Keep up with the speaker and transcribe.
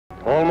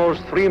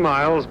Almost 3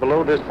 miles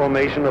below this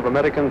formation of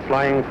American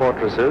flying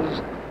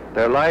fortresses,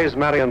 there lies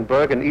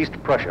Marienburg in East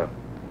Prussia.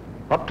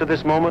 Up to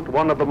this moment,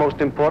 one of the most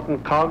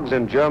important cogs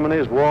in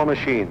Germany's war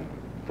machine.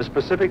 The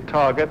specific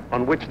target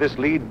on which this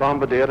lead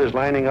bombardier is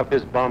lining up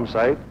his bomb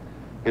sight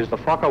is the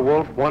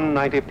Focke-Wulf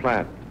 190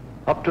 plant.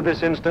 Up to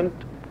this instant,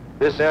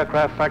 this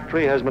aircraft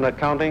factory has been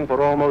accounting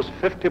for almost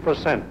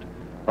 50%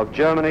 of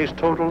Germany's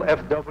total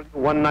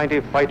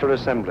FW-190 fighter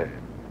assembly.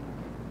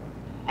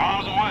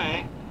 Miles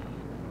away.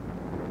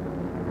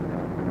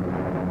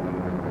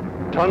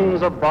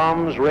 Tons of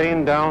bombs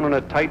rain down in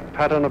a tight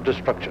pattern of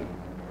destruction.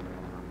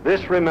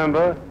 This,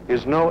 remember,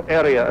 is no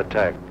area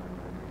attack.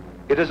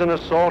 It is an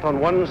assault on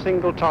one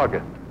single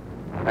target,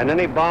 and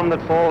any bomb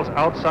that falls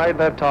outside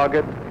that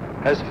target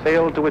has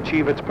failed to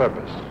achieve its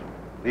purpose.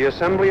 The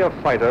assembly of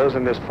fighters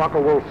in this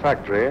Focke-Wulf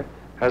factory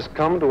has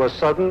come to a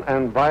sudden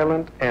and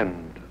violent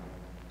end.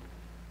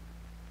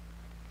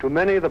 To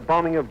many, the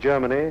bombing of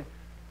Germany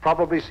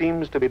probably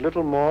seems to be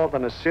little more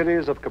than a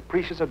series of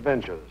capricious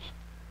adventures,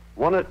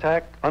 one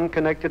attack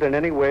unconnected in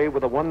any way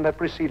with the one that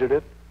preceded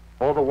it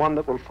or the one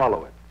that will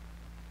follow it.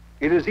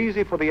 It is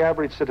easy for the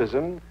average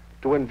citizen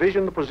to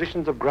envision the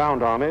positions of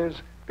ground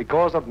armies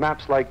because of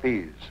maps like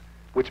these,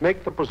 which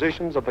make the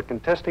positions of the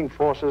contesting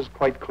forces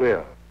quite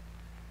clear.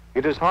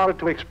 It is hard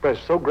to express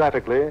so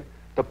graphically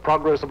the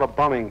progress of a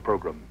bombing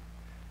program.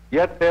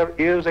 Yet there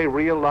is a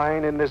real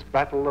line in this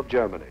battle of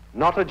Germany,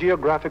 not a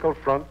geographical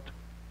front,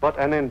 but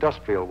an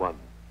industrial one.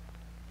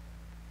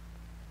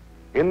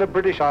 In the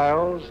British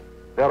Isles,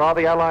 there are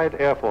the Allied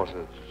air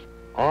forces.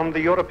 On the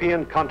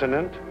European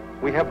continent,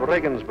 we have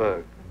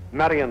Regensburg,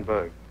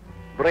 Marienburg,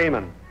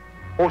 Bremen,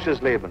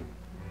 Oschersleben,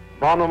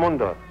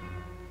 Warnemünde,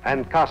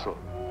 and Kassel.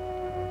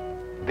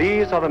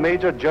 These are the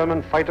major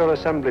German fighter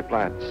assembly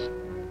plants,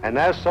 and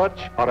as such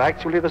are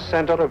actually the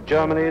center of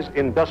Germany's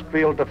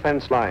industrial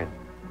defense line.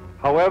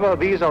 However,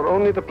 these are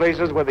only the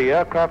places where the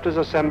aircraft is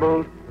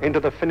assembled into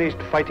the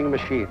finished fighting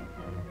machine.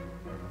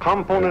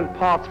 Component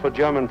parts for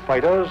German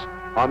fighters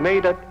are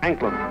made at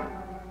Anklam,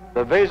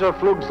 the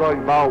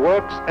Weserflugzeugbau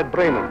works at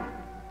Bremen,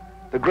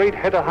 the great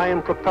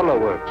Hedderheim propeller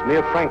works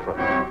near Frankfurt,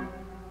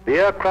 the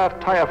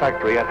aircraft tire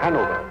factory at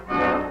Hanover,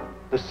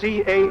 the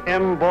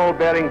CAM ball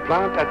bearing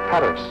plant at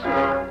Paris,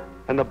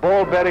 and the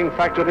ball bearing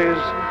factories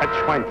at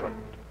Schweinfurt.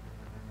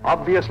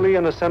 Obviously,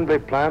 an assembly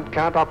plant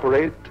can't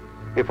operate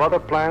if other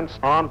plants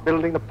aren't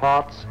building the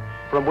parts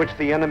from which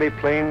the enemy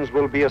planes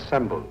will be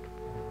assembled.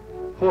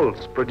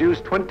 Holz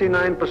produced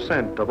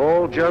 29% of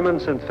all German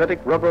synthetic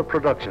rubber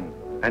production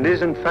and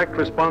is in fact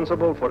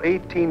responsible for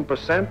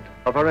 18%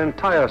 of our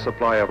entire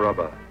supply of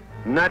rubber,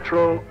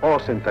 natural or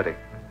synthetic.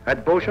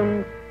 At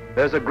Bochum,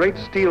 there's a great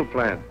steel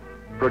plant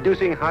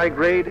producing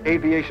high-grade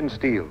aviation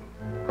steel.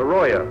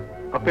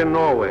 Herøya, up in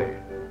Norway,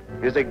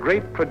 is a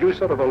great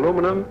producer of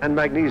aluminum and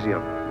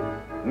magnesium,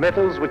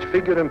 metals which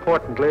figure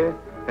importantly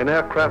in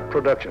aircraft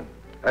production.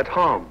 At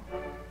Ham,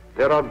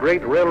 there are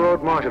great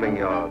railroad marshalling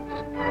yards,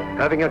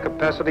 having a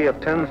capacity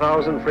of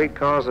 10,000 freight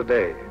cars a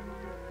day.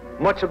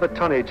 Much of the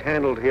tonnage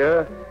handled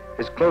here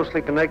is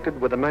closely connected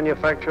with the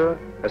manufacture,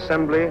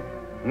 assembly,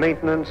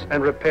 maintenance,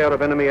 and repair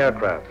of enemy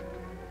aircraft.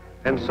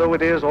 And so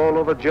it is all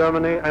over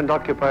Germany and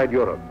occupied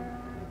Europe.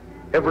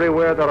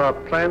 Everywhere there are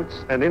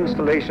plants and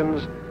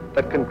installations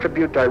that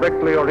contribute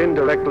directly or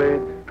indirectly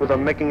to the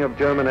making of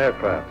German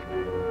aircraft.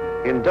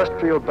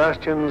 Industrial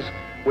bastions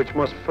which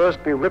must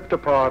first be ripped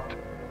apart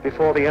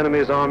before the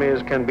enemy's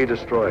armies can be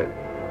destroyed.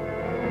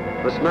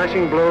 The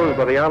smashing blows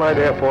by the Allied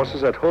air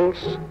forces at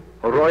Holz,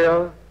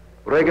 Herøya,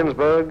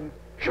 Regensburg,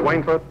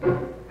 Schweinfurt,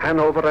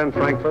 Hanover, and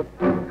Frankfurt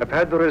have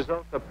had the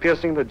result of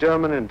piercing the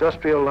German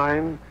industrial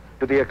line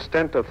to the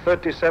extent of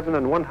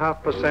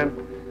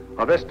 37.5%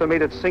 of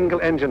estimated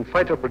single-engine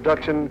fighter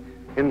production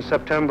in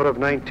September of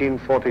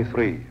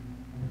 1943.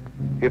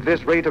 If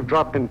this rate of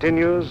drop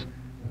continues,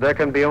 there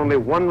can be only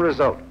one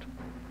result: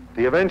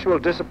 the eventual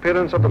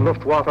disappearance of the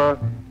Luftwaffe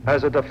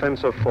as a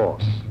defensive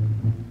force.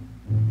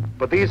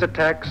 But these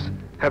attacks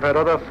have had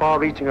other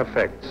far-reaching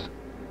effects.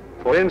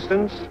 For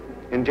instance,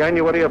 in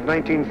January of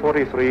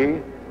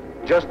 1943,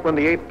 just when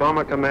the 8th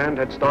Bomber Command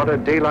had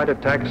started daylight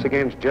attacks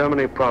against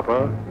Germany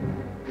proper,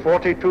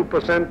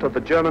 42% of the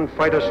German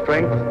fighter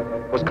strength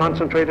was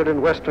concentrated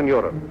in Western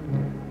Europe,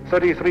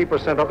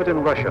 33% of it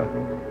in Russia,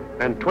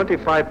 and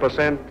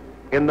 25%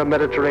 in the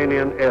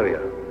Mediterranean area.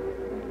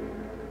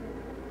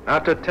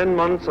 After 10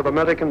 months of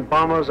American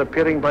bombers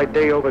appearing by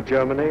day over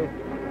Germany,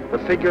 the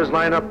figures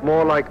line up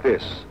more like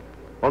this.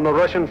 On the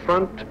Russian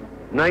front,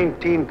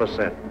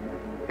 19%.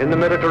 In the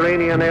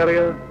Mediterranean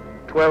area,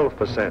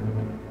 12%.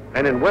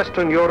 And in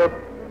Western Europe,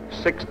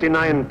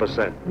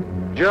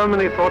 69%.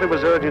 Germany thought it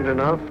was urgent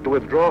enough to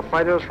withdraw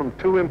fighters from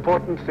 2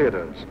 important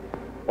theaters,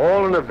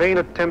 all in a vain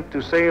attempt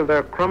to save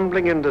their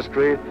crumbling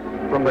industry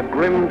from the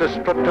grim,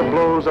 destructive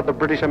blows of the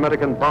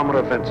British-American bomber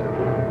offensive.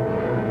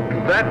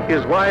 That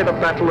is why the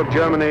Battle of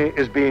Germany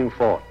is being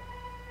fought.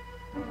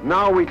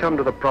 Now we come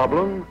to the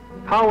problem: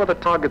 how are the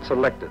targets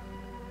selected?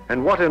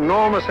 And what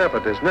enormous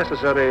effort is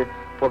necessary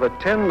for the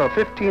 10 or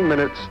 15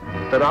 minutes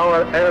that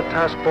our air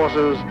task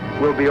forces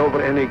will be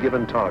over any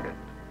given target?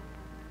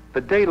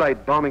 The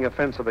daylight bombing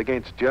offensive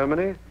against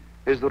Germany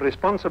is the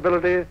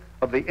responsibility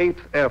of the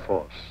 8th Air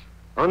Force.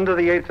 Under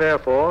the 8th Air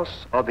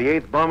Force are the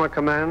 8th Bomber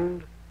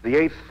Command, the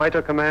 8th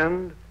Fighter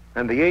Command,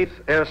 and the 8th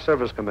Air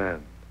Service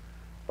Command,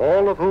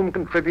 all of whom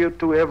contribute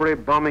to every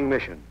bombing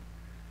mission.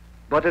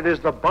 But it is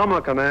the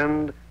Bomber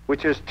Command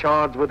which is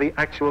charged with the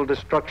actual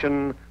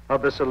destruction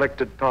of the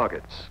selected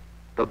targets.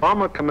 The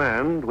Bomber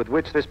Command, with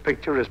which this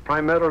picture is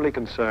primarily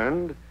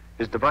concerned,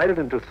 is divided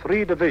into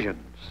 3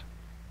 divisions.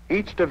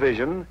 Each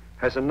division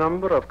has a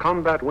number of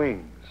combat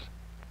wings.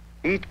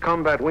 Each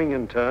combat wing,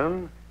 in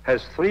turn,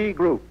 has 3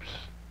 groups.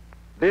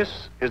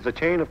 This is the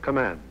chain of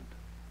command.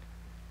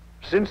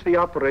 Since the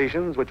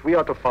operations which we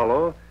are to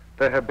follow,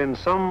 there have been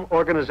some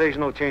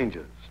organizational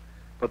changes,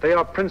 but they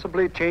are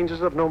principally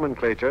changes of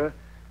nomenclature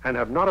and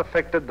have not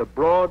affected the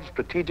broad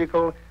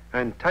strategical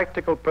and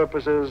tactical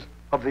purposes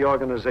of the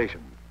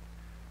organization.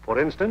 For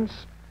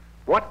instance,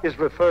 what is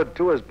referred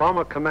to as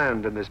Bomber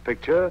Command in this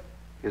picture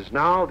is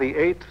now the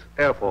 8th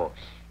Air Force.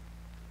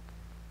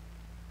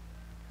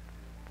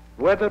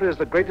 Weather is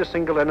the greatest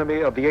single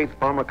enemy of the 8th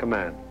Bomber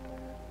Command,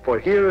 for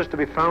here is to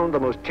be found the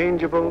most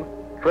changeable,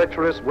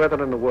 treacherous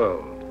weather in the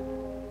world.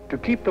 To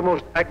keep the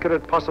most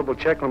accurate possible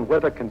check on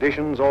weather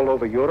conditions all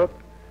over Europe,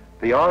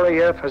 the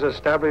RAF has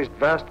established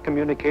vast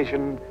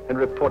communication and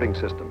reporting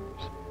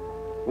systems.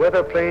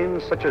 Weather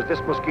planes such as this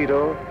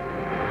Mosquito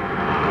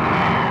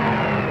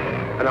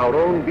and our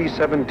own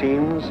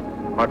B-17s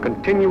are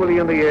continually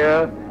in the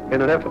air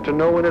in an effort to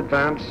know in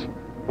advance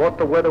what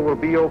the weather will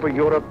be over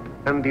Europe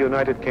and the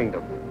United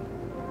Kingdom.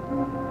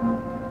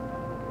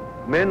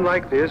 Men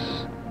like this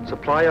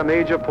supply a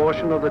major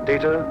portion of the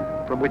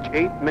data from which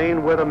 8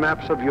 main weather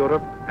maps of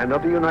Europe and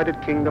of the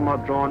United Kingdom are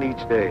drawn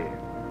each day.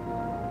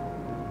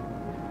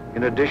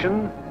 In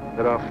addition,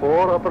 there are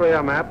 4 upper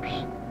air maps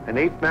and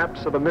 8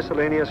 maps of a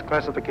miscellaneous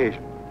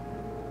classification.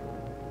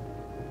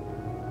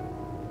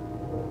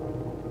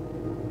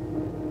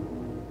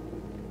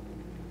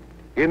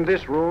 In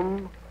this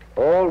room,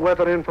 all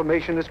weather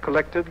information is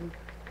collected,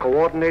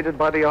 coordinated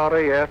by the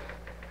RAF,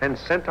 and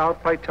sent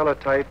out by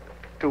teletype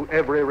to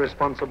every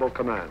responsible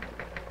command.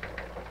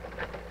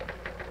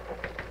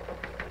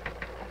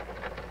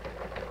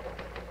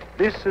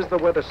 This is the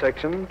weather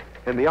section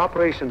in the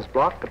operations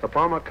block of the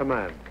Bomber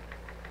Command.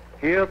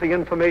 Here, the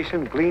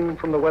information gleaned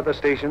from the weather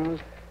stations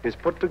is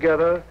put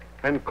together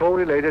and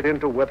correlated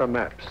into weather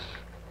maps.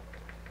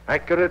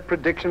 Accurate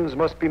predictions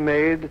must be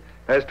made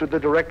as to the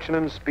direction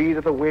and speed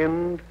of the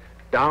wind,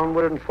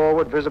 downward and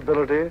forward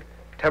visibility,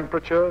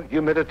 temperature,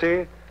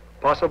 humidity,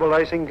 possible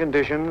icing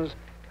conditions,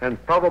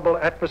 and probable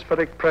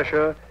atmospheric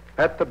pressure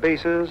at the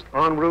bases,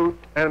 en route,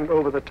 and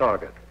over the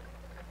target.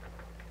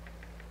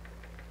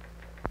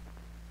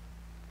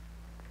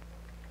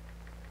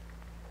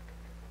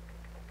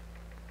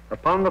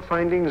 Upon the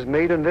findings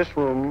made in this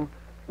room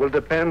will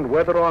depend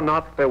whether or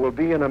not there will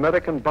be an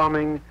American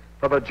bombing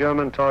of a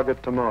German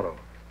target tomorrow.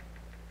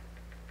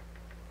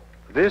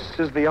 This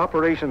is the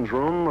operations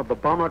room of the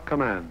Bomber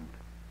Command.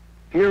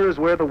 Here is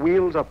where the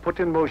wheels are put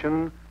in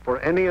motion for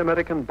any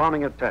American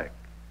bombing attack.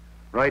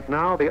 Right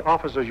now, the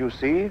officers you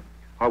see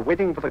are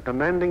waiting for the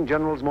commanding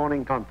general's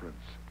morning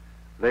conference.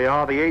 They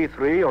are the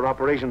A3, or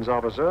operations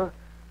officer,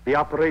 the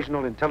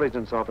operational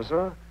intelligence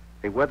officer,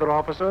 the weather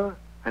officer,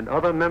 and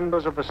other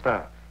members of the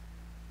staff.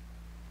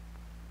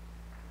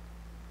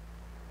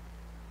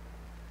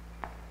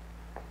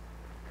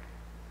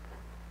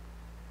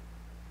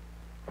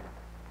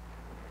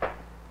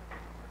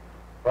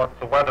 What's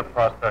the weather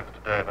prospects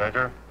today,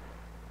 Major?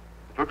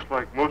 It looks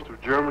like most of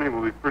Germany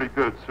will be pretty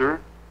good, sir.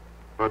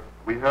 But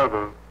we have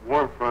a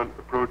warm front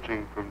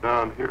approaching from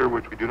down here,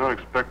 which we do not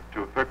expect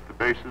to affect the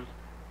bases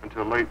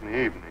until late in the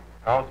evening.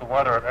 How's the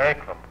weather at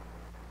Anklam?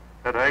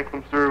 At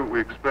Anklam, sir, we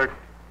expect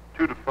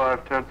 2 to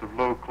 5 tenths of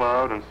low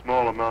cloud and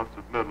small amounts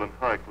of middle and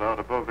high cloud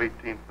above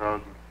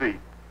 18,000 feet.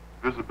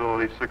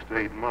 Visibility 6 to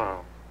 8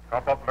 miles. How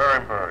about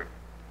Marienburg?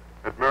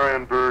 At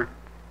Marienburg,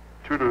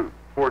 2 to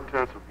 4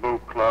 tenths of low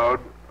cloud,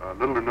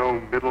 little or no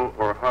middle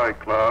or high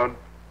cloud,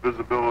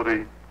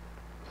 visibility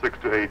 6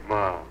 to 8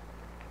 miles.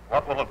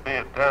 What will it be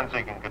at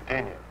Danzig and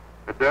Gdynia?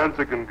 At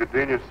Danzig and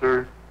Gdynia,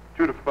 sir,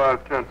 2 to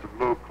 5 tenths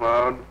of low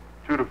cloud,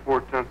 2 to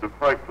 4 tenths of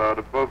high cloud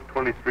above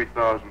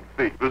 23,000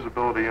 feet.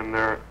 Visibility in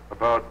there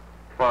about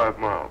 5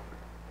 miles.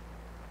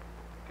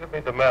 Give me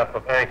the map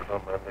of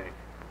Anklam and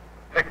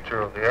the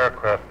picture of the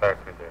aircraft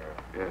factory there.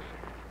 Yes, sir.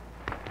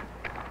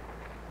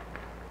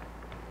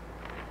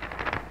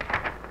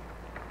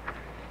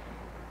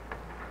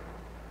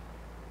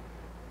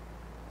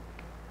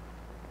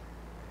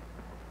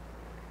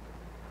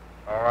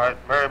 All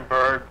right,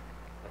 Marienburg,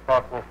 the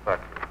Focke-Wulf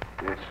factory.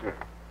 Yes, sir.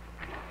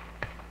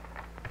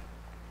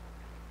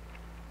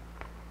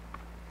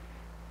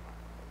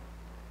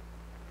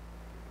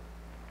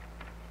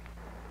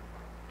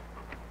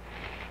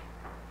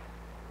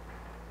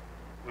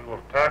 We will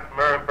attack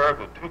Marienburg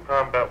with 2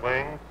 combat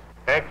wings,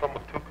 Anklam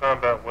with 2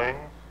 combat wings,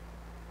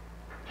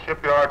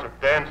 shipyards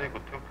at Danzig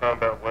with 2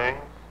 combat wings,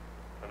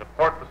 and the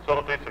port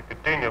facilities at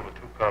Gdynia with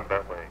 2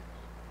 combat wings.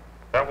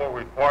 That will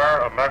require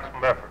a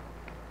maximum effort.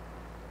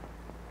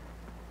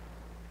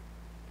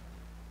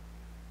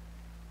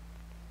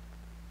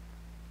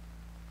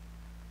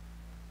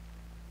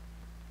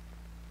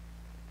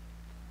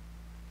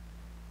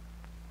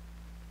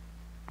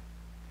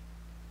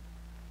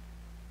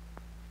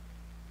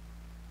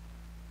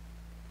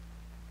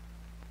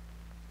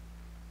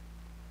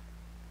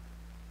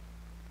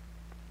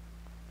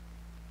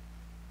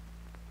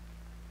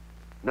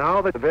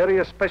 Now the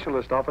various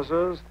specialist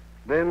officers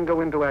then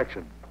go into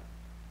action.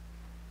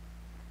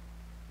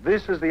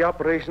 This is the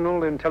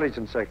operational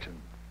intelligence section.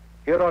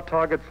 Here are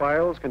target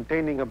files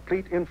containing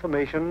complete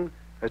information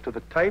as to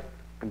the type,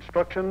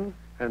 construction,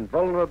 and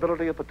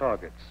vulnerability of the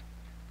targets.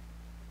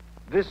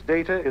 This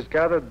data is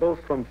gathered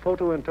both from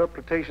photo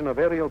interpretation of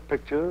aerial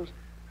pictures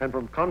and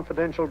from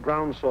confidential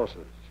ground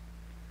sources.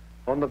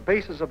 On the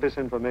basis of this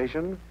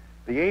information,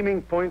 the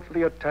aiming point for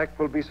the attack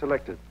will be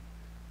selected.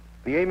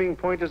 The aiming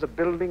point is a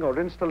building or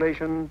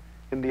installation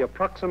in the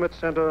approximate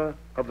center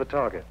of the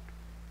target.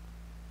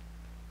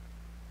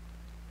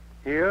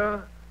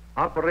 Here,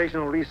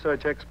 operational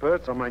research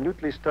experts are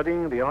minutely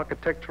studying the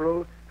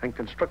architectural and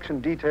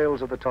construction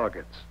details of the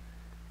targets.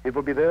 It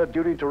will be their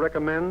duty to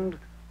recommend,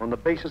 on the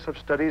basis of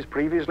studies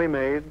previously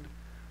made,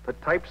 the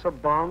types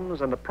of bombs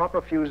and the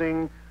proper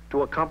fusing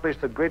to accomplish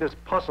the greatest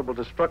possible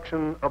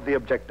destruction of the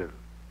objective.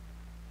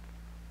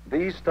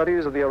 These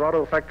studies of the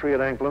Arado factory at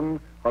Anklin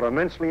are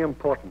immensely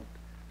important,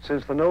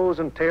 since the nose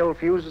and tail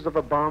fuses of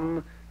a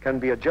bomb can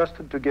be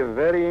adjusted to give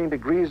varying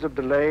degrees of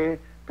delay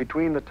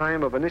between the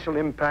time of initial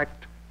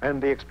impact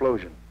and the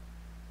explosion.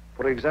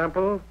 For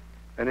example,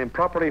 an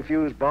improperly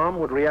fused bomb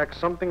would react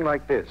something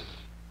like this.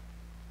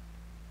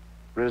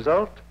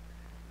 Result,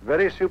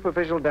 very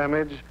superficial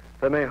damage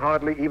that may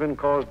hardly even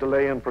cause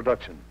delay in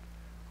production.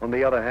 On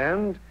the other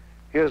hand,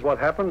 here's what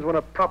happens when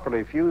a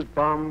properly fused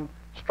bomb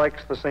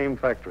strikes the same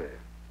factory.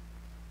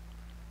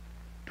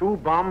 Two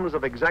bombs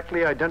of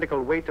exactly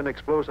identical weight and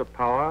explosive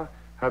power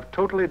have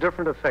totally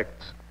different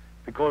effects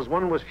because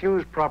one was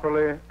fused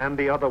properly and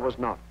the other was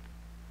not.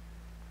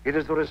 It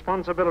is the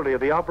responsibility of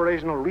the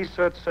operational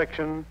research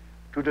section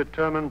to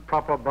determine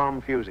proper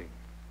bomb fusing.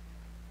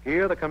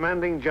 Here, the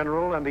commanding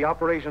general and the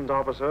operations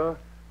officer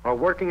are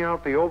working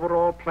out the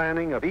overall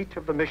planning of each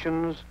of the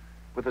missions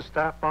with the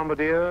staff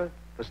bombardier,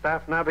 the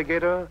staff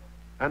navigator,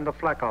 and the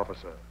flak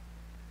officer.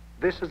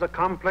 This is a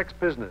complex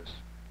business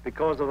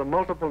because of the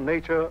multiple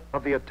nature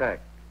of the attack.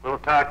 We'll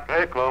attack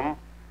Aklum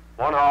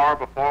 1 hour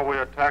before we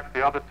attack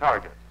the other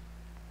targets.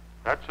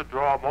 That should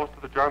draw most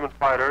of the German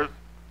fighters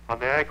on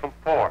the Aklum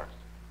force.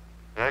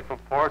 The Aklum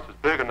force is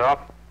big enough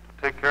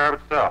to take care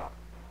of itself.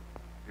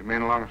 You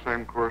mean along the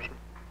same course, sir?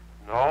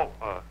 No,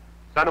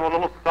 send them a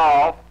little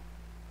south.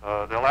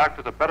 They'll act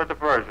as a better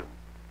diversion.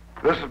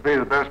 This would be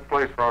the best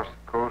place for us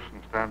to coast from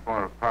the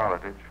standpoint of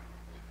pilotage.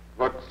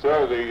 But,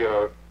 sir,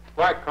 the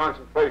flak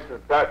concentration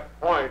at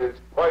that point is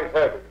quite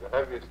heavy, the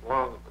heaviest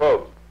along the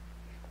coast.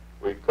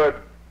 We could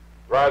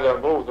rather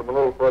move them a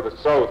little further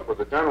south, what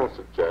the general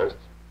suggests,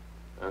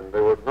 and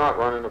they would not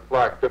run into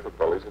flak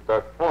difficulties at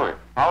that point.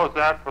 How is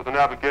that for the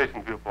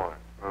navigation viewpoint?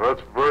 Well,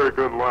 that's a very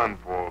good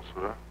landfall,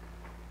 sir.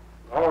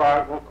 All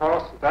right, we'll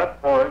cross at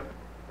that point,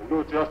 and you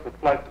adjust the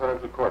flight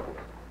times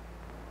accordingly.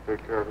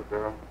 Take care of it,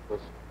 Darrell. Yes.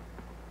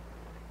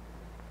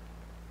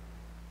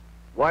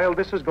 While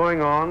this is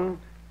going on,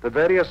 the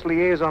various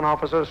liaison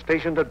officers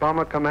stationed at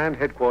Bomber Command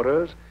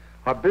headquarters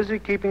are busy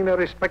keeping their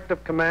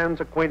respective commands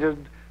acquainted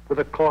with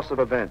the course of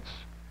events.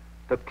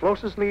 The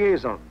closest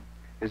liaison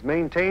is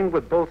maintained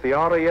with both the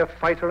RAF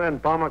Fighter and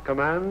Bomber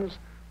Commands,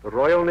 the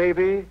Royal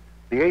Navy,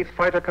 the 8th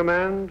Fighter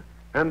Command,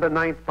 and the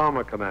 9th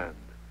Bomber Command.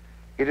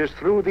 It is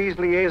through these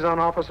liaison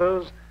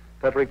officers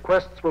that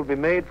requests will be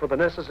made for the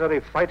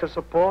necessary fighter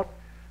support,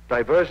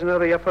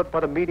 diversionary effort by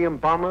the medium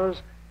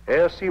bombers,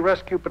 air-sea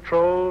rescue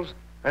patrols,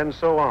 and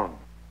so on.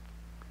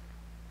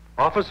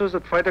 Officers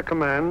at Fighter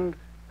Command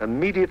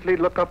immediately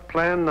look up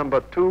plan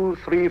number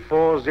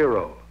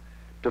 2340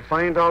 to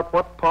find out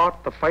what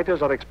part the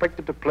fighters are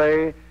expected to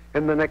play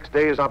in the next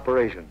day's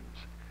operations.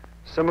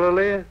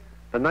 Similarly,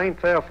 the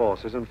 9th Air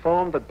Force is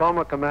informed that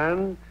Bomber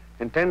Command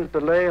intends to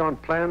lay on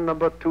plan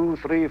number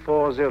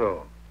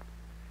 2340.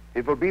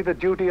 It will be the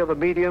duty of the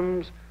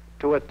mediums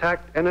to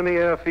attack enemy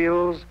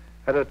airfields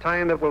at a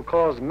time that will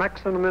cause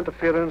maximum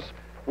interference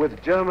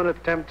with German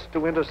attempts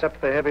to intercept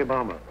the heavy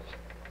bombers.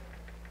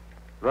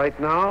 Right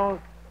now,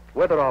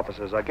 weather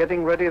officers are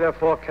getting ready their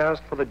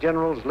forecast for the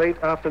General's late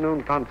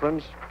afternoon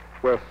conference,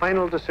 where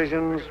final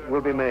decisions will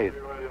be made.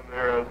 Right in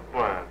there as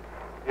planned.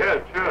 Yeah,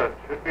 it should.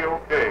 Should be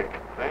okay.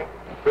 Thanks.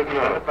 Good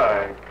enough.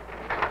 Bye.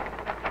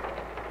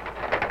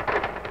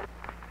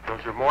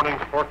 Does your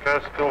morning's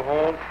forecast still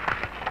hold?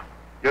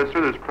 Yes, sir.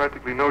 There's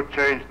practically no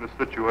change in the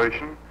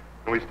situation,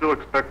 and we still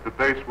expect the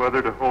base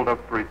weather to hold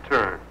up for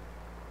return.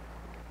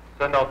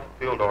 Send out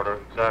the field order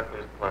exactly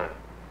as planned.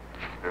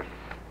 Yes.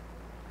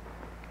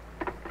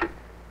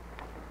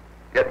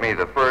 Get me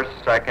the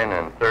 1st, 2nd,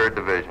 and 3rd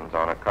divisions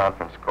on a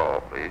conference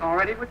call, please. All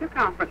ready with your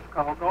conference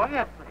call. Go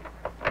ahead,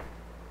 please.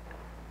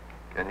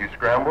 Can you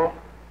scramble?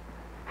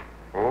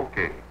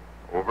 Okay.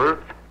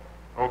 Over.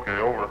 Okay,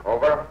 over.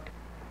 Over.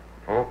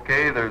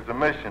 Okay, there's a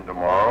mission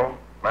tomorrow.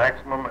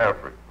 Maximum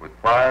effort with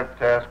 5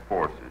 task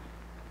forces.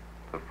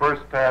 The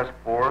 1st task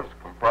force,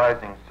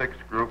 comprising 6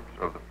 groups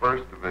of the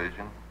 1st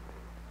Division,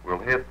 will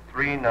hit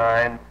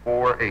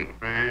 3948.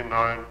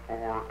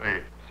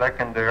 3948.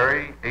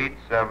 Secondary,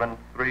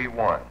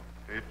 8731.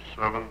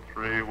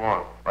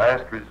 8731.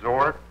 Last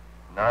resort,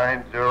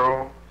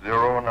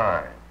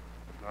 9009.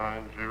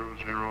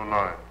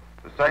 9009.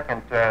 The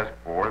second task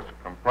force,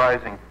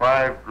 comprising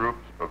 5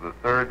 groups of the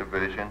 3rd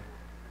Division,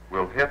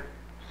 will hit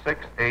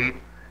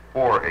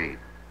 6848.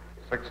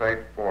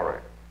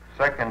 6848.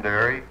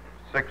 Secondary,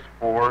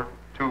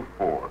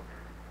 6424.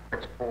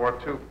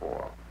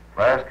 6424.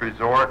 Last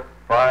resort,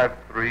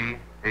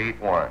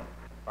 5381.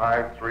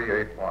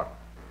 5381.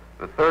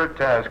 The 3rd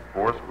task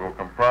force will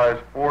comprise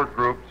 4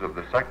 groups of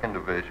the 2nd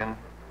Division,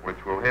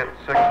 which will hit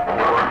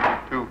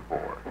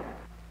 6424.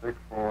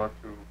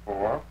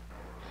 6424.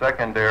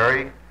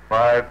 Secondary,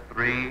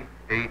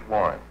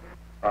 5381.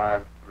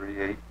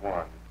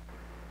 5381.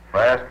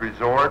 Last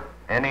resort,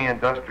 any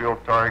industrial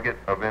target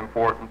of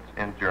importance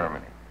in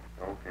Germany.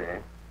 Okay.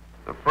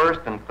 The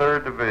 1st and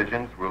 3rd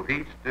Divisions will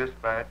each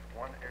dispatch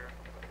 1 air.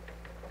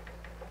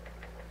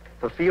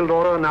 The field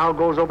order now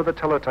goes over the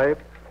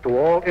teletype to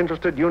all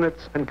interested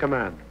units and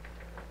command.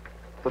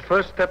 The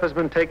first step has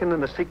been taken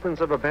in a sequence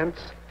of events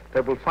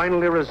that will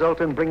finally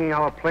result in bringing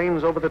our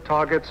planes over the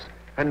targets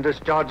and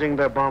discharging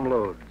their bomb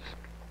loads.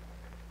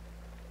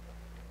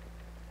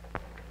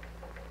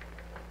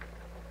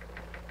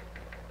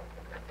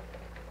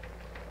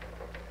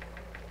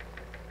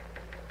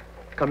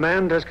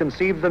 Command has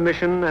conceived the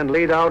mission and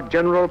laid out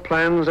general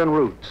plans and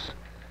routes.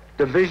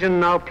 Division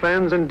now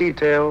plans in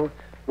detail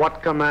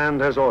what command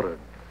has ordered.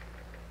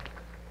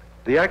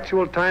 The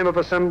actual time of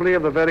assembly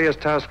of the various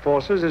task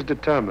forces is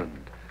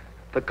determined.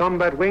 The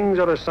combat wings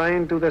are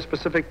assigned to their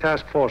specific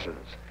task forces,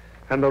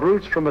 and the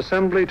routes from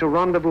assembly to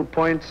rendezvous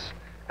points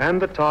and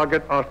the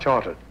target are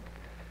charted.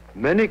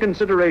 Many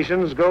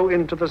considerations go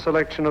into the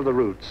selection of the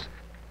routes.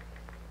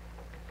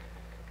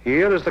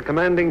 Here is the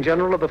commanding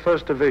general of the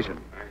 1st Division,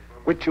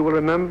 which you will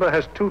remember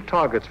has 2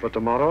 targets for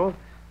tomorrow,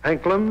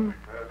 Anklam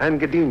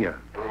and Gdynia.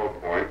 Control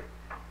point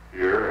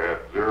here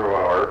at 0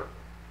 hour.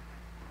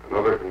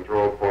 Another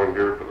control point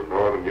here for the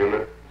northern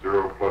unit,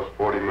 0 plus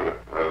 40 minutes.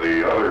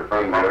 The other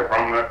From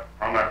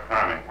that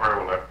timing, where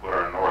will that put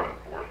our northern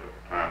force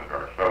at the time that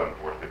our southern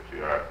force hits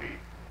the IP?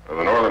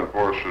 the northern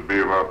force should be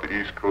about the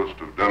east coast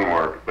of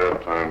Denmark at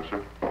that time,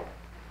 sir.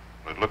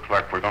 It looks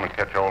like we're going to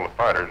catch all the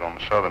fighters on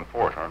the southern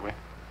force, aren't we?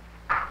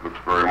 Looks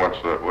very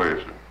much that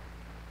way, sir.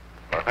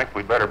 I think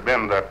we'd better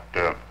bend that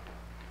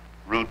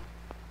route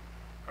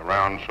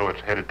around so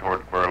it's headed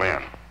toward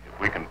Berlin. If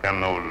we can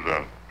pin those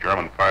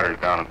German fighters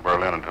down at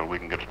Berlin until we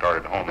can get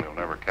started home, they'll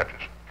never catch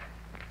us.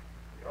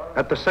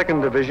 At the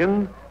 2nd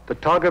Division, the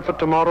target for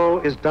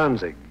tomorrow is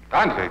Danzig.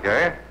 Danzig,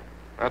 eh?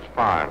 That's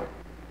fine.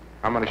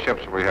 How many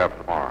ships do we have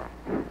tomorrow?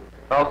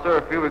 Well, sir,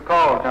 if you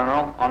recall,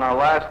 General, on our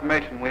last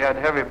mission we had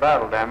heavy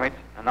battle damage,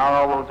 and now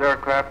all those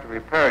aircraft are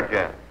repaired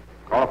yet.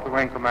 Call up the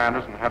wing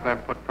commanders and have them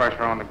put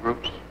pressure on the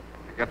groups to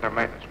get their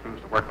maintenance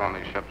crews to work on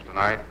these ships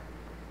tonight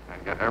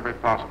and get every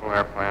possible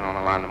airplane on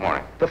the line in the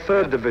morning. The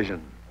 3rd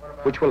Division,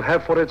 which will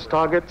have for its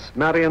targets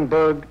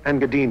Marienburg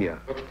and Gdynia.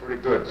 Looks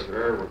pretty good,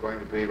 sir. We're going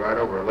to be right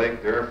over a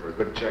lake there for a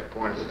good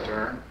checkpoint at the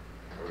turn.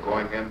 We're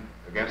going in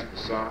against the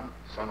sun.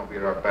 The sun will be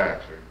at our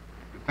back, sir.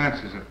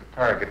 Defenses at the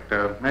target.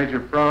 Major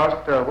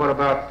Frost, what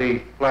about the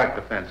flat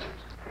defenses?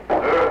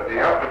 Sir, the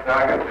upper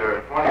target, there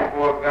are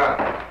 24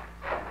 guns.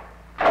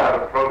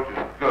 That approach is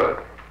good.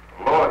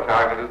 The lower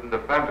target isn't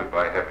defended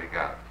by heavy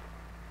guns.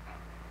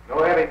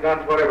 No heavy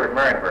guns whatever at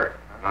Marienburg.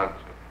 None, sir.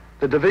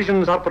 The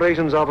division's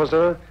operations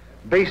officer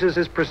bases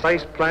his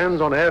precise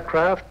plans on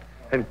aircraft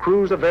and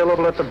crews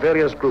available at the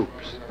various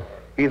groups.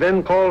 He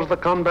then calls the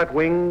combat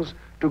wings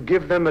to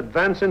give them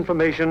advance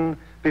information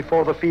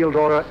before the field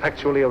order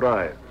actually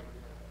arrives.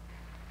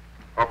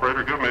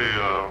 Operator, give me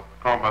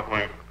combat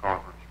wings for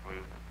conference,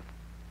 please.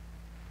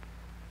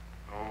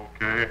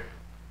 Okay.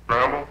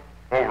 Bramble,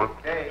 over.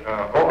 Okay.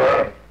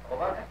 Over.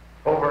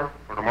 Over.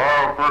 For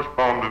tomorrow, 1st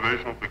Bomb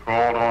Division will be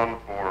called on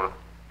for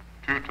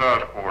 2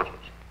 task forces.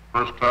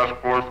 First task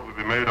force will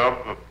be made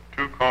up of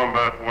 2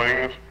 combat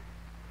wings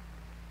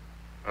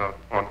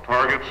on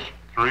targets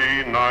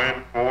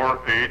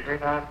 3948,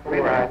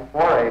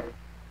 3948.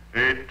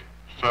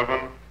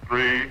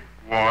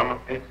 8731,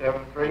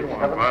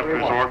 8731. last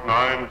resort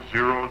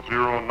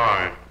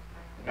 9009.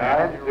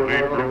 Lead group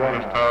in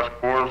this task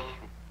force.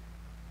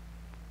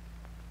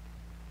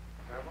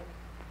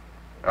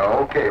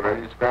 Okay,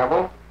 ready to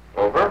scramble?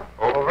 Over.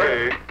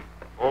 Okay.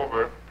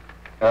 Over.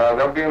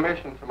 There'll be a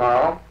mission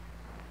tomorrow,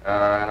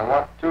 and I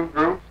want 2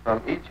 groups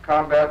from each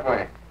combat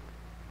wing.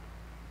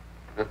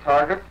 The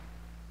target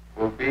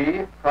will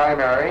be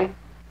primary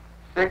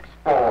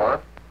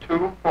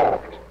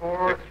 6424.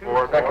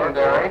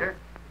 Secondary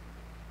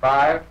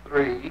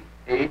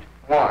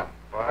 5381.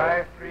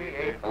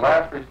 5381. The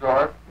last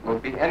resort will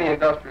be any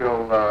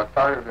industrial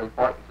target of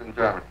importance in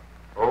Germany.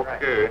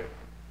 Okay.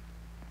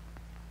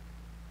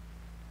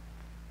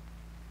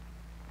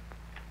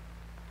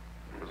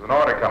 There's an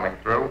order coming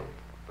through.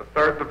 The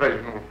 3rd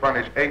Division will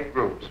furnish 8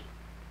 groups.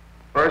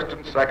 1st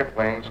and 2nd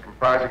wings,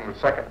 comprising the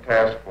 2nd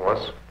Task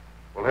Force,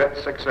 will hit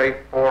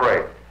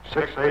 6848.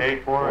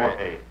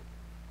 6848.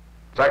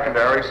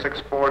 Secondary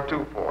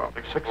 6424.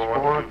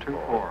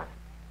 6424.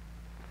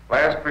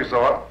 Last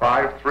resort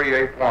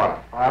 5381.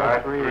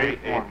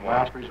 5381.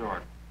 Last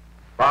resort.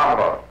 Bomb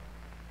load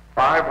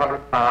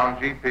 500-pound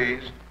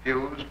GPs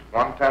fused,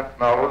 1/10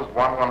 nose,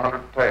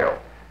 1/100 tail.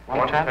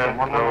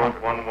 1/10 nose,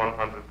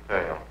 1/100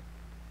 tail.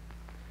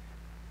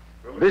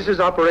 This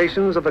is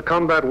operations of the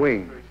combat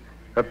wing,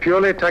 a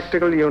purely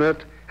tactical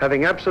unit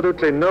having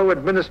absolutely no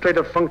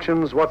administrative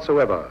functions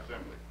whatsoever.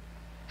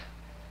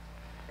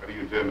 How do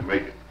you intend to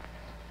make it?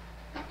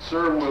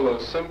 Sir, we'll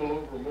assemble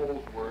over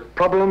Molesworth.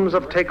 Problems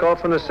of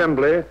takeoff and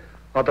assembly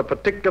are the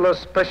particular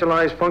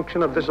specialized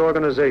function of this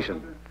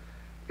organization.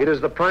 It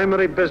is the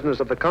primary business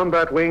of the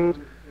combat wing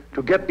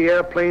to get the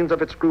airplanes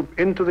of its group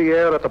into the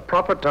air at the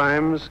proper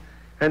times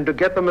and to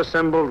get them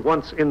assembled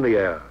once in the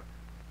air.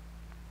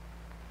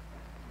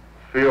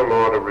 Field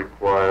order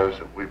requires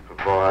that we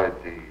provide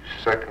the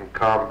 2nd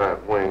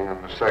Combat Wing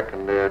and the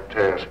 2nd Air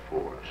Task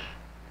Force.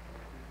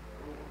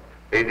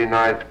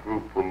 89th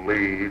Group will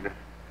lead,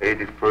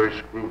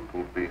 81st Group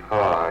will be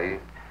high,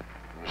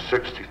 and the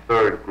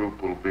 63rd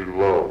Group will be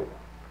low.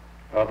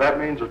 That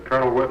means that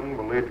Colonel Whitten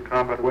will lead the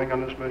combat wing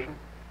on this mission?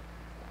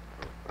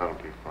 That'll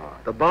be fine.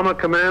 The Bomber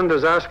Command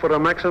has asked for a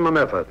maximum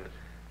effort.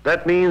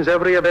 That means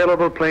every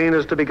available plane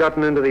is to be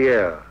gotten into the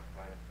air.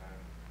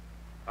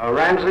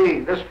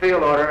 Ramsey, this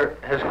field order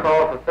has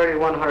called for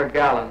 3,100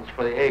 gallons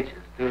for the H's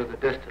due to the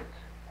distance.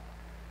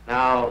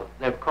 Now,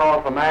 they've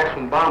called for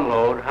maximum bomb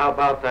load. How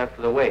about that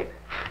for the weight?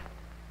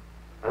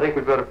 I think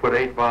we'd better put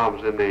 8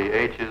 bombs in the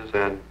H's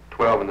and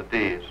 12 in the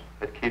D's.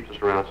 That keeps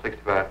us around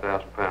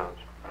 65,000 pounds.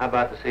 How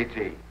about the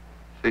CG?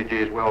 CG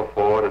is well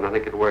forward, and I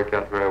think it'll work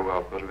out very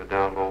well because we've been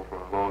down low for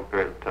a long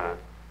period of time.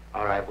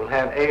 All right, we'll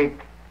have 8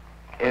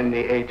 in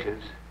the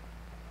H's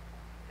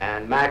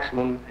and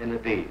maximum in the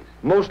D's.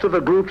 Most of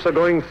the groups are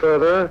going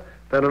further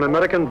than an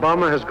American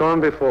bomber has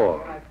gone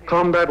before.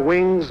 Combat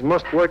wings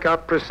must work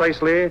out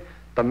precisely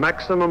the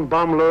maximum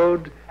bomb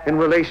load in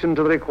relation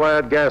to the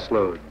required gas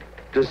load.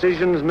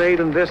 Decisions made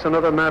in this and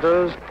other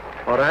matters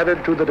are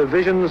added to the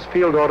division's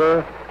field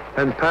order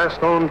and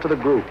passed on to the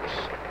groups,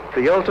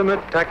 the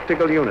ultimate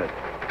tactical unit,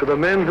 to the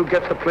men who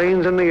get the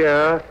planes in the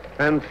air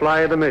and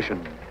fly the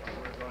mission.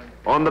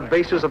 On the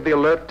basis of the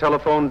alert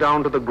telephoned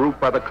down to the group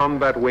by the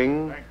combat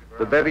wing,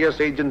 the various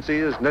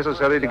agencies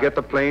necessary to get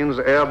the planes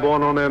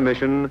airborne on their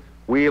mission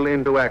wheel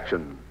into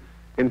action.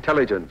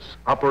 Intelligence,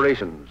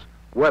 operations,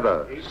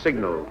 weather,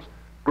 signals,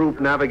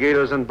 group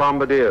navigators and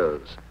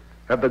bombardiers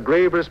have the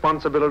grave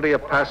responsibility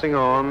of passing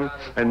on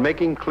and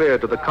making clear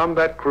to the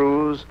combat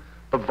crews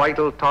the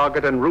vital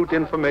target and route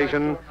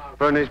information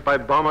furnished by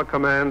Bomber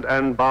Command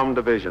and Bomb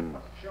Division.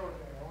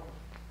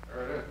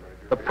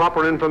 The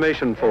proper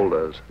information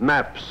folders,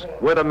 maps,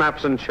 weather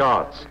maps and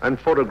charts, and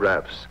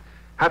photographs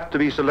have to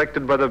be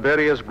selected by the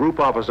various group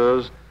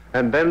officers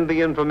and then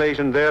the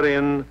information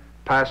therein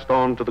passed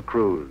on to the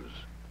crews.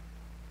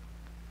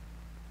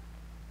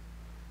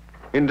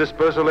 In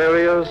dispersal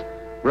areas,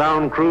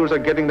 ground crews are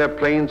getting their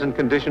planes in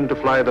condition to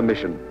fly the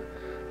mission.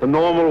 The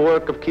normal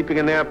work of keeping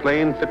an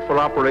airplane fit for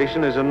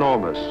operation is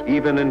enormous,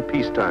 even in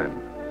peacetime.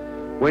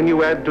 When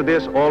you add to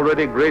this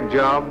already great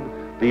job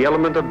the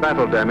element of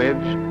battle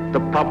damage, the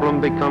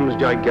problem becomes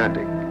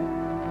gigantic.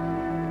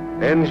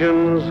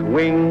 Engines,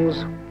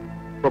 wings,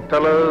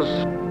 propellers,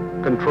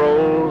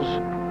 controls,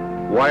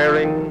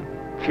 wiring,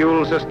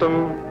 fuel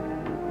system,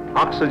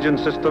 oxygen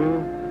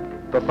system,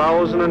 the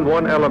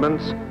 1,001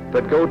 elements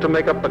that go to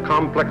make up the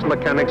complex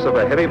mechanics of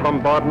a heavy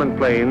bombardment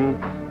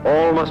plane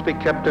all must be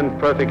kept in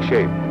perfect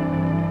shape.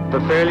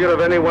 The failure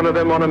of any one of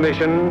them on a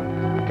mission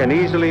can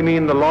easily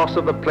mean the loss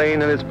of the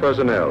plane and its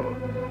personnel,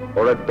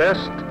 or at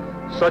best,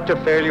 such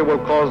a failure will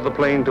cause the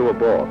plane to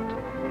abort.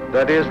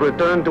 That is,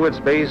 return to its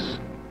base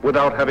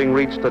without having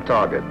reached the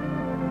target.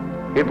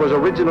 It was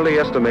originally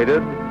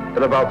estimated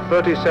that about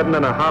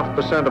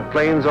 37.5% of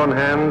planes on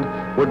hand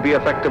would be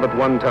effective at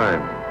one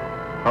time.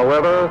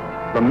 However,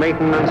 the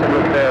maintenance and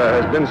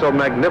repair has been so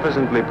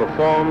magnificently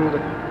performed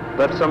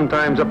that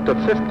sometimes up to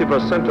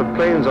 50% of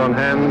planes on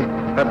hand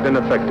have been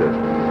effective.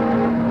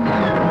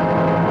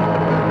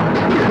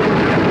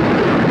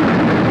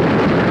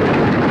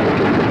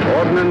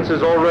 Ordnance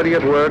is already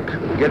at work,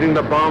 getting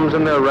the bombs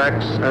in their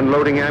racks and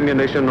loading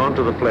ammunition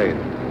onto the plane.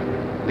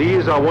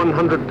 These are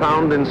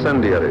 100-pound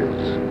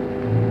incendiaries.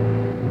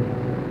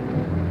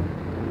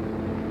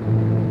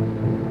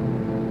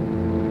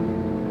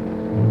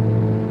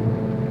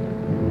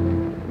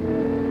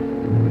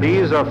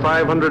 These are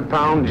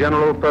 500-pound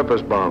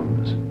general-purpose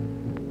bombs.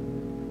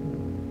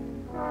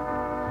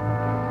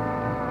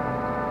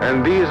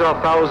 And these are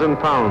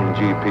 1,000-pound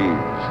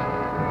GPs.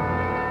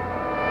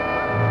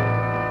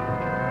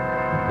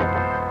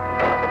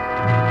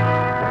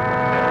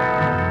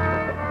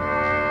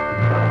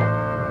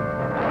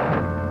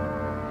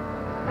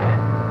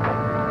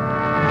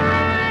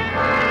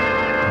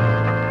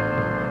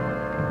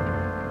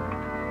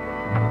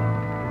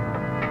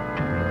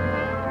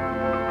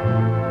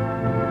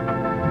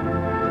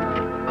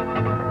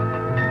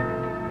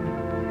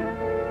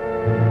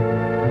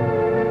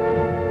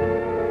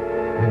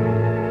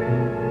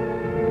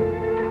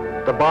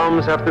 The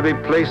bombs have to be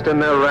placed in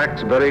their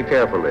racks very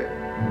carefully.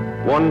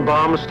 One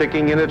bomb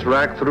sticking in its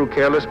rack through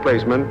careless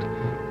placement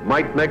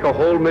might make a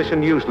whole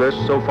mission useless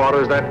so far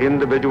as that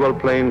individual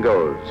plane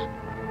goes.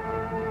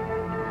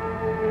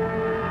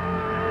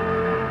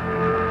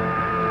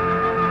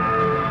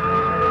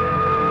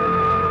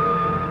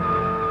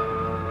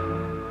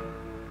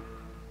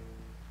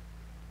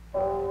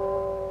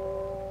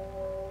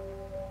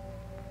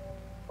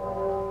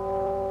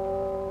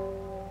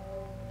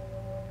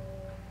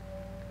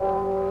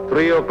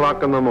 Three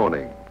o'clock in the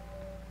morning.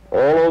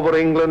 All over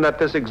England at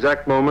this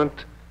exact moment,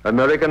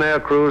 American air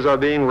crews are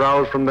being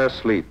roused from their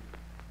sleep.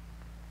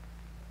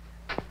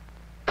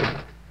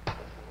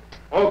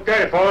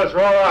 Okay, fellas,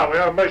 roll out. We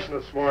have a mission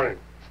this morning.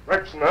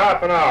 Breakfast in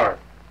half an hour.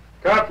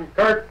 Captain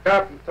Kirk,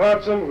 Captain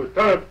Thompson,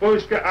 Lieutenant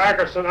Bushka,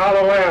 Ackerson,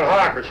 Holloway, and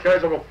Hawker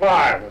scheduled to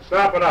fly. We'll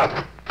snap it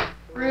up.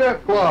 3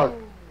 o'clock.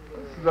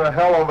 This is a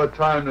hell of a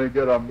time to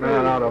get a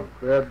man out of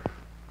bed.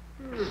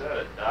 You said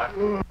it,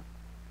 Doc.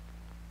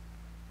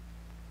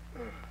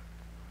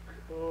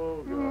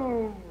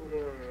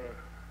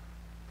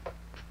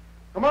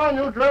 Come on,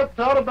 you drift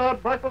out of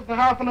bed. Breakfast in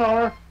half an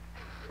hour.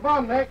 Come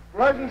on, Nick.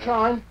 Rise and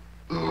shine.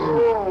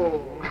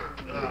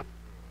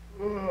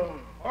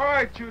 All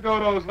right, you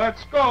dodos,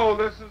 let's go.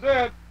 This is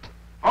it.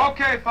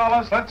 Okay,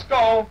 fellas, let's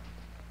go.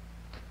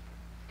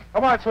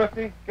 Come on,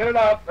 Swifty. Get it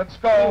out. Let's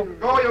go.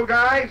 Go, you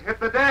guys. Hit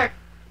the deck.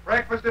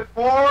 Breakfast at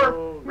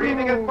 4,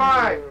 breathing at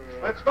 5.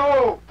 Let's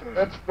go.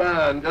 That's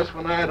fine. Just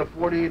when I had a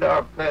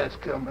 48-hour pass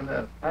coming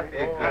up. That'd be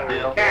a good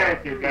deal.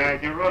 Can't you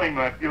guys? You're running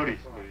my beauty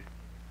sleep.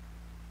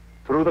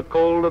 Through the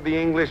cold of the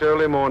English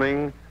early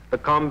morning, the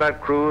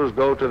combat crews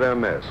go to their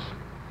mess.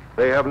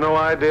 They have no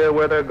idea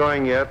where they're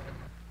going yet,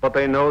 but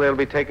they know they'll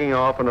be taking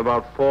off in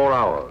about 4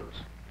 hours.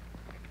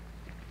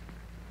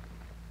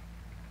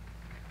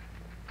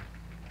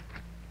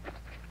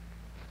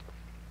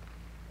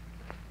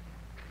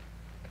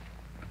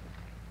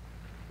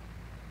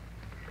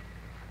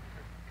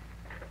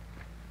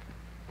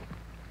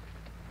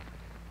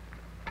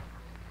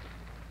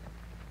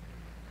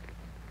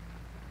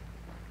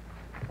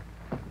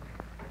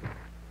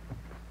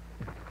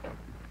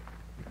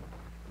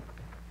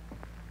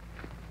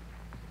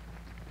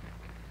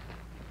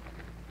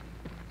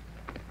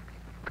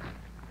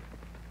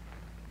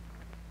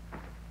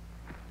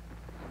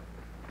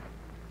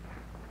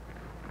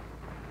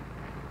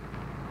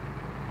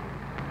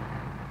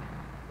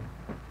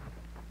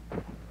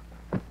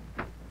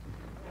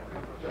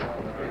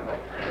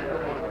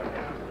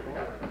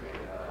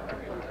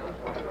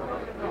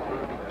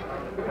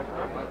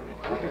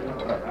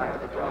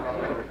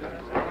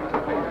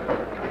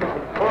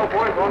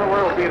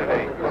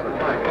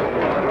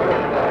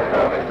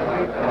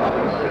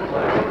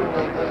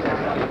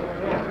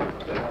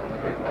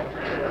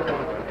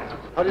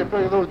 How do you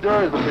figure those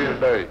Jerrys will be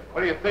today?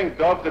 What do you think,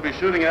 Doc? They'll be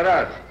shooting at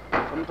us.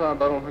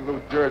 Sometimes I don't think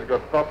those Jerrys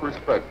got proper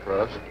respect for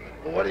us.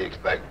 Well, what do you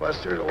expect,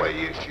 Buster, the way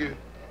you shoot?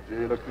 Gee,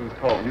 look who's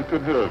talking. You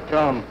could hit a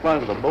cow in the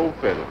flank with a bow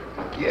feather.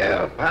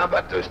 Yeah, how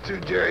about those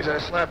 2 Jerrys I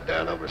slapped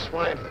down over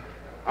Swainford?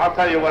 I'll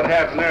tell you what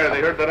happened there. They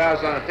heard that I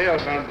was on a tail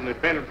sound and they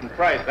painted from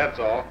fright, that's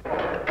all.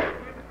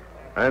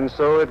 And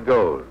so it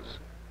goes.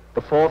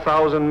 The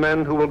 4,000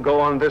 men who will go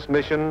on this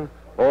mission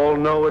all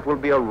know it will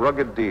be a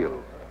rugged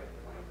deal.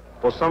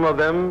 For some of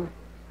them,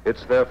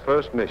 it's their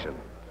first mission.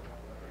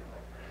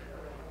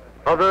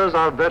 Others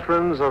are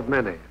veterans of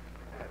many.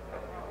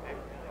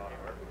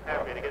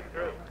 Happy to get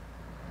through.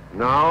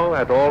 Now,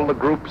 at all the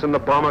groups in the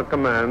Bomber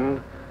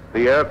Command,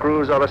 the air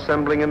crews are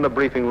assembling in the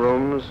briefing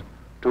rooms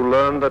to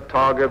learn the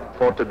target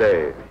for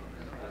today.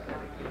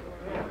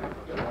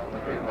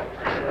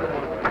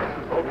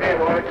 Okay,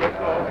 boys, let's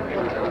go.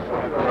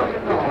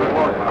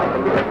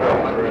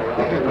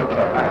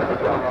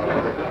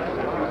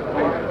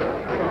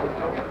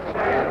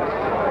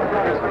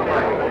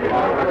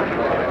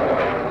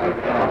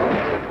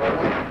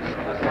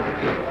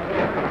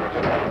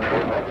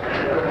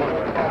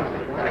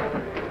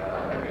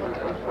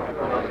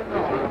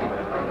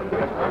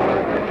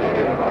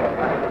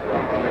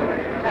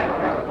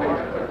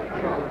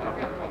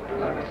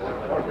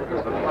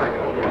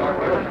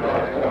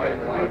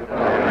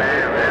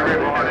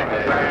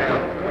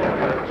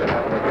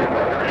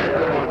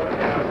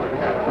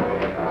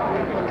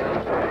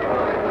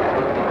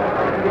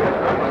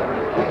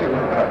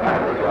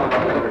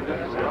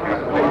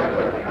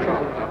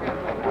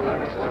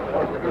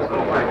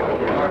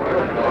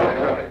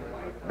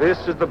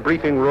 This is the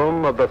briefing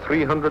room of the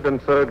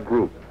 303rd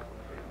Group.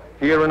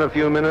 Here in a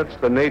few minutes,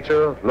 the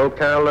nature,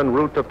 locale, and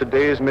route of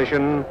today's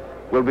mission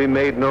will be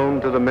made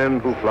known to the men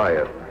who fly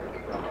it.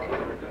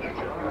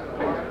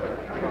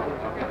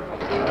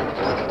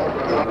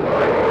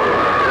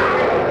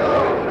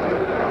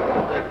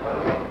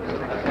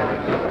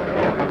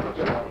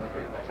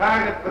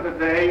 Target for the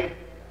day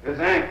is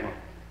Ankman.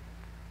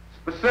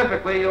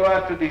 Specifically, you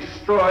are to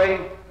destroy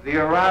the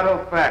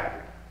Arado factory.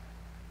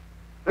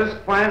 This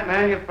plant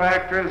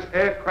manufactures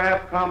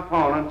aircraft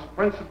components,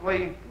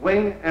 principally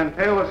wing and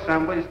tail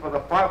assemblies for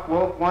the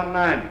Focke-Wulf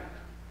 190.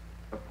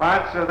 The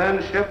parts are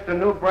then shipped to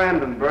New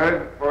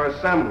Brandenburg for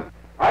assembly.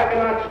 I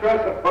cannot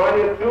stress upon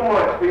you too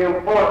much the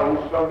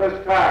importance of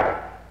this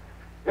target.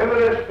 If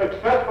it is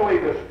successfully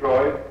successfully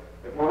destroyed,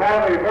 it will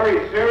have a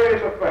very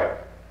serious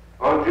effect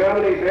on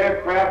Germany's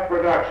aircraft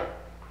production.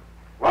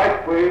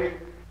 Lights, please.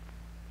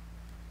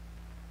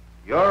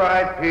 Your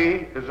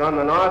IP is on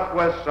the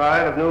northwest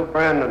side of New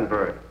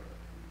Brandenburg.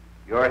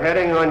 Your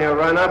heading on your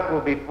run-up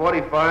will be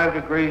 45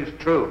 degrees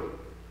true.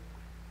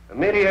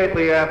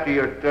 Immediately after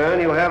your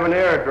turn, you have an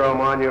aerodrome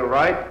on your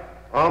right,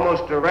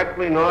 almost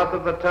directly north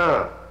of the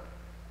town.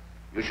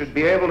 You should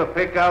be able to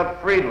pick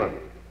out Friedland,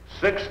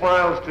 6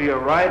 miles to your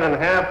right and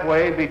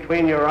halfway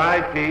between your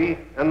IP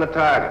and the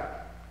target.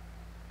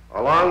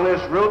 Along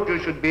this route, you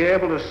should be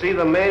able to see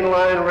the main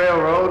line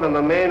railroad and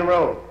the main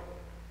road.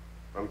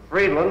 From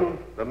Friedland,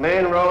 the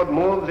main road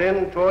moves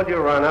in toward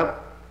your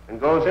run-up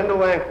and goes into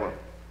Anklam,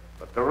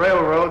 but the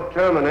railroad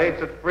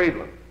terminates at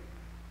Friedland.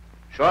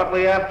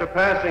 Shortly after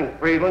passing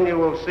Friedland, you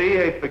will see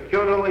a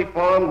peculiarly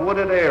formed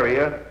wooded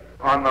area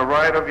on the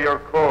right of your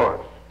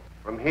course.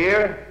 From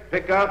here,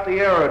 pick out the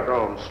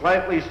aerodrome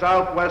slightly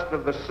southwest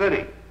of the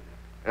city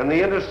and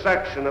the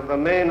intersection of the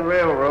main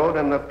railroad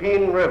and the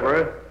Peene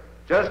River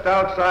just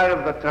outside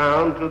of the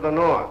town to the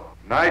north.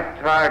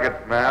 Night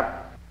target map.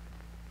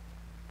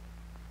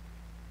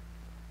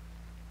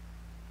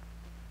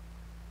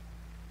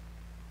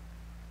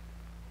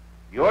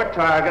 Your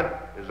target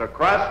is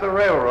across the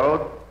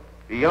railroad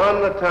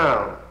beyond the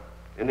town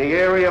in the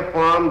area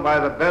formed by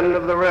the bend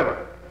of the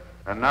river.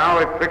 And now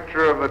a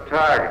picture of the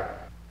target.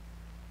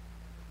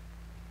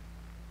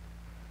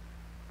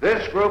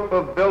 This group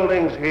of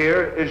buildings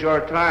here is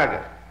your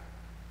target.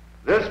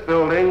 This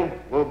building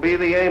will be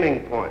the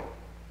aiming point.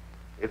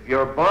 If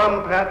your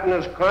bomb pattern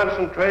is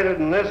concentrated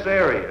in this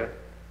area,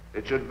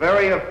 it should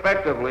very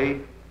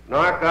effectively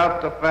knock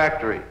out the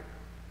factory.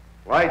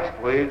 Lights,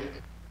 please.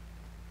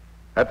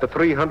 At the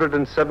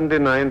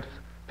 379th,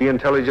 the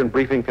intelligence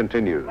briefing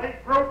continues.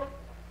 Late groups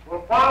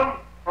will bomb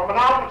from an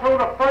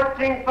altitude of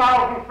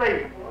 13,000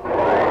 feet.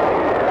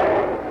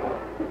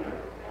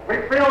 We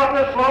feel that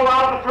this low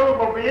altitude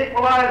will be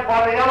equalized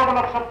by the element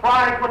of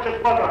surprise which is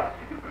with us,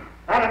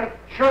 and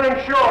should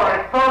ensure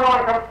a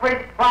thorough and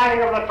complete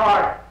finding of the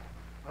target.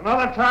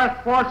 Another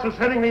task force is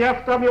hitting the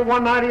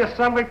FW-190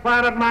 assembly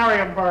plant at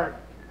Marienburg.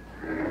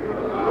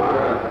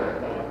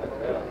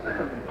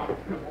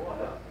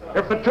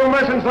 If the 2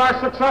 missions are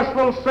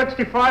successful,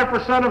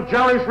 65% of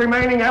Jerry's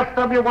remaining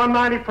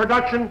FW-190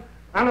 production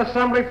and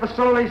assembly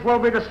facilities will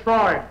be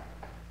destroyed.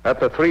 At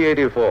the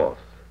 384th,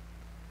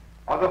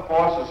 other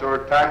forces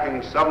are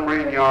attacking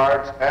submarine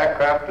yards,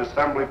 aircraft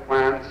assembly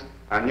plants,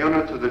 and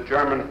units of the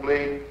German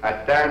fleet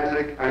at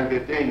Danzig and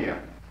Gdynia.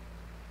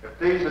 If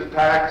these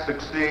attacks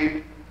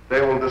succeed, they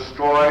will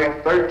destroy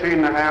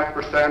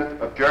 13.5%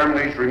 of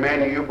Germany's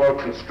remaining U-boat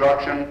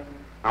construction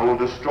and will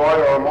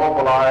destroy or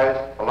immobilize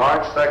a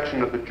large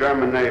section of the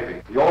German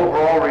Navy. The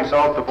overall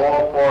result of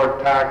all 4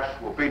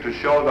 attacks will be to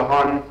show the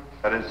Hun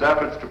that his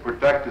efforts to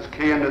protect his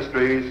key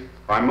industries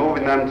by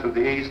moving them to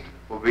the east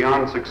will be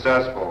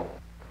unsuccessful.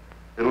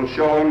 It'll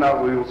show him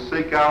that we will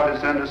seek out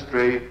his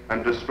industry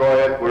and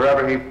destroy it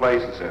wherever he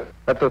places it.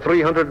 At the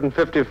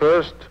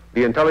 351st,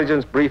 the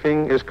intelligence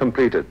briefing is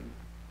completed.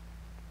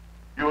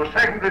 Your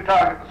secondary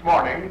target this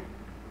morning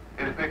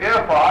is the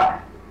air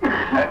park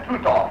at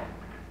Tutov.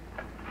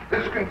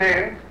 This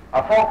contains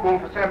a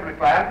Focke-Wulf assembly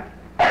plant,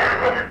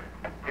 a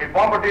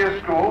bombardier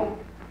school,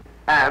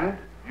 and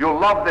you'll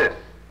love this.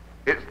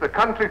 It's the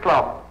country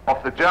club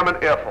of the German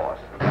Air Force.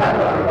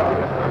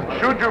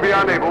 Should you be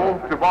unable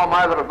to bomb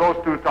either of those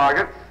 2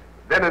 targets,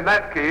 then in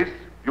that case,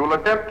 you'll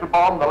attempt to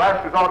bomb the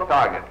last resort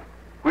target,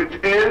 which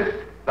is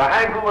the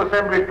Hankel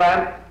assembly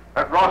plant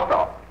at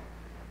Rostov.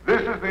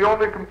 This is the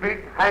only complete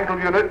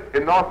Hankel unit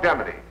in North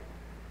Germany.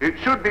 It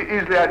should be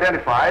easily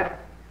identified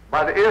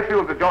by the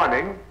airfields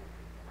adjoining,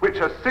 which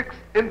has 6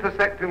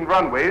 intersecting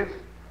runways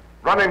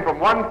running from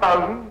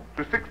 1,000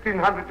 to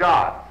 1,600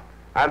 yards,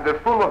 and they're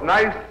full of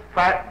nice,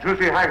 fat,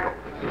 juicy Hankels.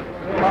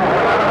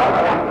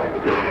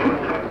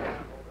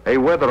 A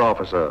weather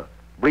officer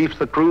briefs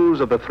the crews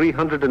of the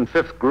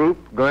 305th group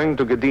going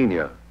to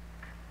Gdynia.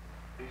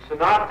 The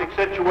synoptic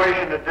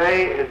situation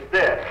today is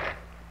this.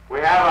 We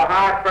have a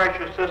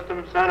high-pressure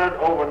system centered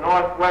over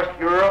northwest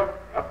Europe,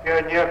 up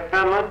here near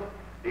Finland,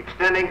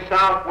 extending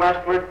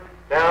southwestward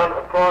down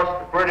across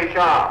the British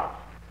Isles,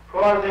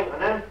 causing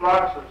an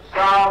influx of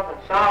south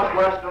and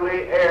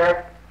southwesterly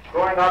air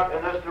going up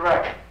in this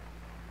direction,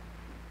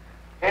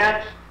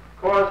 hence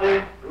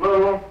causing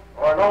little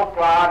or no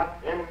cloud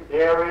in the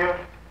area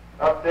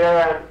up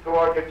there and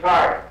toward your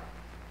target.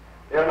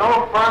 There are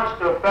no fronts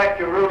to affect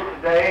your route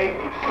today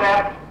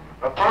except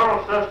a frontal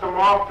system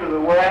off to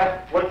the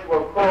west, which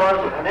will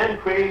cause an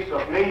increase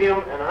of medium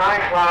and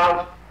high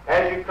clouds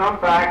as you come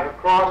back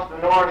across the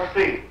North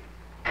Sea.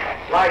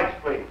 Lights,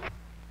 please.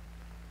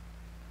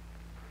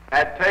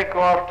 At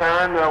takeoff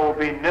time, there will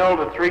be 0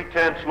 to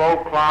 3/10 low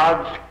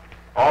clouds,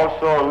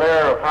 also a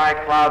layer of high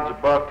clouds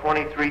above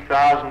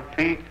 23,000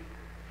 feet,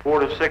 4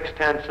 to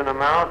 6/10 in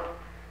amount.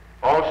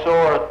 Also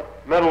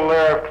a middle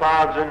layer of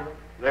clouds in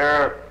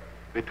there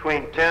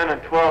between 10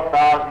 and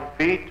 12,000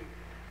 feet.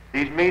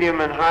 These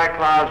medium and high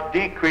clouds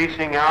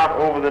decreasing out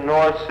over the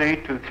North Sea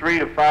to 3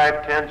 to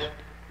 5/10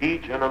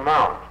 each in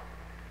amount.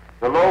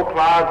 The low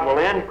clouds will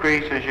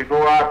increase as you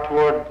go out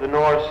toward the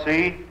North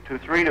Sea to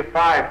 3 to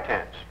 5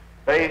 tenths.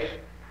 Base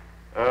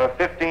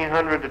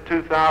 1,500 to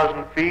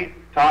 2,000 feet,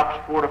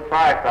 tops 4 to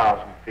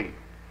 5,000 feet.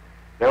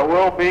 There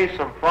will be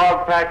some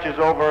fog patches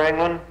over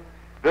England,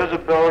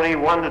 visibility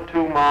 1 to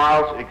 2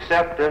 miles,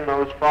 except in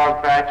those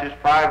fog patches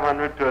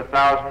 500 to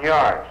 1,000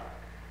 yards.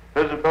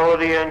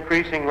 Visibility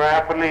increasing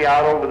rapidly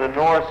out over the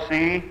North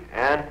Sea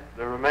and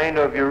the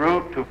remainder of your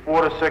route to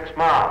 4 to 6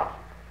 miles.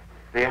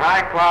 The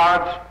high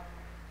clouds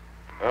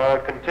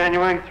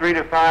continuing 3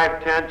 to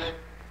 5 tenths,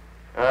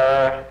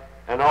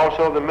 and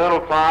also the middle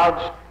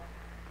clouds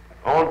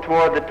on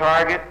toward the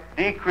target,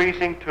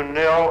 decreasing to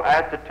nil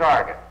at the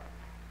target.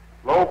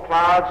 Low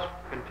clouds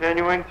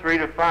continuing 3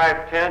 to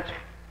 5 tenths,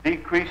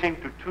 decreasing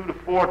to 2 to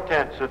 4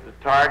 tenths at the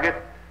target.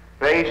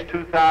 Base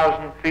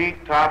 2,000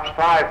 feet, tops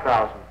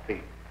 5,000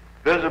 feet.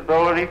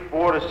 Visibility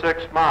 4 to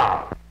 6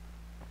 miles.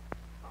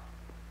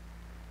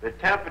 The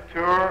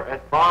temperature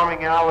at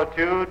bombing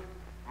altitude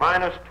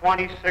minus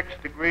 26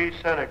 degrees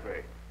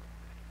centigrade.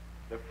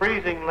 The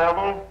freezing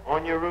level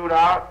on your route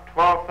out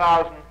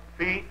 12,000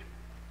 feet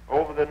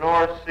over the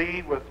North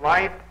Sea with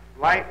light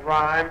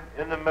rime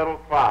in the middle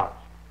clouds.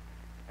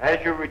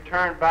 As you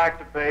return back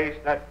to base,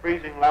 that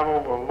freezing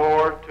level will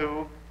lower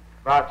to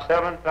about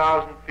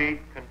 7,000 feet,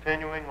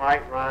 continuing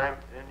light rime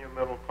in your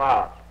middle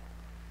clouds.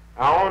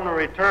 Now on the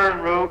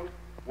return route,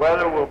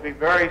 weather will be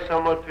very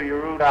similar to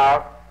your route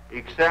out,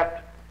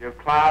 except your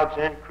clouds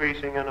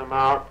increasing in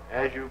amount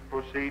as you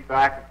proceed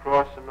back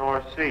across the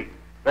North Sea.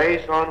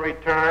 Base on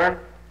return,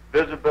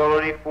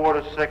 visibility 4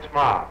 to 6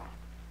 miles.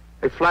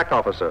 A flak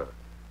officer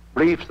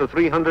briefs the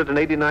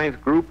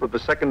 389th Group of the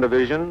 2nd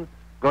Division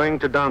going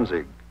to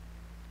Danzig.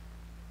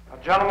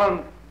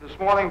 Gentlemen, this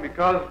morning,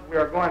 because we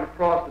are going to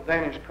cross the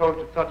Danish coast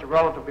at such a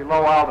relatively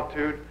low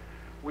altitude,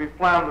 we've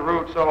planned the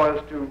route so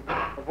as to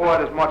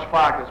avoid as much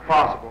flak as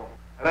possible.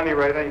 At any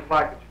rate, any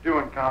flak that you do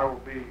encounter will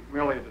be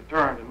merely a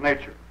deterrent in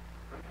nature.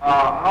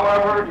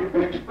 However, you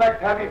can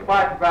expect heavy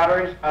flak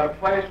batteries at a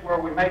place where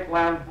we make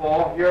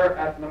landfall here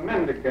at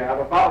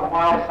Namindigab, about a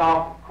mile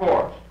south of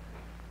Course.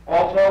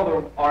 Also,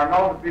 there are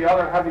known to be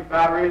other heavy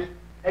batteries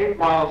 8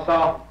 miles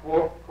south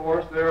of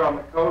Course there on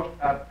the coast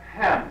at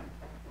Hen.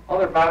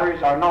 Other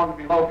batteries are known to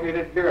be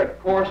located here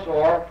at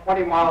Corsor,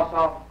 20 miles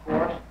south of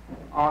Course,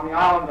 on the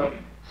island of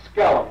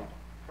Skelland.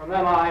 From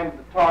then on to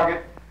the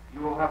target,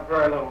 you will have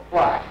very little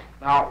flak.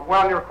 Now,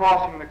 while you're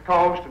crossing the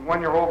coast and when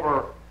you're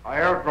over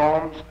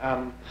aerodromes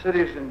and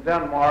cities in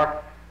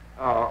Denmark,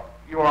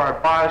 you are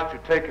advised to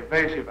take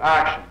evasive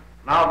action.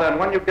 Now then,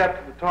 when you get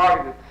to the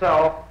target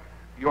itself,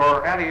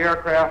 your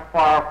anti-aircraft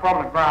fire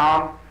from the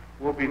ground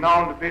will be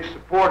known to be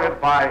supported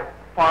by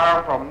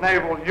fire from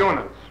naval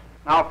units.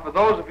 Now, for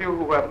those of you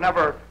who have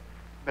never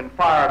been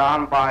fired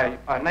on by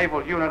a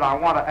naval unit, I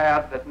want to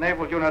add that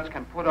naval units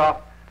can put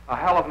up a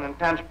hell of an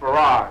intense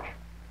barrage,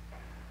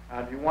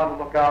 and you want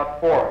to look out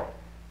for it.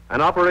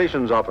 An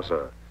operations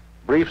officer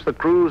briefs the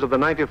crews of the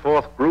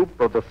 94th Group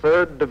of the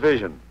 3rd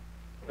Division.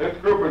 This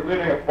group is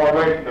leading a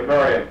formation to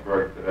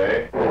Mariensburg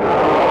today.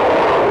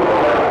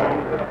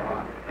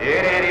 The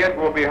 880th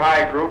will be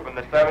high group and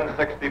the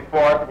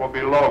 764th will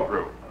be low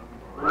group.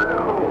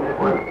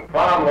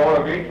 Bomb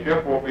load of each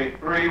ship will be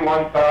 3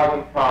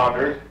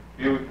 1,000-pounders,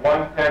 use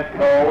 1/10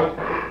 nose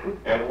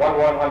and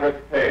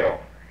 1/100th tail.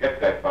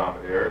 Get that,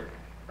 bombardiers.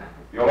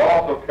 You'll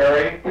also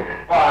carry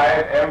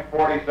 5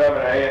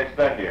 M47A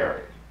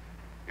incendiaries.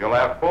 You'll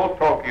have full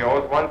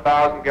Tokyos,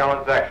 1,000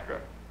 gallons extra.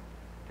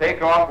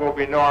 Takeoff will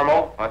be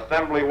normal,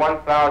 assembly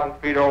 1,000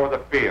 feet over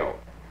the field.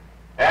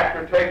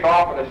 After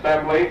takeoff and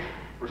assembly,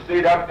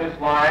 proceed up this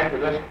line to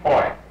this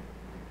point.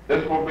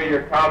 This will be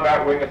your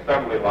combat wing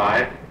assembly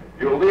line.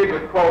 You'll leave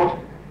the coast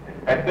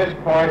at this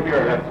point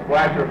here, that's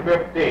Splasher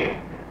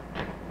 15.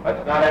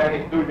 Let's not have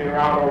any stooging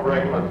around over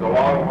England, it's a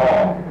long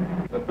haul.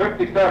 The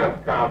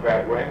 57th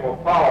Combat Wing will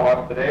follow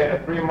us today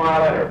at a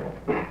 3-mile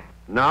interval.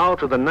 Now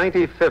to the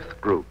 95th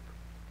Group.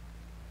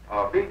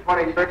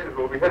 B-26s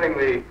will be hitting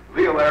the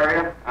Lille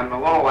area and the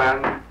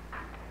lowland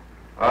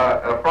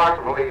at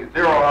approximately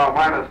 0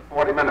 minus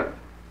 40 minutes.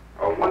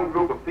 One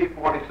group of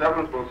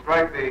P-47s will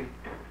strike the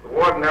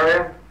Warden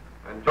area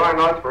and join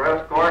us for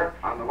escort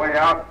on the way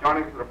out,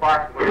 joining us at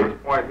approximately this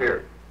point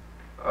here.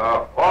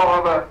 All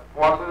other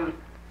forces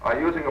are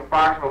using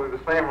approximately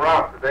the same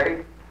route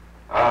today.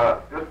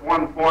 Just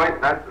one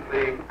point, that's that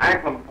the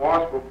Anklem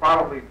force will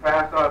probably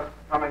pass us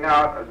coming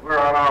out as we're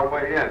on our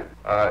way in.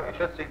 You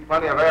should see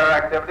plenty of air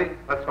activity.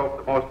 Let's hope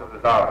that most of it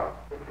is out.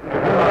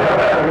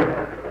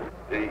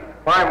 The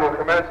climb will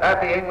commence at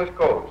the English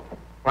coast,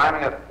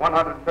 climbing at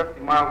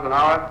 150 miles an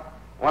hour,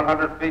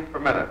 100 feet per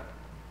minute.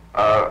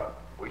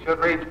 We should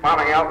reach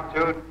bombing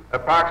altitude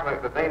approximately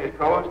at the Danish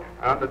coast.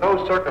 Under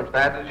those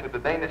circumstances, should the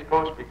Danish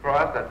coast be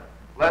crossed at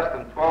less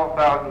than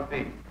 12,000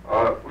 feet.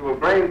 We will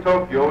drain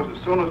Tokyos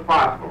as soon as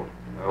possible.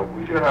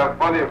 We should have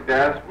plenty of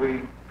gas.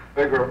 We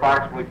figure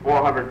approximately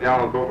 400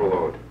 gallons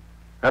overload.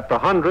 At the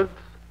 100th,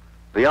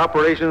 the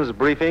operations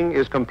briefing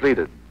is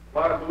completed.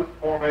 Loose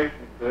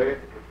formation today,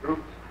 the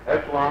troops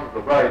echelon to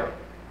the right,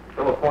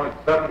 till a point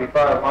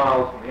 75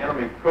 miles from the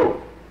enemy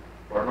coast,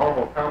 where a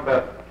normal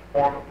combat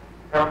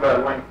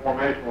wing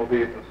formation will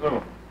be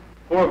assumed.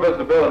 For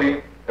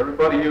visibility,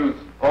 everybody use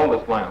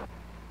Aldous lamp.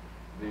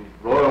 The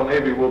Royal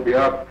Navy will be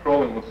out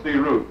patrolling the sea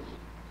routes,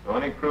 so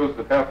any crews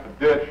that have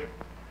to ditch will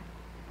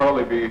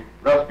probably be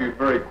rescued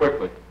very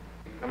quickly.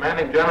 The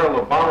Commanding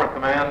General of Bomber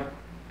Command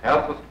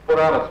asked us to put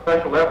out a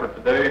special effort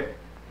today,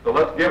 so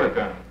let's give it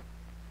to him.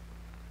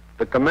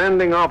 The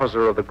commanding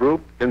officer of the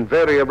group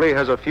invariably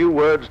has a few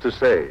words to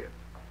say.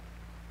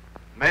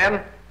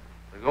 Men,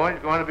 the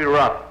going's going to be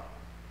rough.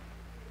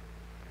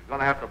 You're going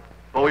to have to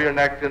bow your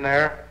necks in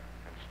there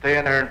and stay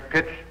in there and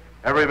pitch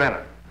every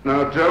minute.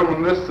 Now,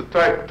 gentlemen, this is the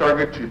type of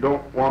target you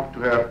don't want to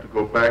have to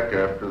go back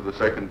after the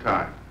second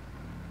time.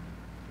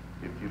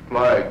 If you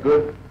fly a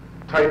good,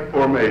 tight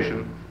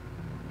formation,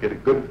 get a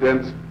good,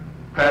 dense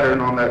pattern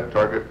on that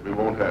target, we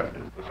won't have to.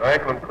 This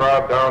Anklin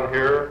crowd down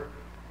here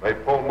may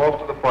pull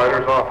most of the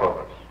fighters off of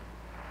us.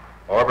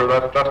 However,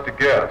 that's just a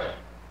guess.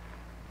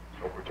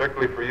 So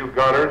particularly for you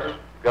gunners,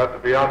 you've got to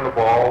be on the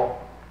ball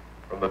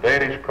from the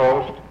Danish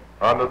coast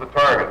onto the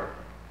target.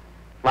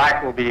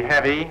 Flak will be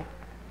heavy,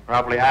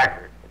 probably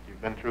accurate, but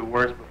you've been through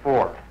worse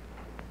before.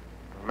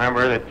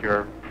 Remember that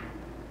your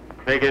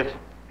biggest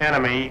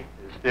enemy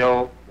is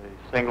still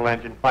the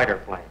single-engine fighter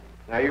plane.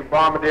 Now, you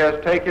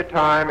bombardiers, take your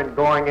time in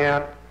going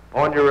in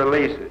on your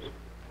releases.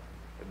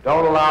 And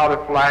don't allow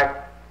the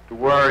flak to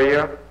worry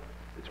you.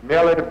 It's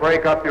merely to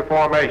break up your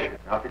formation.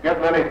 Now, if you get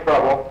in any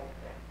trouble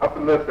up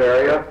in this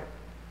area,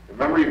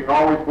 remember you can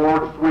always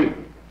board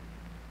Sweden.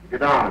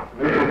 Get on, it's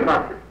neutral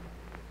country.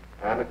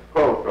 And it's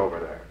close over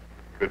there.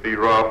 Could be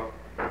rough.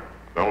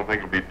 Don't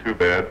think it'll be too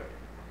bad.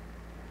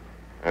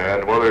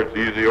 And whether it's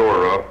easy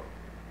or rough,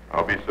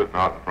 I'll be sitting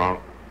out in front,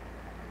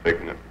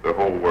 taking the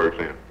whole works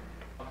in.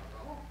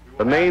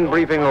 The main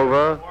briefing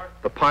over,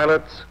 the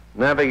pilots,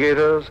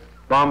 navigators,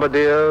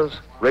 bombardiers,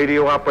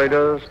 radio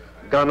operators,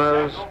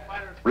 gunners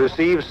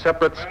receive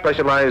separate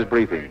specialized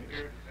briefings.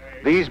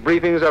 These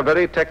briefings are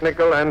very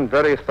technical and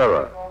very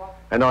thorough,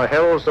 and are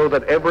held so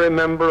that every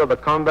member of the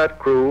combat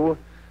crew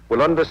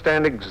will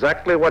understand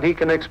exactly what he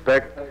can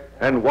expect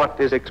and what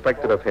is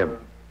expected of him.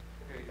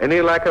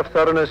 Any lack of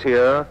thoroughness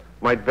here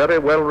might very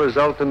well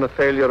result in the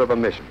failure of a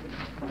mission.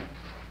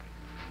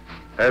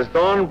 As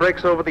dawn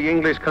breaks over the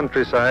English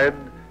countryside,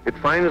 it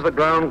finds the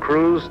ground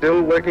crews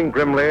still working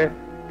grimly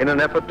in an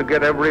effort to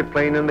get every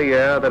plane in the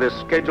air that is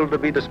scheduled to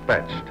be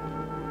dispatched.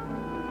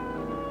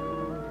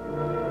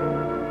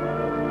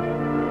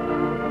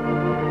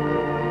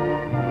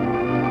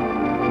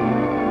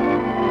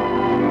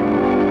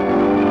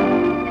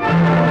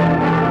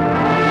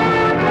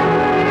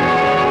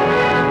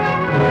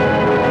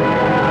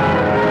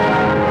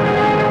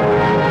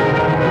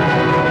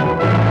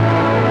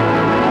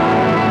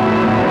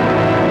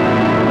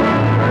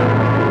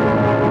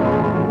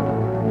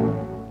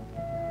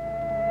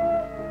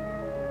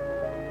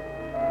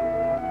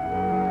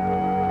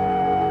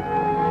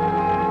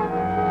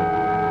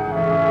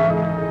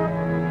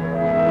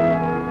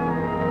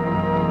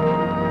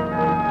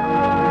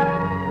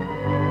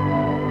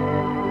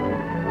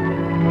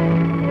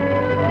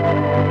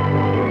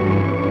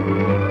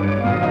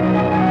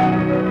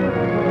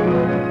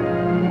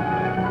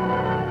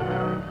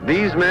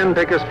 These men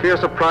take as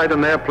fierce a pride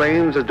in their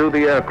planes as do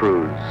the air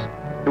crews.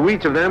 To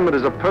each of them it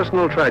is a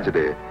personal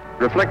tragedy,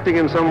 reflecting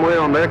in some way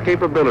on their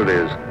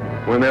capabilities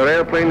when their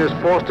airplane is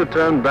forced to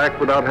turn back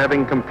without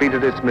having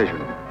completed its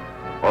mission,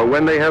 or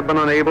when they have been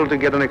unable to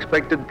get an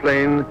expected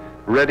plane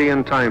ready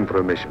in time for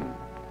a mission.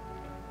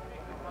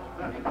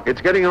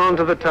 It's getting on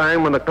to the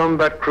time when the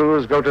combat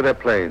crews go to their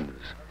planes.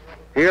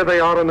 Here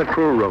they are in the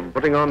crew room,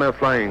 putting on their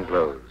flying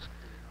clothes.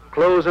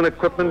 Clothes and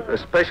equipment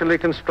especially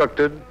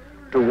constructed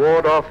to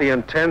ward off the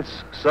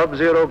intense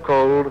sub-zero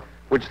cold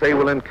which they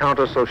will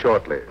encounter so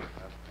shortly.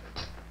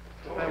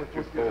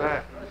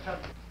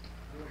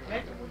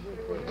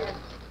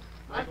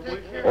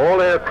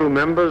 All air crew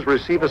members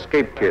receive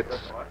escape kits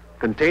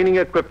containing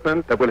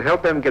equipment that will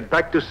help them get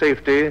back to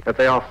safety if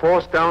they are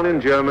forced down in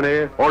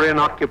Germany or in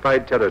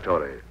occupied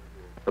territory.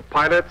 The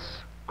pilots,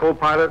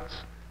 co-pilots,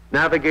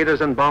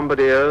 navigators and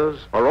bombardiers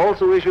are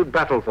also issued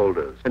battle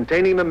folders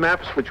containing the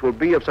maps which will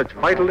be of such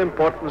vital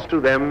importance to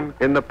them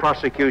in the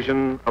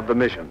prosecution of the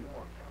mission.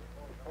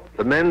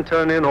 The men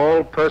turn in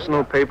all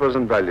personal papers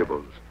and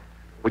valuables,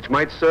 which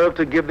might serve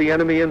to give the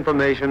enemy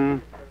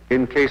information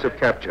in case of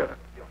capture.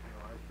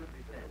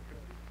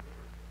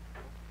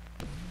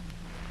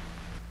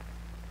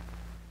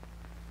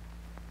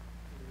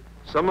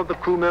 Some of the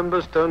crew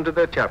members turn to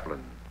their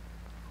chaplain,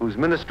 whose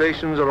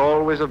ministrations are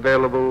always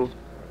available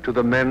to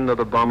the men of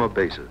the bomber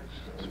bases.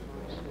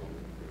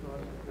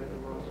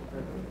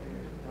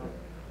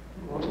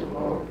 Most of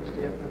all, is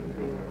the effort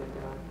being with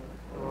God,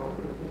 for all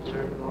who are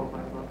concerned with all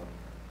my love.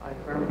 I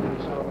firmly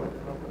resolve with the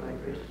help of thy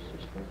gracious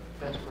sister,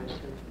 confess my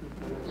sins, keep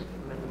me and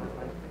amend my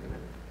life. Amen.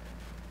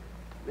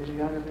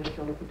 Misericorde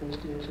bestolo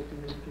potestia et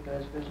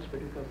mystificais versus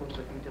peduca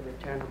posta vitam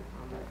aeternam.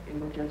 Amen.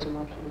 Indulgentiam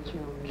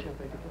absolutionem misericordiam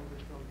peccatum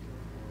Christum.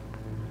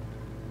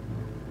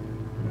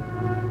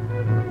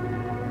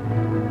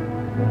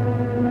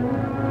 Thank you.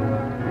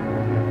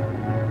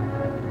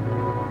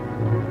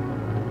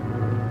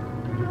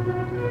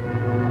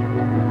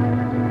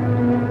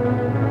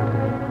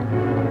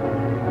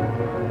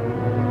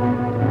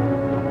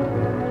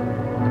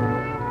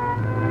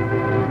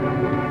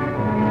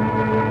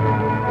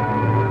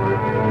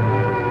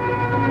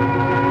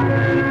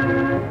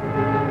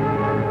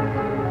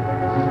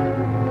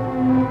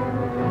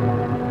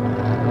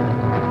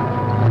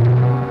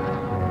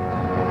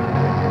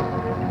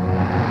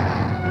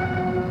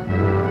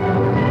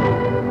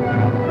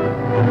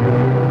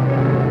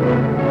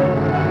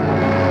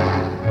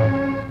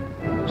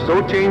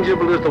 So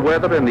changeable is the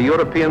weather in the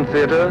European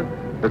theater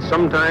that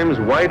sometimes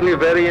widely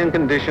varying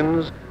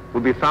conditions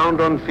will be found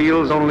on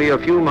fields only a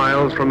few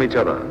miles from each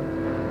other.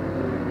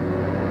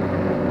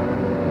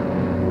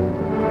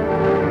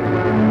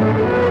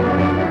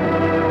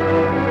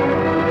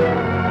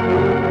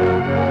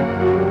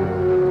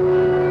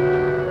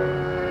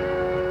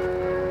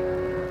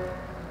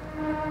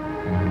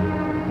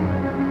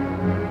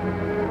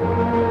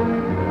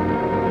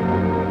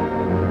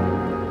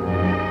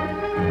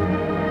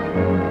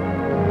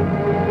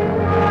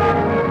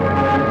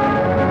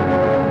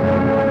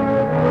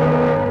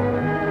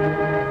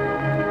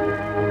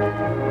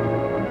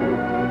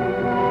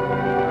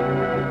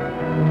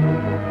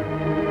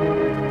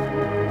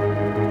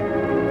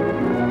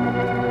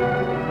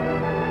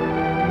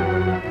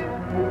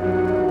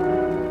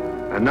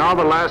 And now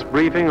the last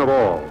briefing of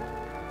all,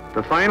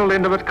 the final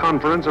intimate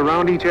conference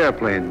around each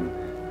airplane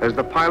as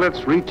the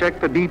pilots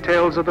recheck the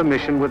details of the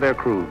mission with their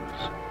crews.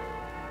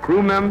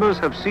 Crew members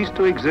have ceased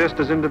to exist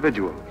as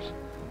individuals.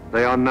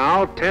 They are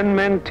now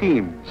 10-man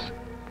teams,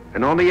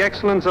 and on the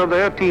excellence of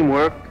their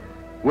teamwork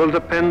will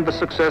depend the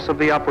success of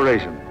the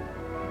operation.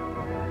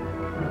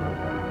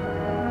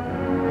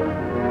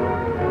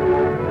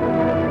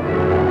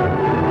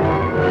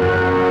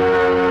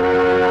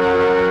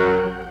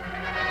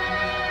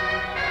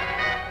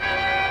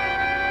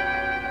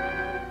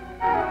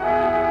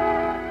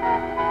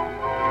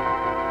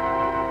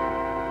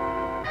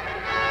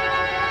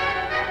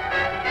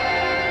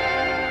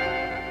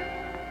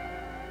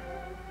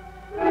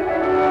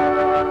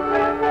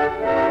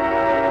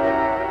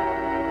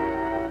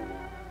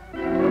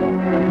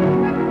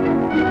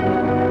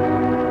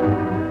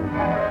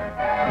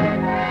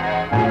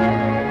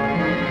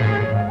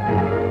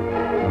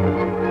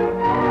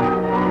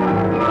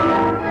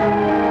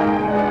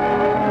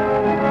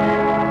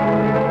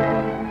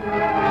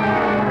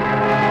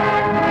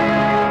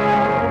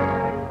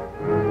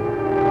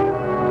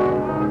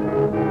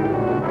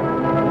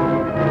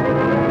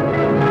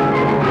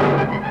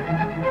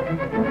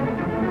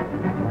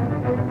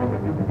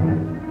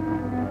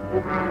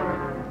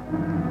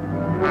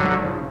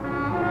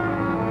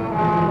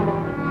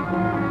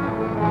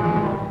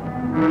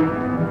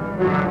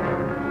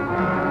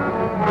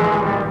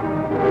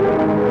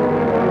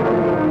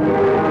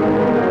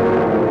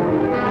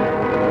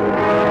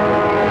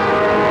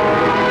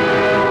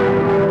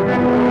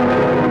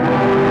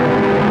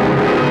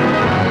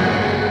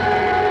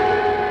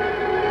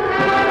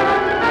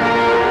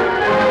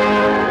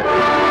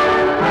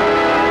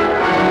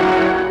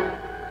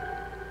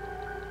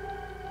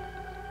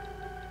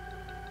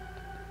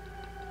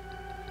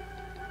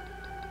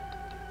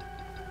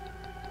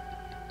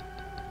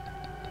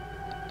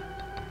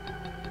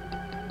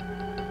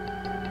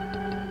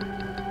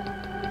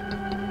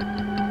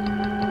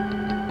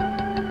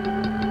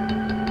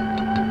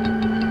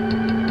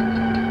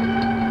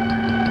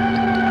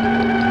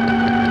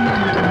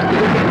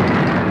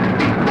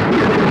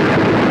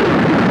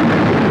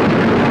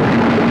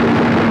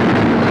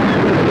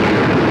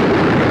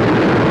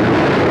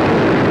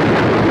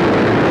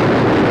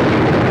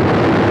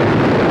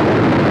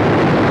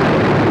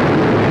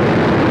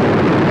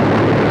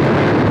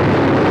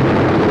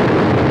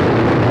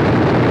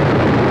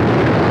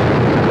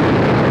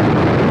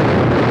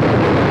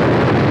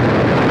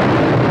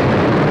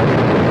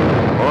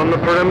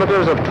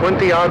 Perimeters of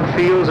 20-odd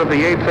fields of the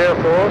 8th Air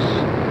Force,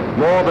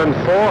 more than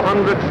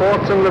 400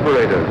 forts and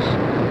liberators,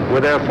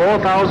 with their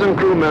 4,000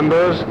 crew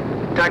members,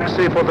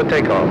 taxi for the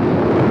takeoff.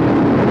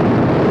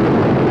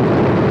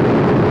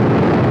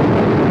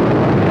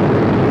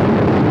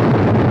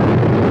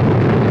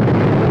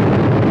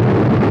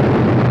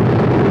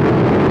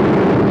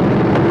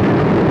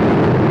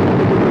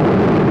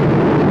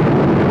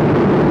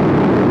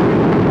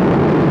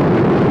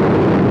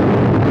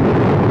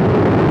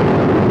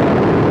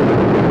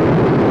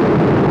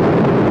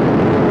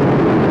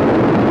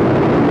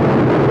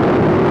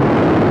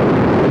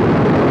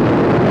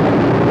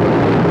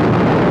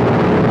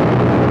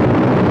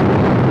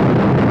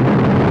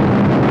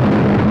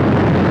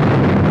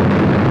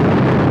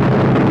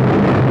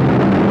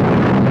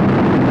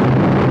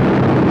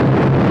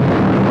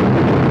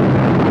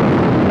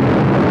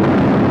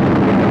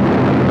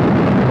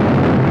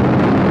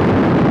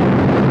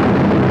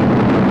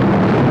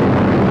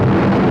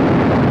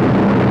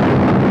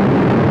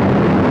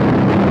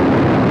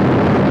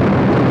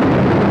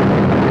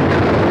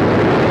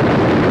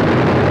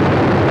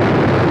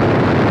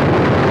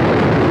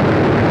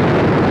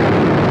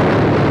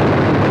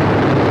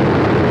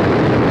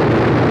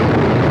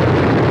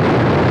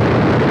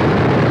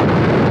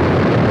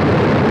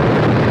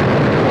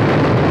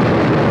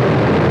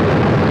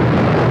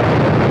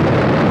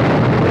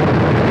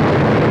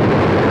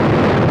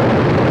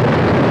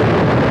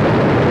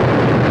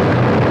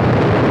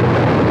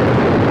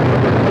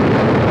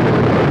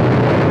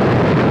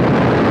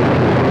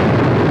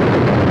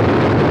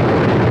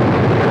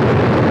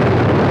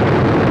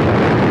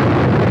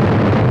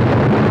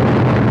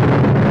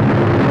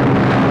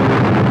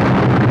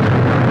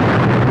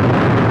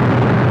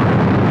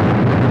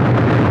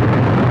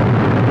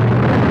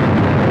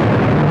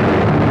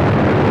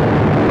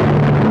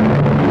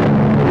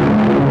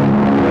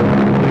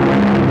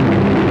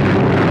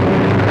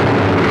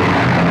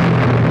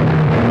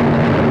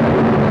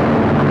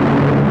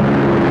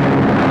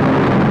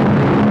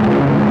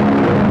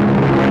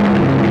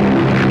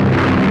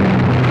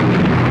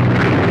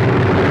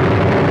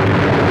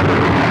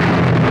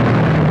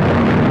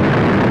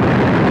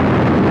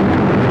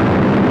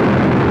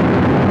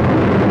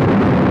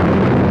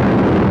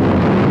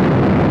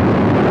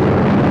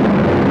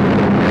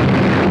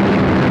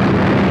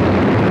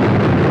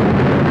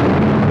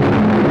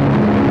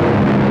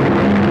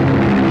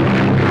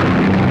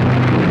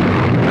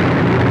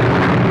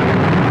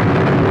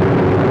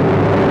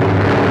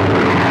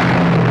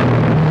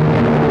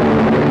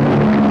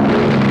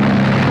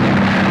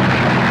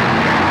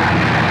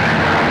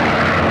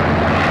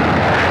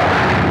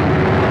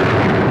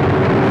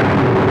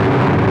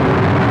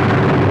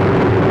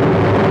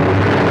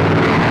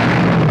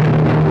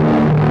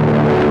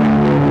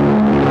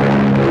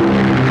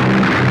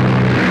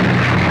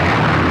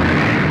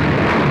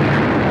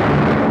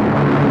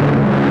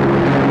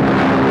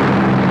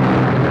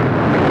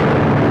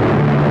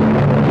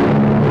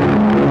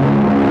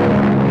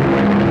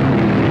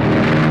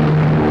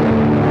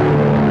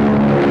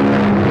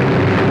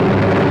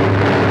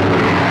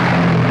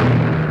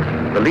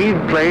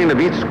 lead plane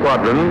of each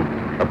squadron,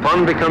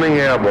 upon becoming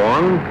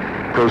airborne,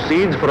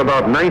 proceeds for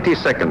about 90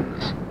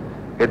 seconds.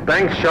 It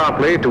banks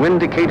sharply to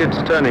indicate its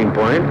turning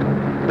point,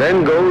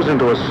 then goes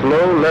into a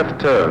slow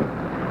left turn.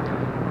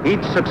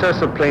 Each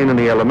successive plane in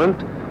the element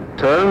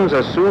turns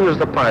as soon as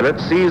the pilot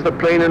sees the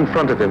plane in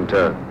front of him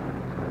turn.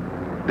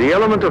 The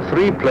element of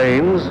 3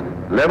 planes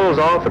levels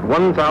off at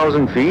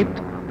 1,000 feet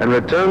and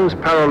returns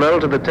parallel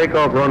to the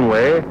takeoff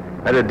runway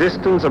at a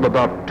distance of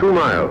about 2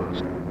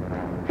 miles.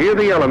 Here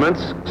the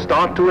elements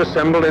start to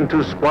assemble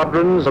into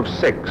squadrons of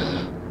 6.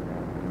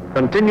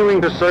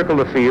 Continuing to circle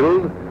the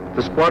field,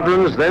 the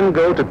squadrons then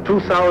go to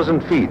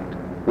 2,000 feet,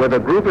 where the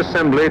group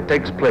assembly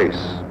takes place.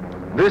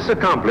 This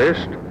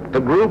accomplished, the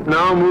group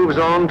now moves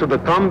on to the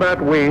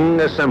combat wing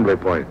assembly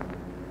point.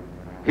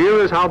 Here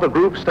is how the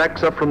group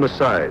stacks up from the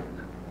side.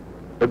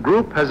 The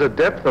group has a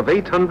depth of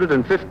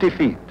 850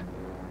 feet.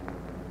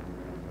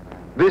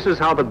 This is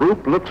how the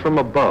group looks from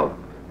above.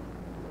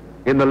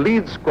 In the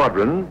lead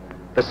squadron,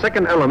 the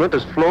second element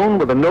is flown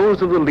with the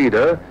nose of the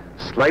leader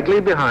slightly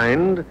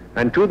behind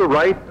and to the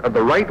right of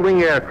the right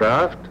wing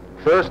aircraft,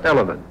 first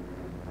element.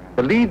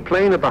 The lead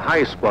plane of the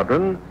high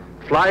squadron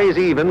flies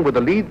even with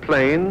the lead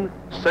plane,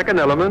 second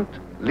element,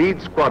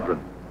 lead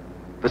squadron.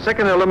 The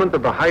second element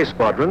of the high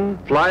squadron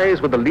flies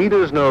with the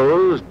leader's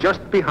nose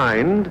just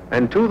behind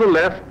and to the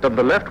left of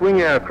the left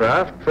wing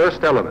aircraft,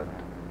 first element.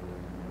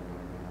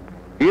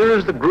 Here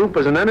is the group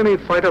as an enemy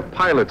fighter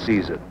pilot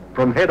sees it,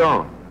 from head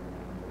on.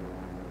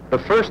 The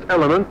first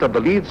element of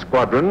the lead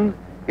squadron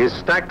is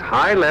stacked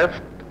high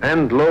left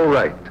and low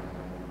right.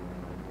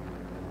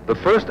 The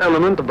first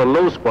element of the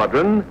low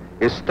squadron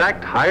is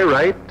stacked high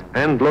right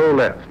and low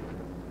left.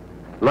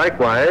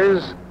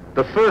 Likewise,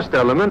 the first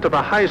element of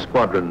the high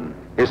squadron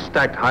is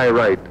stacked high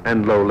right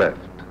and low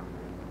left.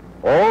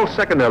 All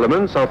second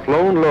elements are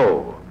flown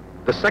low.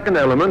 The second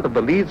element of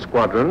the lead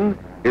squadron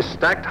is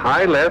stacked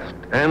high left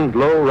and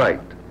low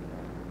right.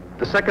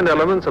 The second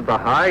elements of the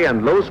high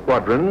and low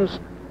squadrons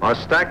are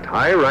stacked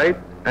high right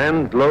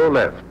and low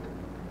left.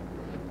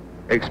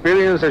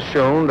 Experience has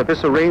shown that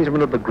this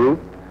arrangement of the group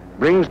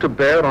brings to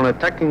bear on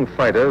attacking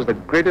fighters the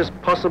greatest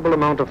possible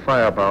amount of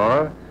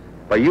firepower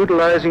by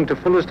utilizing to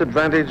fullest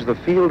advantage the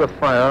field of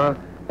fire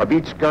of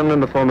each gun in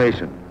the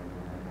formation.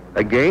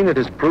 Again, it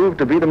is proved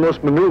to be the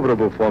most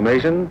maneuverable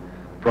formation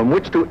from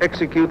which to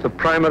execute the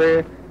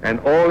primary and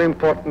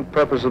all-important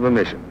purpose of the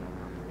mission,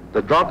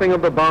 the dropping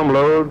of the bomb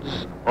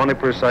loads on a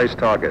precise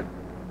target.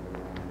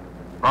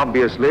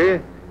 Obviously,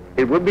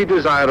 it would be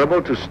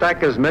desirable to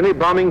stack as many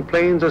bombing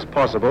planes as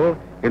possible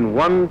in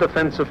one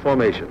defensive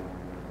formation.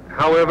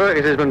 However,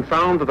 it has been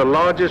found that the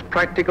largest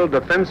practical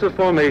defensive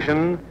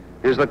formation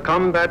is the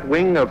combat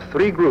wing of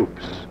 3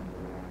 groups.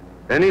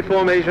 Any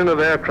formation of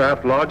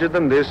aircraft larger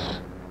than this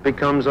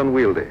becomes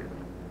unwieldy.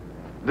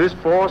 This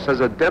force has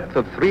a depth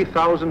of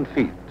 3,000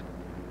 feet.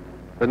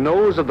 The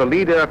nose of the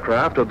lead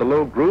aircraft of the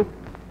low group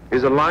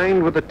is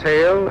aligned with the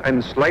tail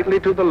and slightly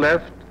to the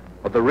left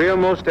of the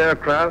rearmost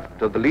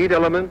aircraft of the lead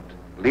element,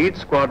 lead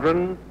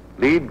squadron,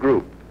 lead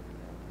group.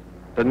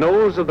 The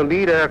nose of the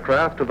lead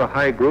aircraft of the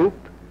high group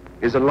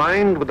is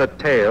aligned with the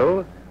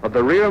tail of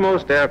the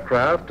rearmost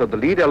aircraft of the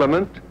lead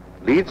element,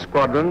 lead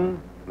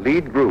squadron,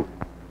 lead group.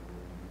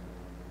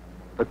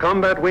 The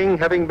combat wing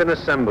having been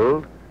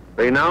assembled,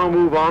 they now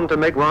move on to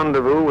make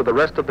rendezvous with the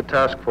rest of the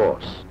task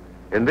force.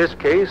 In this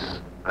case,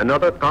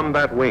 another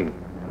combat wing.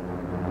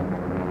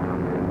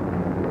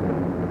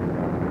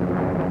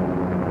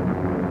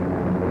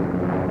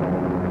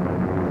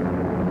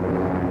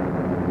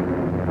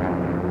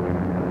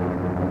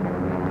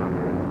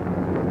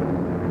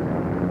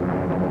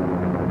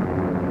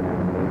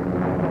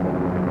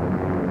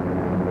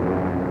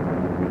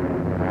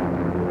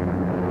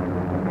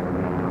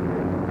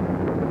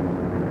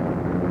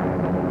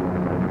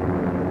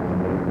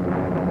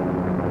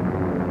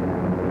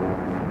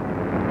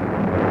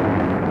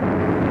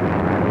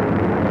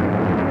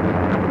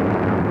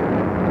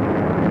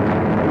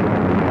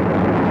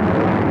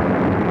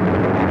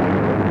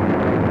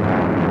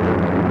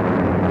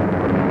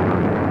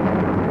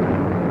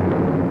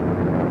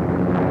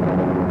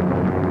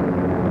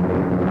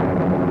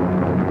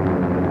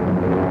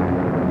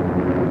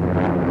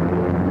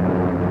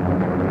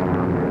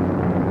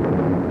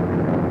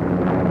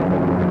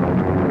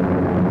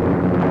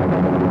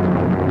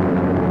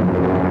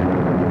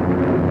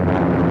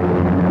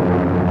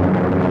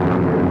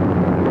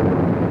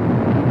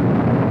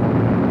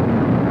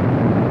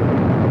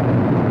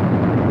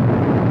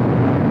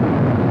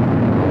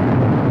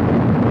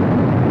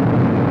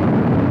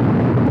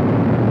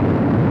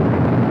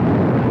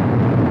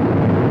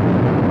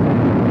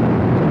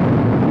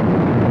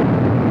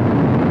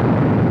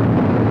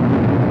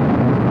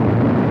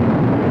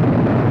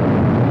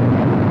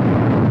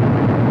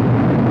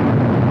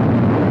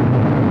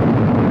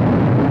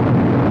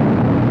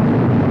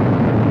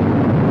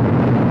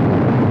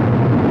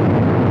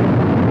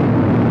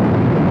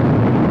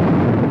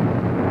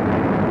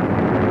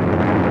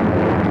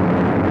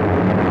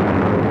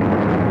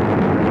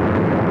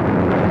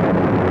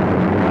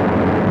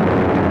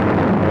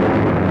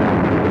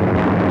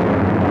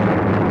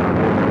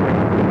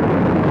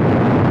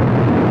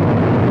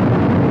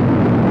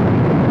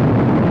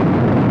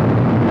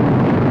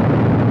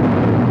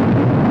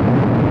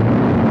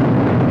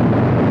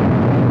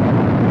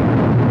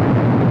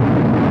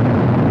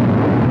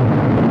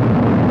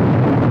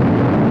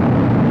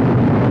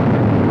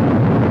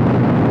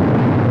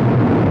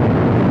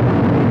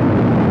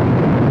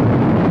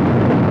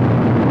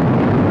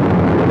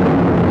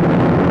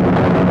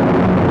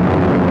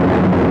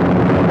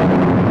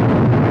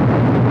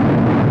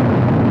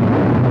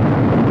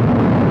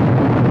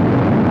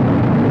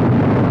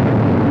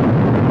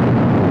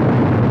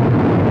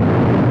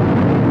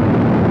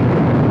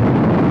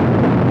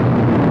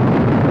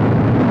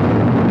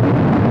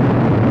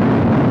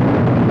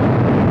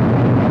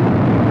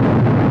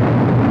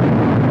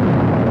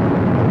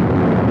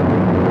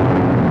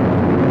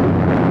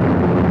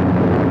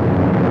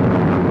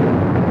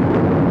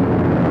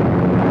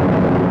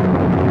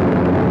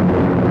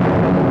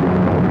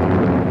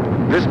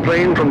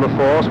 plane from the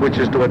force which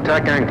is to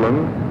attack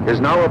Anklam is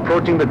now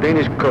approaching the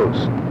Danish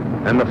coast,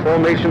 and the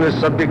formation is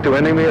subject to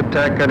enemy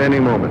attack at any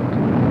moment.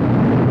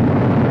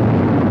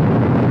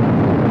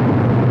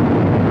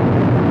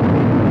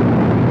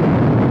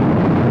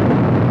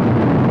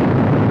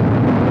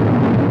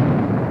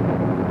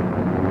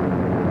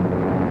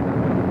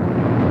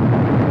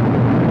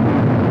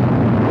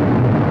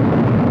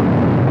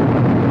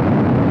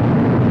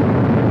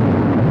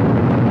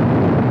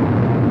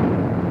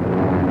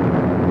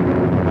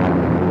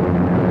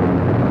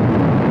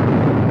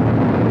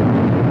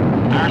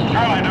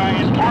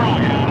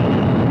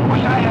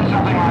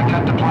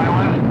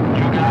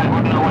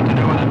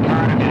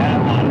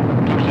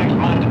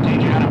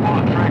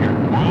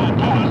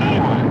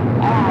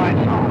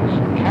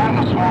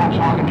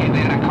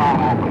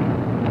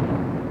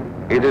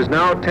 It is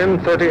now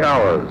 10:30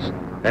 hours,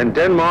 and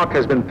Denmark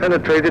has been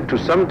penetrated to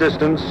some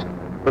distance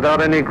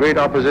without any great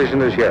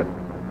opposition as yet.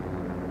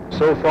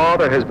 So far,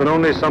 there has been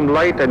only some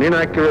light and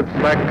inaccurate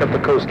flak at the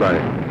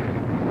coastline.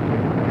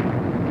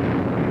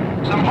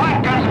 Some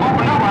flank guns have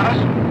opened up on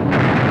us.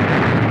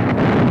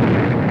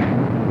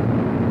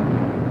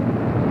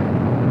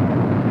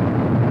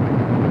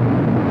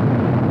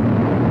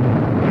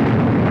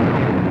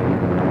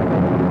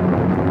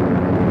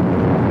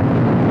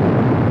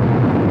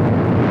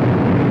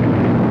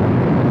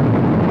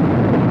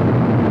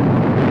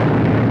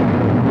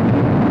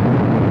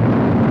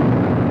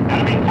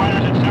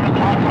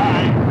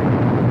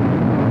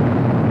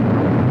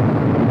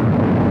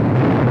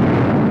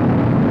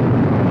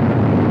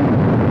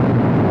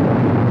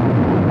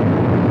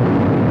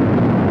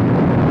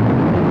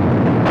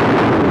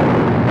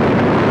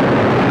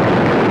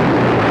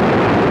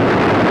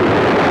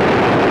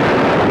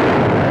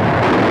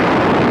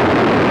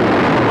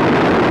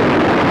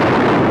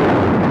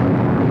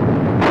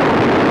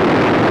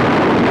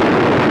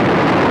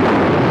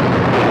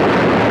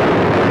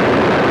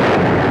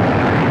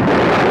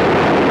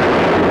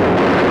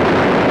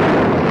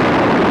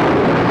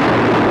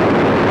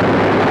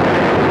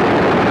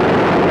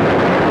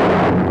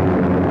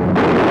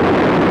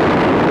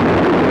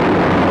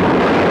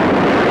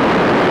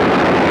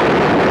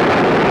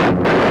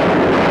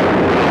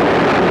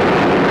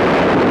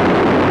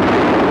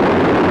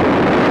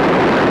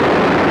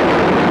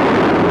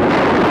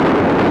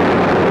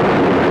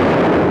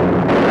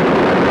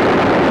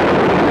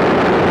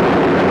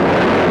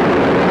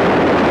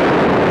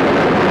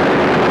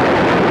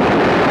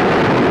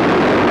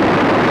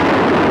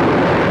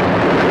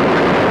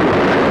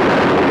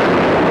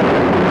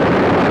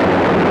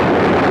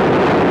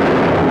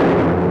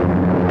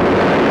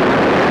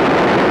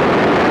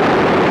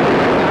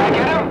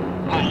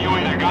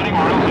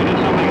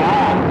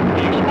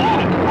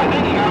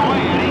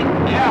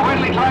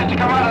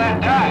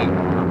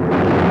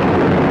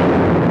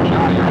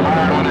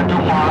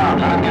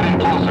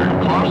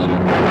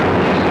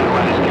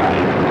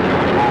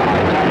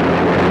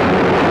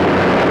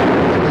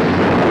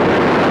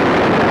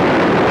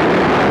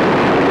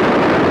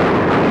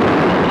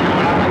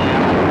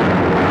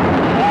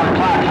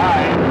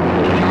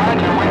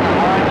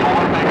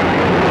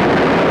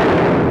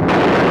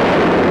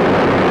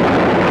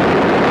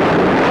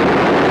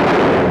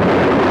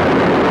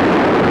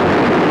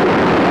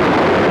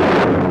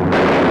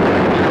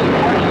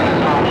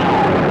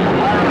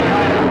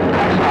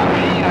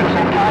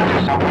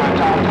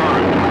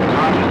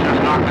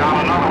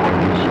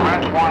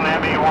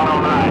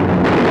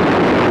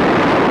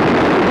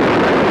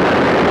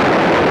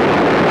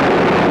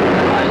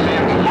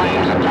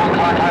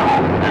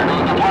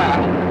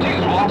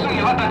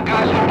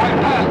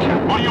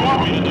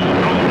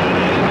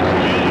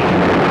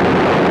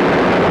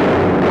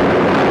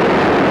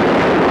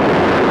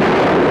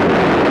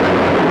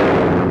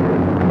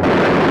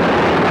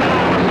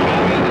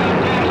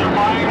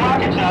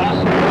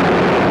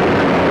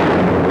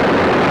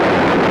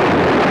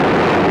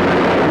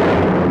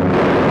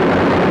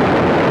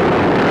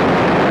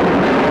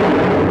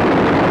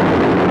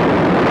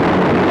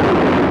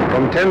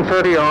 From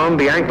 10:30 on,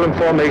 the Anklam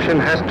formation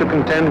has to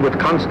contend with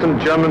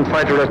constant German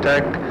fighter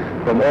attack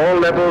from all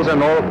levels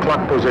and all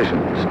clock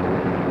positions.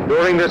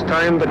 During this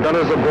time, the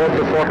gunners aboard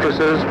the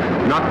fortresses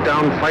knock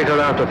down fighter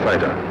after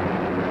fighter.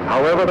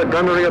 However, the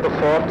gunnery of the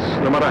forts,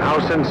 no matter how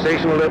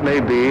sensational it may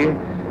be,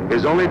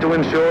 is only to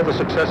ensure the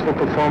successful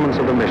performance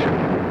of the mission.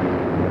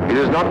 It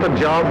is not the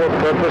job or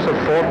purpose of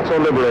forts or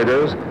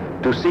liberators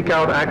to seek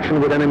out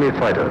action with enemy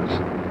fighters.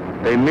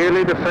 They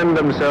merely defend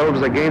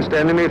themselves against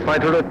enemy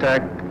fighter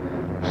attack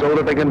so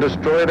that they can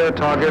destroy their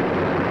target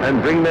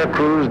and bring their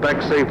crews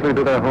back safely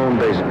to their home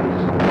bases.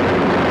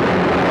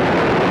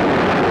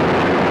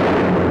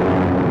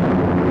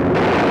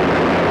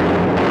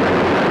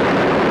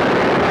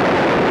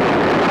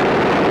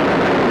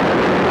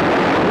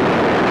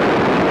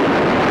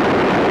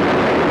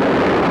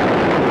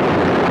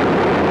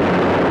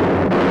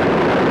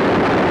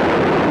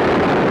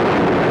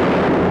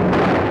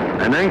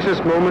 An anxious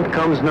moment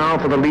comes now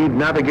for the lead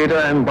navigator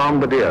and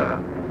bombardier.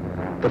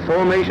 The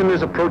formation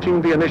is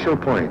approaching the initial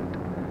point.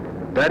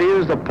 That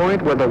is the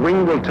point where the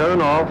wing will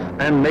turn off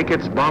and make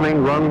its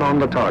bombing run on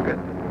the target.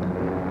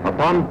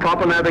 Upon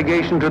proper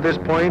navigation to this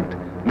point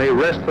may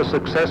rest the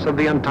success of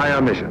the entire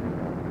mission.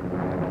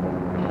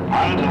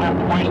 Pilot to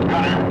left, waist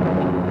gunner.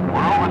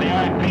 We're over the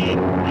IP.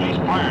 Release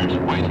fires.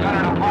 Waist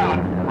gunner to pilot.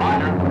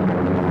 Roger.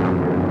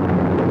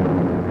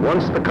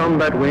 Once the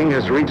combat wing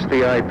has reached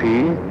the IP,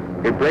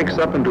 it breaks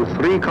up into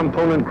 3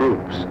 component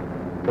groups,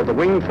 for the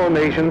wing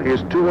formation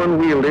is too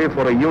unwieldy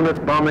for a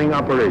unit bombing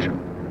operation.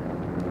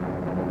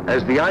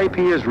 As the IP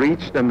is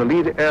reached and the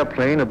lead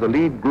airplane of the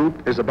lead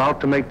group is about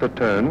to make the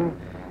turn,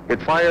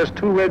 it fires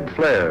 2 red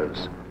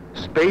flares,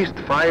 spaced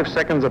 5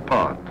 seconds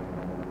apart.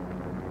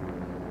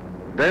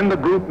 Then the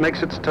group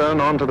makes its turn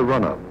onto the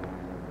run-up.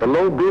 The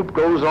low group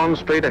goes on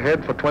straight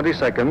ahead for 20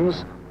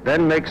 seconds,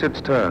 then makes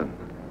its turn.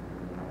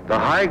 The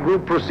high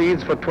group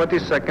proceeds for 20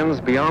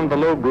 seconds beyond the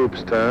low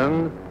group's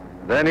turn,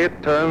 then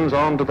it turns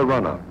on to the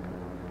run-up.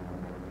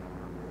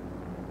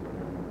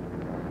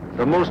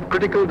 The most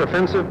critical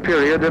defensive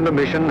period in the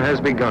mission has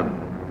begun.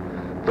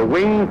 The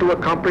wing, to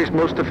accomplish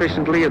most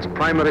efficiently its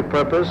primary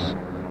purpose,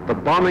 the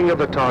bombing of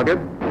the target,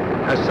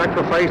 has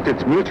sacrificed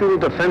its mutual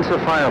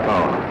defensive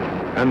firepower,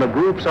 and the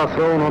groups are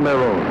thrown on their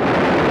own.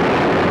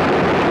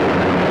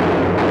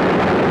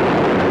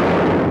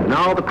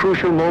 Now the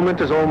crucial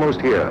moment is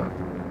almost here,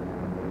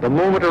 the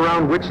moment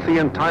around which the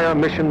entire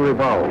mission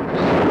revolves.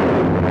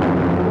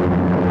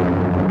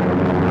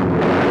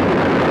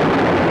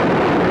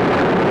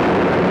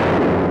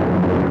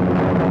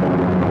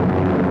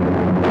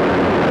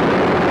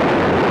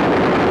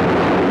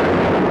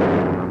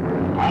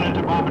 Pilot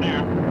to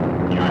Bombardier.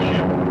 Your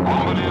ship.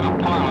 Bombardier to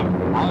pilot.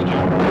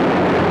 Roger.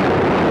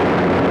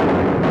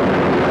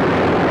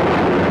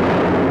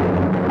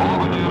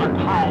 Bombardier to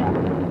crew.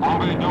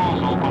 Bombardier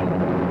doors open.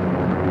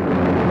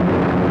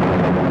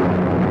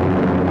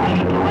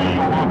 Pilot to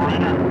radio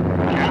operator.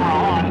 Camera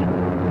on.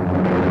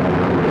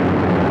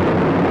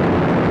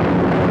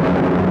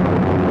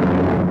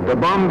 The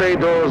bomb bay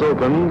doors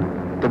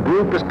open, the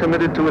group is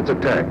committed to its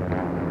attack.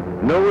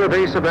 No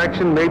evasive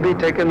action may be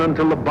taken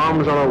until the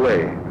bombs are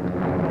away.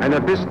 And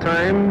at this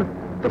time,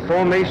 the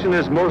formation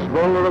is most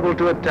vulnerable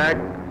to attack,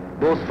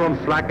 both from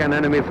flak and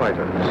enemy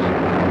fighters.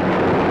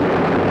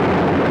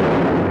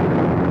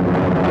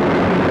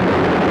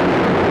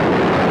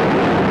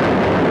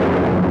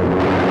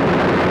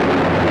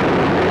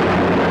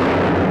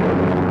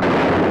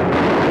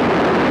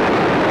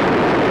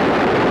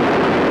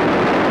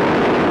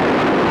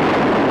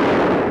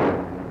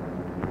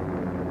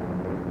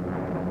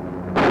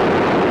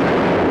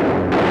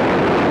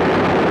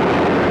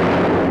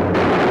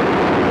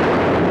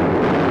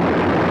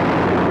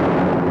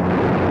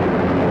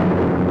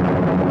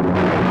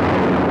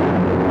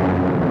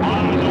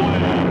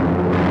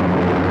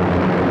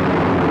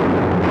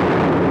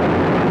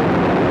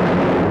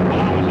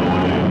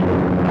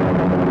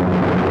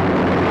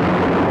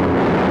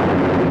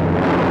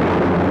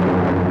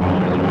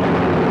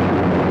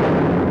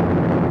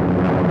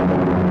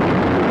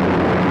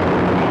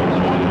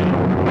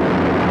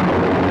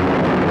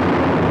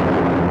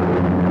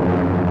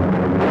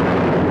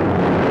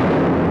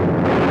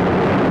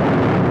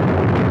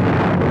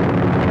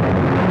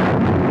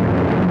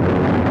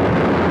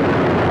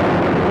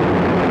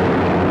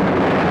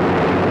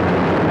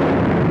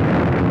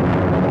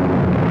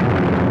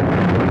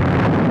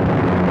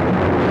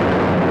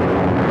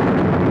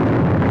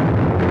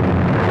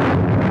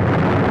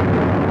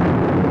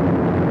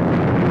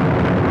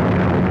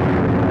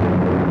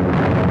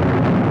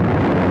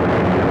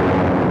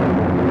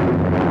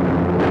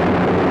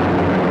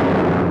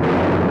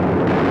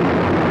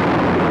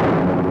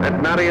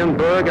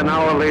 An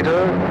hour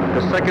later,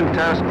 the second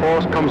task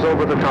force comes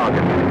over the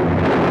target.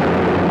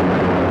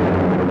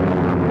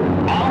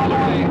 On the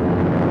way.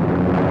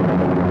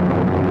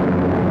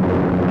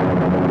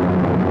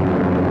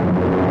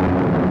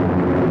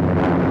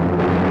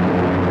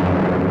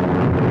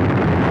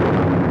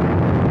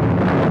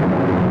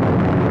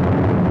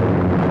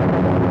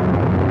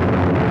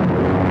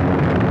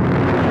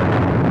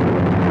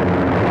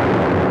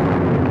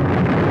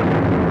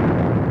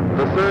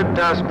 The third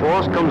task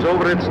force comes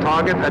over its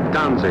target at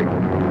Danzig.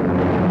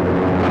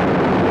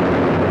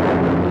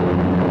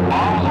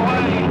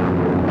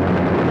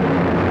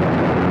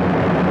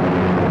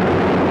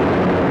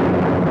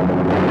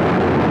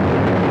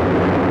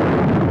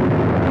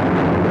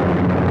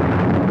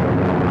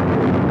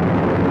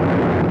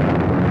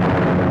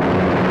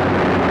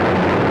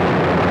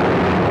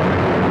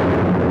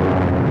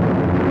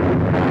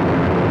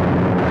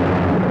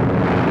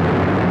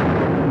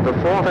 The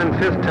fourth and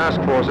fifth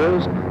task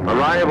forces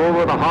arrive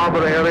over the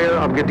harbor area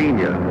of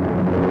Gdynia.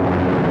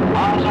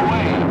 Arms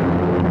away.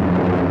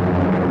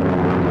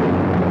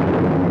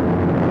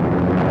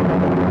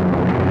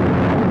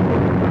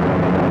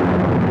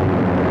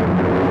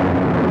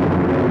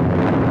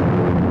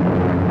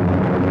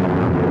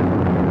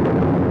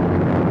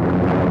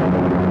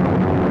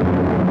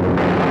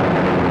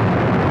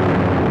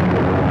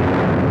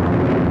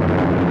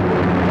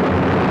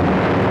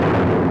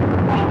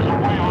 Arms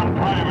away on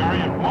primary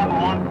at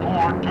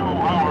 1142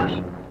 hours.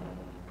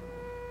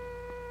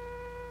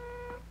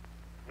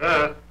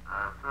 Yes.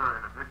 Sir,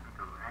 in addition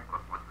to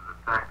Anklin, which was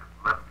attacked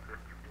at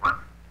 11:51,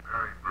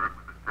 Marienburg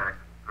was attacked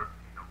at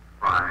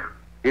 13:05.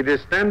 It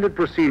is standard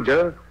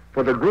procedure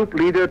for the group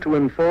leader to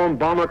inform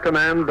Bomber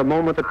Command the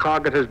moment the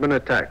target has been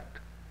attacked.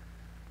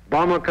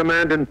 Bomber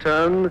Command, in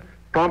turn,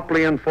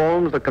 promptly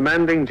informs the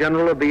commanding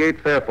general of the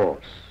 8th Air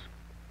Force.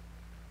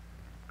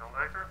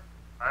 Laker,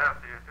 I have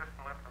the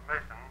additional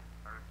information.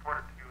 I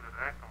reported to you that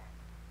Anklin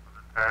was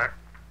attacked.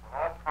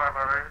 Well, all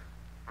primaries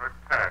were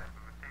attacked. We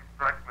received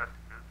strike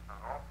messages on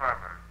all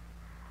primaries.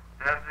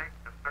 Danzig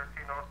at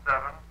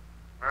 13:07,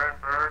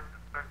 Marienburg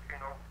at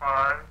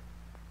 13:05,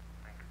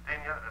 and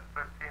Gdynia at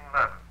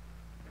 13:11.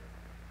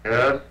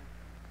 Yes.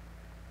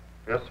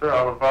 Yes, sir.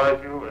 I'll advise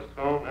you as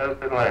soon as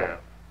they land.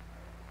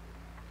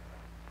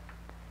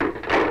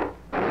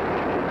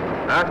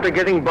 After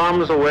getting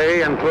bombs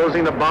away and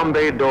closing the bomb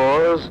bay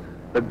doors,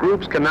 the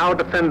groups can now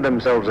defend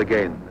themselves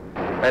again,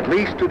 at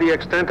least to the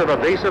extent of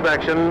evasive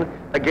action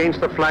against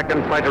the flak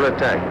and fighter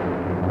attack.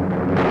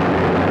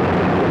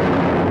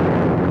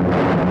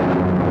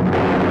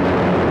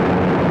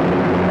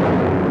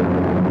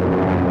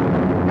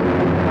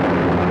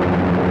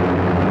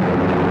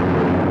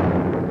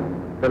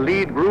 The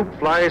lead group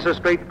flies a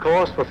straight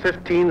course for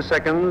 15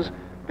 seconds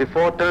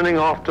before turning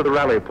off to the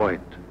rally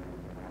point.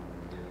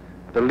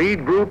 The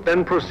lead group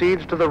then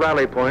proceeds to the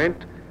rally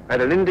point at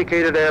an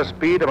indicated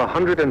airspeed of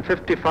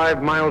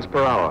 155 miles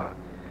per hour,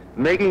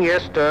 making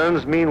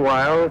S-turns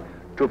meanwhile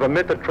to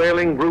permit the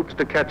trailing groups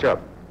to catch up.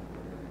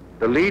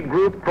 The lead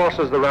group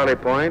crosses the rally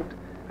point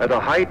at a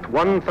height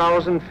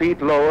 1,000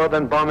 feet lower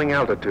than bombing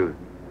altitude.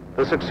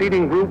 The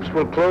succeeding groups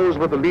will close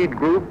with the lead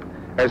group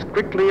as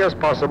quickly as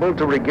possible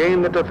to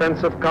regain the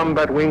defensive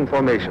combat wing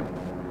formation.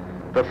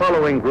 The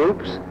following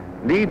groups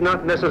need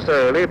not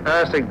necessarily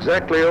pass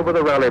exactly over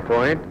the rally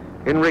point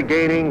in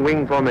regaining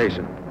wing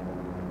formation.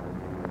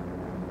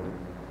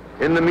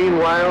 In the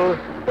meanwhile,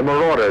 the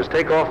Marauders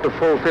take off to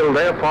fulfill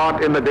their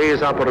part in the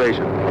day's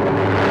operation.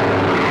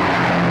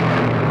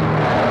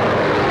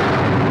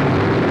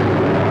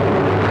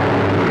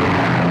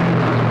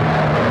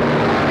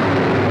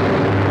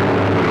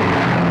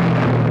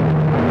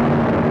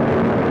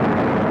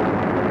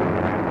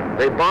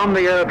 They bomb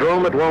the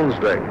aerodrome at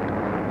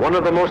Woensdrecht, one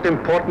of the most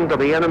important of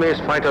the enemy's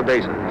fighter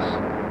bases.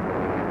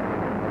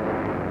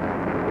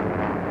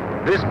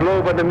 This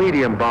blow by the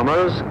medium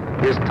bombers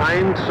is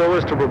timed so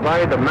as to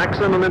provide the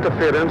maximum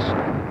interference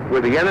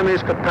with the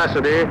enemy's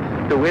capacity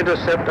to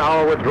intercept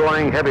our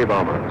withdrawing heavy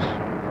bombers.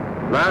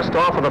 Last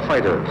off are the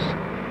fighters.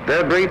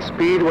 Their great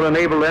speed will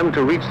enable them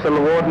to reach the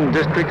Leeuwarden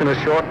district in a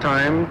short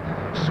time,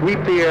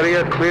 sweep the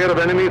area clear of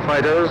enemy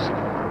fighters,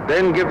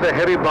 then give the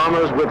heavy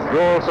bombers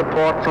withdrawal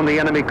support from the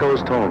enemy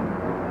coast home.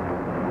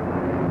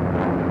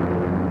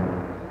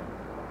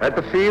 At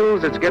the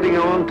fields, it's getting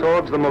on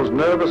towards the most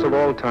nervous of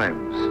all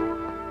times,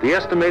 the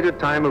estimated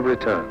time of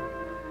return.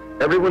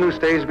 Everyone who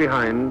stays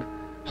behind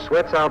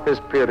sweats out this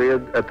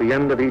period at the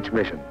end of each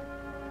mission.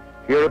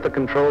 Here at the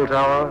control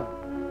tower,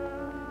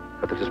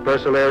 at the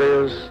dispersal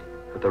areas,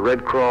 at the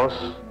Red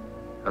Cross,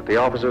 at the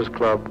Officers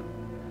Club,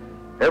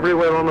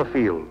 everywhere on the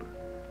field,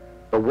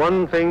 the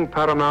one thing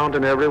paramount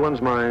in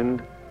everyone's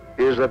mind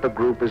is that the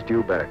group is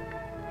due back.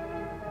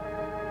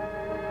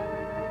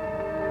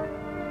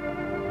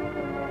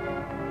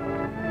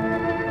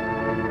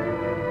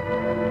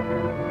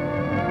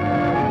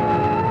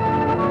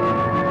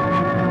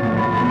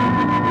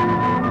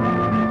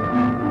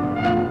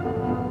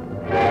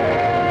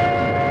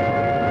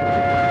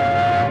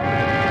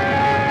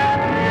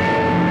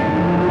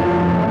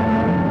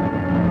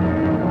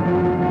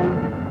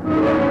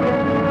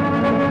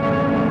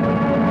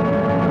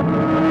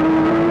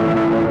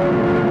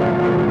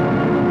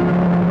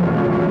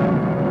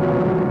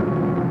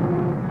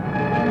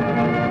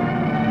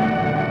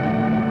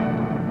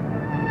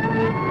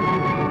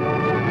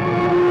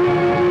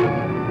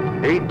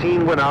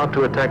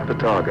 To attack the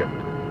target.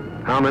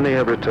 How many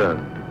have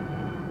returned?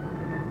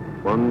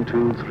 1,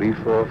 2, 3,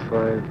 4,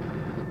 5,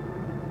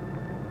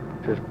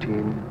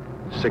 15,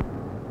 16,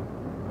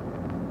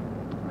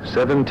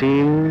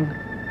 17,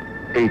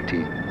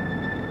 18.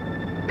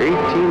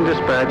 18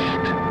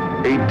 dispatched,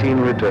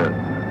 18 returned.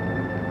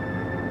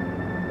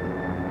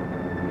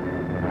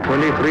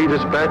 23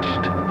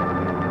 dispatched,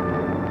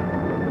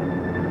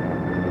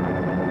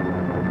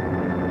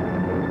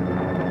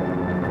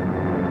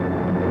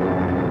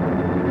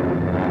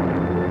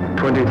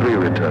 23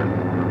 returned.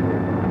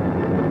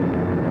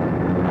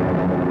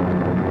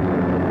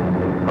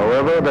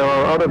 However, there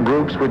are other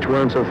groups which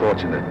weren't so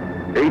fortunate.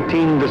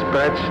 18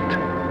 dispatched,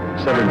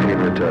 17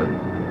 returned.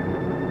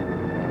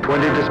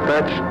 20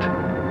 dispatched,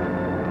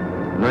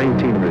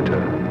 19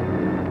 returned.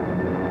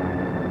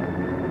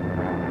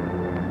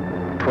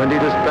 20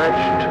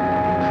 dispatched,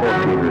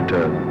 14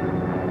 returned.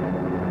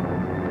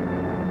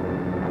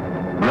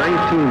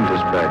 19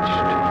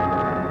 dispatched,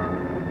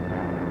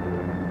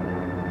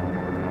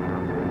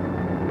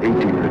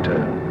 18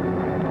 returned.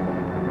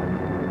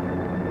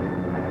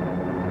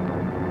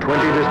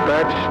 20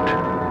 dispatched,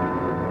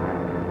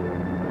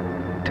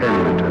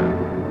 10 returned.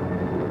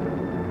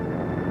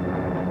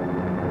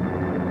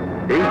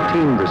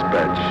 19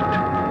 dispatched.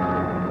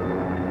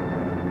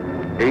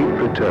 8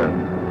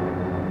 returned.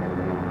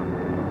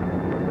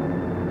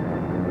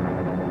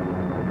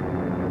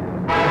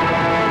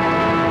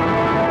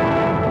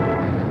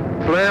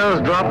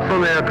 Flares dropped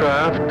from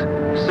aircraft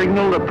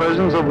signal the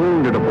presence of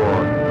wounded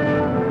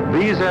aboard.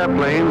 These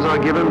airplanes are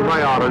given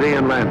priority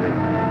in landing.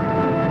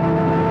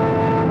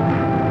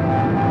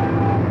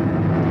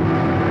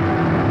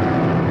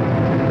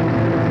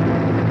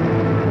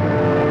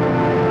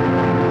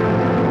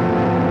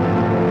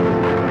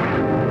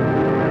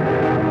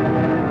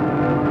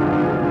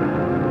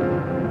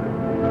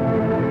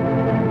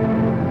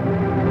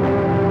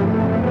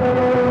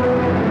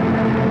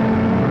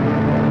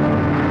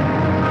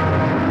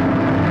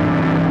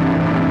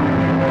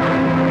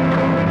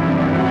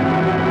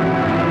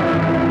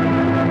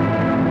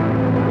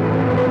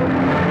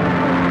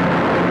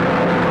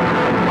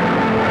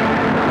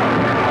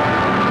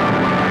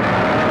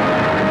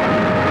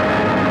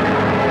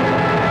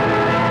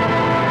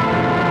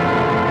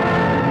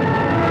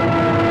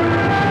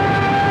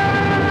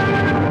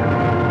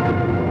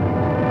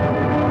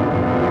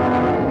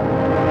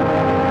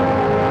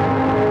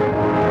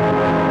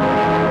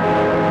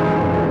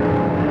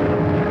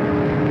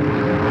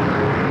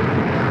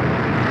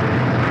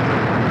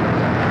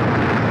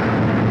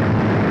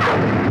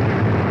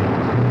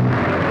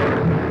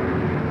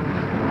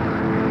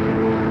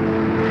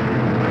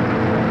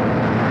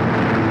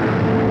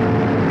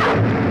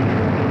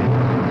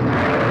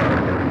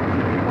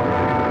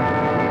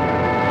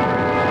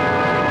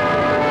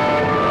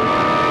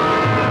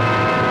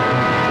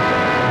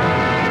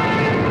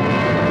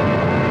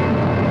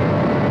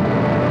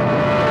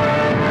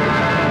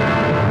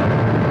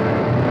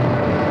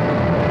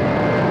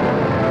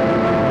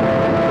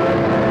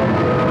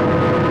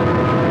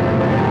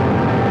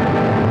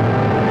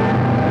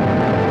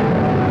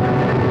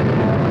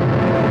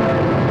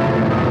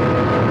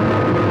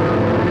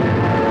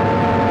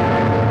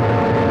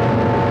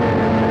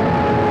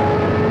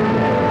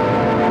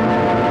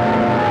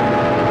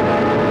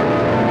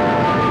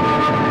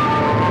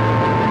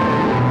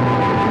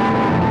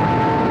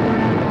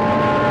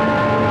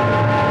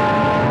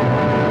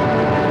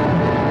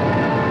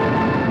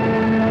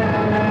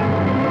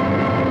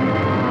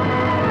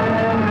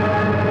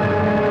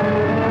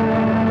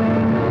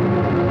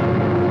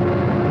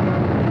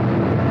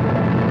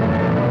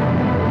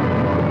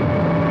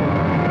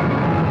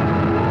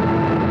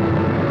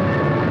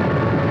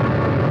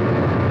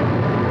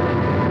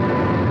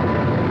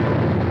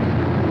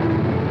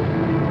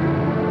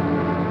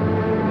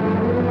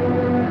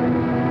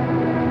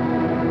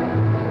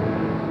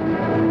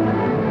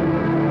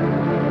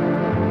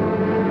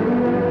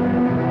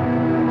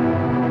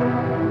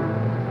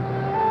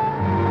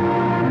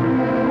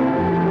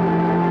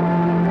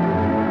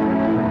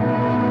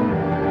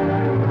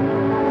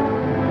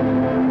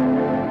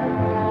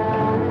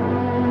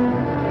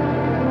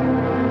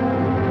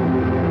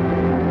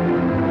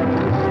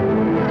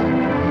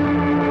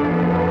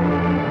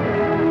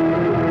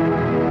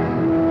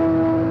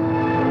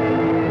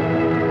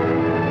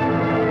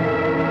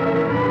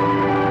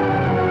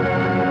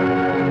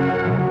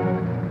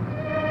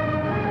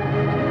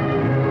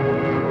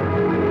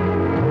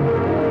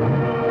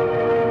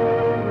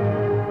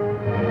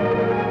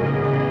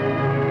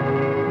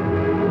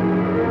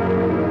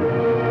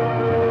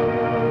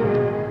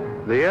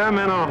 The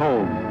airmen are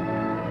home,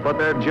 but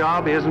their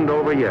job isn't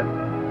over yet.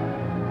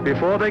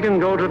 Before they can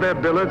go to their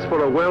billets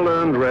for a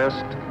well-earned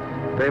rest,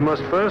 they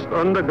must first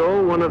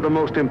undergo one of the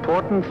most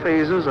important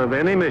phases of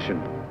any mission,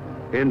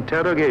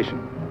 interrogation.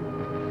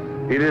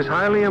 It is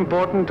highly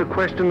important to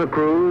question the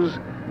crews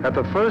at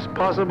the first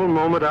possible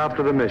moment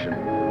after the mission,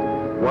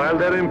 while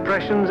their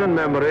impressions and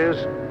memories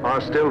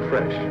are still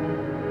fresh.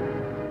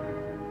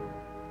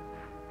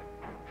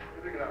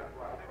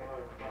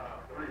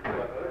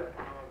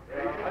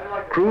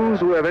 Crews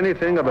who have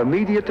anything of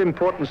immediate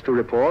importance to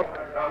report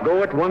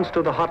go at once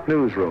to the hot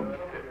newsroom.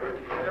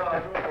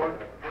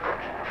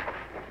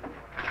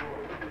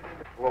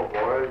 Hello,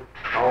 boys.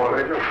 How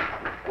are you?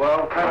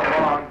 Well, kind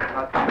of long,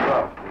 not too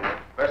rough.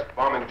 Best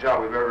bombing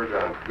job we've ever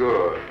done.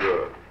 Good,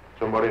 good.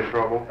 Somebody in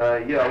trouble?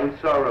 Yeah, we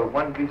saw a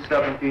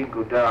 1B-17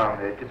 go down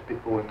there just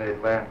before we made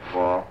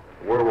landfall.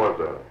 Where was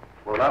that?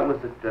 Well, that was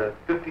at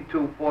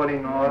 5240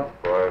 north.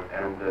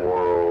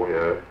 5240,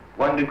 yes.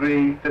 1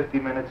 degree, 50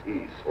 minutes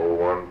east.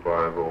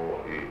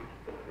 0150 east.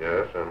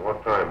 Yes, and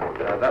what time was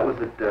it? That was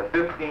at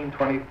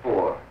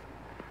 1524.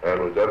 And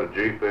was that a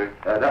G-fix?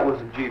 That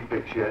was a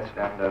G-fix, yes.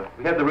 And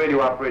we had the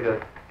radio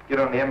operator get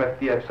on the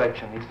MFDF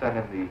section. He sent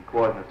in the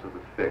coordinates of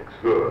the fix.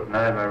 Good. And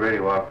I had my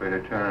radio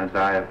operator turn on his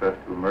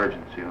IFF to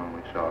emergency when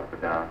we saw it go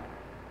down.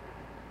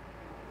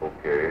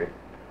 Okay.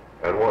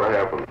 And what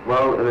happened?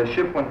 Well, the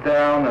ship went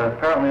down,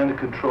 apparently under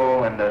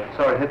control, and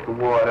saw it hit the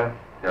water.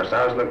 Yes,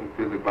 I was looking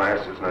through the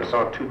glasses, and I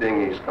saw 2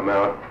 dinghies come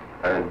out,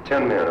 and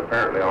 10 men,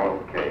 apparently all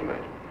okay,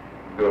 mate.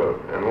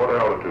 Good. And what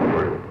altitude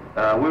were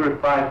you? We were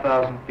at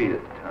 5,000 feet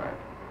at the time.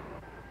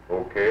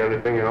 Okay,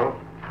 anything else?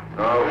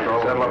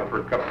 No, settle up for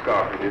a cup of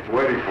coffee. It's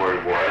waiting for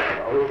you, boy.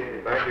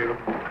 Okay. Thank you.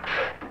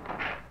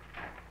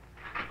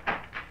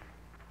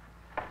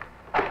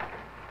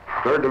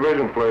 Third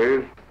Division,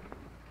 please.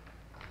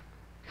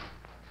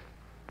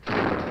 They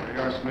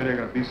are submitting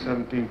a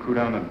B-17 crew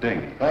down the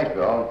dinghy. Thanks,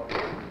 Bill.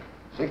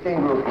 16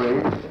 group,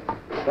 please.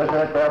 Just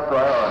aircraft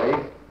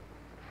priority.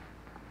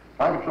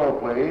 Flight control,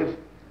 please.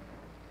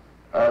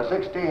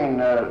 16,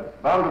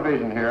 Bound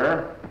Division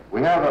here.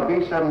 We have a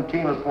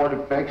B-17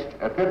 reported fixed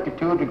at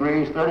 52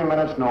 degrees, 30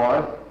 minutes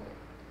north,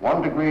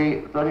 1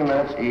 degree, 30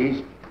 minutes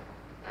east.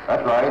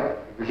 That's right.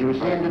 He was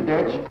seen to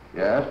ditch.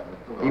 Yes.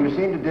 He was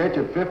seen to ditch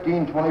at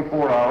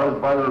 15:24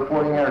 hours by the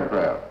reporting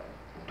aircraft.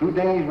 2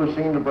 dinghies were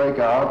seen to break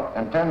out,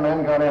 and 10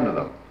 men got into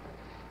them.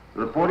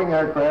 The reporting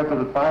aircraft is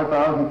at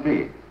 5,000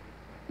 feet.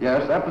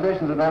 Yes, that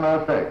position's at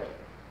MF fixed.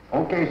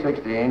 Okay,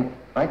 16.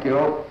 Thank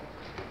you.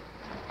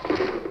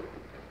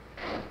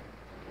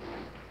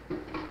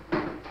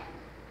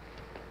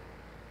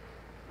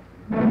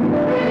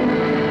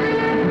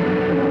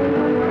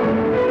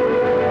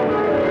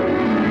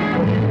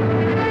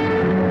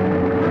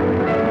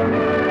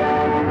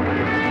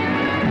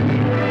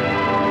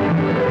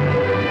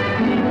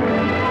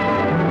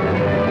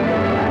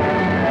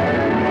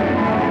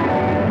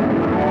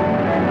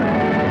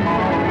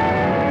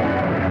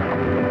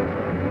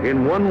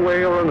 In one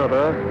way or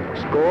another,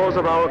 scores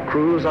of our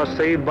crews are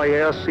saved by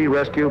air-sea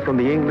rescue from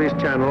the English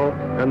Channel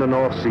and the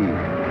North Sea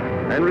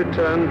and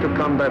returned to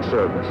combat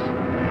service.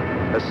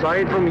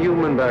 Aside from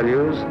human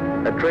values,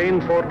 a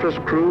trained fortress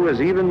crew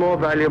is even more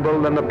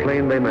valuable than the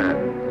plane they man.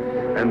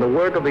 And the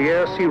work of the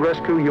air-sea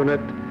rescue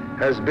unit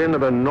has been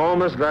of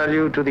enormous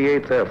value to the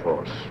 8th Air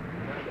Force.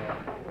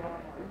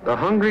 The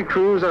hungry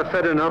crews are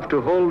fed enough to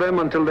hold them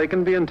until they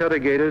can be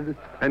interrogated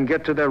and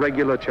get to their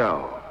regular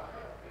chow.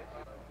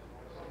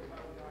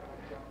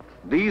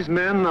 These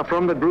men are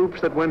from the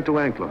groups that went to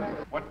Anklin.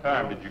 What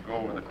time did you go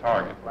over the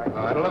target?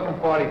 At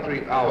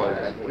 11:43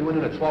 hours. We went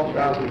in at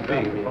 12,000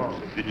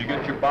 feet. Did you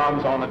get your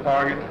bombs on the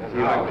target?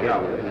 Yeah.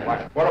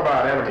 What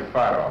about enemy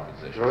fighter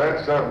opposition? Well,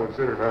 that's something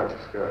considered not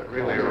discussed.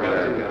 Really?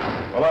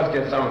 Well, let's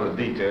get some of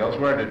the details.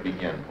 Where did it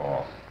begin,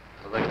 Paul?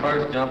 Well, they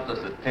first jumped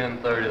us at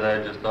 10:30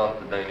 there just off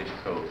the Danish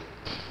coast.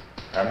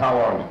 And how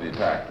long did the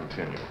attack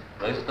continue?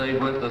 They stayed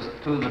with us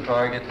to the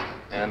target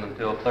and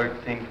until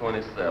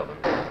 13:27.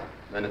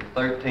 Then at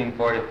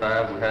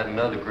 13:45, we had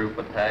another group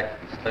attack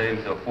and stayed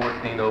until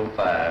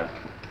 14:05.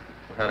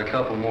 We had a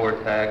couple more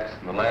attacks,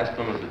 and the last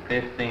one was at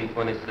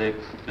 15:26,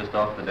 just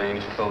off the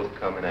Danish coast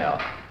coming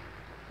out.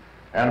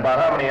 And about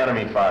how many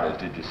enemy fighters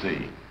did you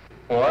see?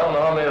 Well, I don't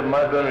know how many of them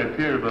might have been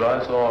repeated, but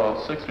I saw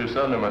 60 or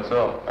 70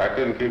 myself. I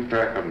couldn't keep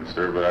track of them,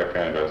 sir, but I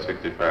counted about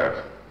 65.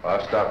 Well,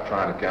 I stopped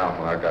trying to count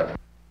when I got...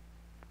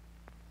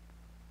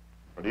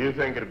 Well, do you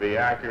think it'd be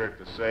accurate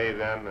to say,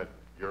 then, that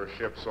your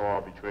ship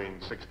saw between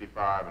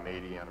 65 and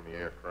 80 enemy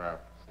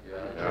aircraft? Yeah,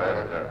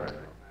 that's right.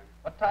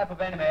 What type of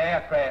enemy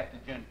aircraft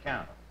did you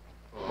encounter?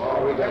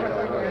 Well,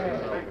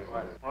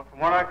 from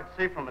what I could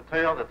see from the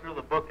tail, they threw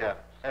the book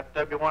at us.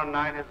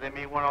 FW-19s,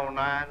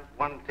 ME-109s,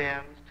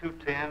 110s,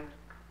 210s,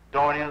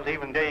 Dorniers,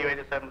 even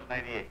DU-87s and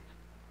 88s.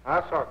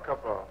 I saw a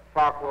couple of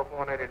Focke-Wulf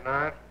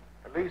 189s,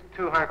 at least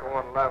 2 Heinkel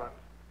 111s.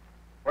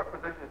 What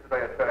positions did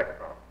they attack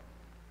from?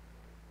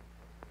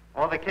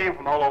 Oh, they came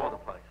from all over the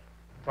place.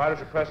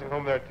 Fighters are pressing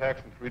home their attacks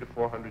from 300 to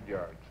 400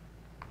 yards.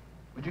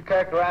 Would you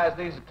characterize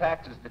these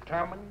attacks as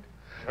determined?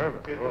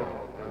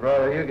 Determined?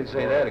 Brother, you can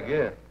say that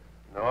again.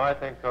 No, I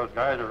think those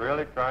guys are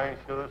really trying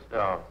to shoot us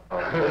down.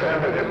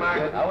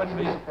 I wouldn't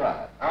be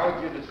surprised. How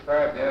would you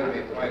describe the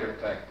enemy fighter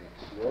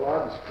tactics? Well,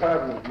 I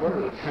describe them as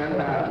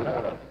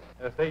murder.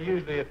 If they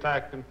usually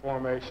attacked in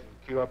formation,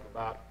 queue up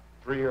about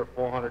 300 or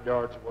 400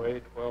 yards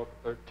away, 12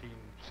 to 13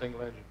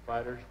 single-engine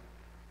fighters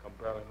come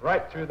barreling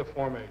right through the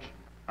formation.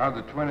 How'd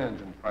the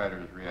twin-engine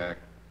fighters react?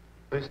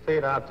 They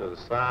stayed out to the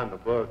side and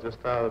above,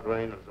 just out of the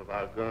range of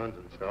our guns,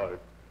 and shot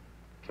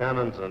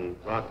cannons and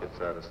rockets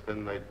at us.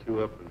 Then they'd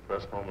queue up and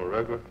press home a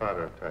regular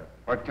fighter attack.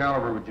 What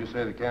caliber would you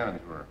say the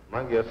cannons were?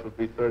 My guess would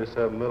be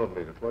 37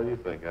 millimeters. What do you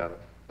think, Alex?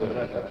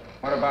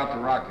 What about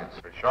the rockets?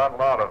 We shot a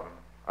lot of them.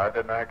 I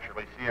didn't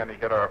actually see any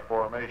hit our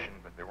formation,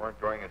 but they weren't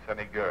doing us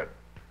any good.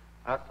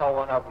 I saw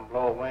one of them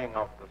blow a wing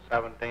off the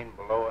 17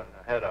 below and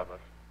ahead of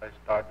us. They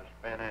started to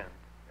spin in.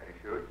 Any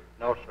shoot?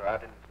 No, sir, I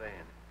didn't see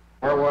any.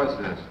 Where was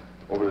this?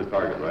 Over the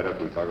target, right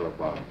after we toggled up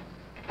bottom.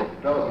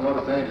 Fellas,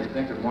 notice any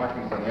distinctive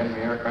markings on the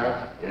enemy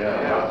aircraft?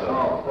 Yeah. I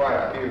saw quite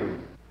a few.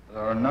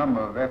 There are a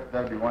number of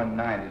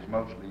FW-190s,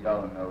 mostly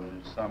yellow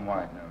noses, some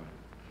white noses.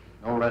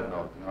 No red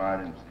nose. No, I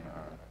didn't see them.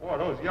 Boy,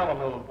 those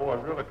yellow-nosed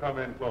boys really come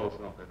in close,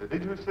 don't they?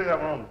 Did you see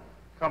that one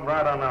come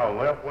right on our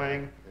left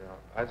wing?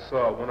 Yeah, I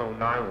saw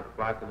 109 with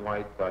black and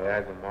white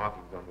diagonal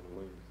markings under the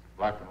wings.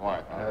 Black and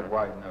white. I had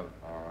white noses.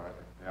 All right.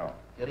 Yeah.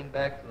 Getting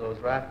back to those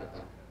rockets,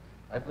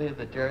 I believe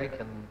that Jerry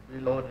can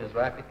reload his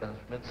rocket guns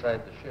from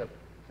inside the ship.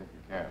 I think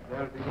you can.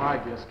 That would be my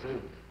guess,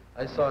 too.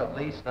 I saw at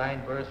least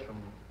 9 bursts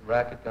from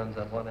rocket guns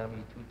on one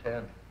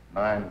ME-210.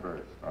 9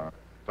 bursts. All right.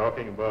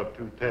 Talking about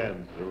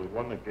 210s, there was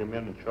one that came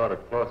in and shot a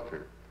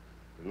cluster.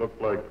 It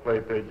looked like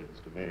clay pigeons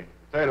to me.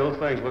 Hey, those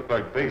things look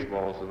like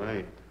baseballs to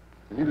me.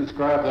 Can you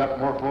describe that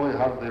more fully?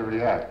 How did they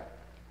react?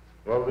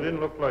 Well, they didn't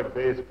look like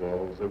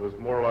baseballs. They was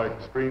more like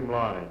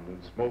streamlined and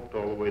smoked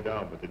all the way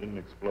down, but they didn't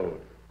explode.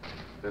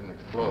 Didn't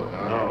explode,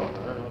 huh?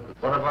 No.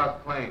 What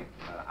about planes?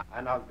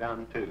 I knocked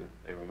down 2.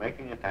 They were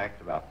making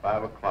attacks about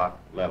 5 o'clock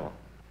level.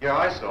 Yeah,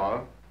 I saw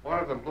them. One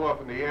of them blew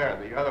up in the air,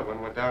 and the other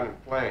one went down in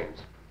flames.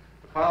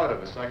 The pilot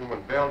of the second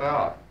one bailed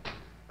out.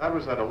 That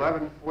was at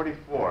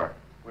 11:44.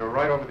 We were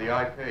right over the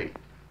IP.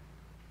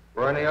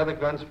 Were any other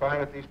guns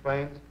firing at these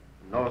planes?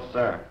 No,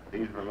 sir.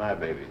 These were my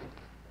babies.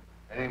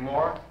 Any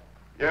more?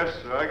 Yes,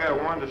 sir. I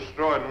got one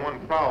destroyed and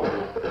one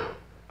fouled.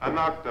 I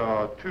knocked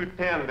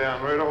 210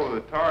 down right over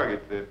the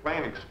target. The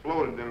plane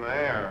exploded in the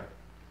air.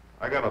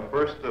 I got a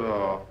burst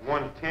of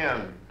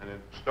 110, and it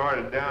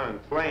started down in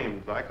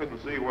flames. I couldn't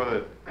see whether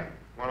it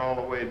went all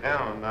the way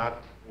down or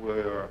not.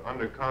 We're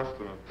under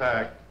constant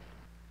attack.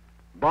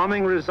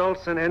 Bombing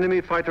results in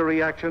enemy fighter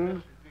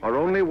reaction are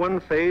only one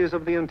phase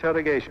of the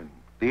interrogation.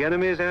 The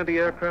enemy's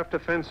anti-aircraft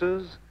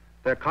defenses,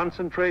 their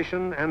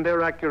concentration, and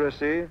their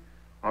accuracy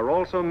are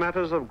also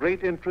matters of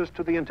great interest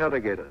to the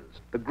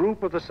interrogators. The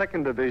group of the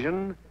 2nd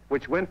Division,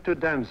 which went to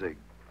Danzig.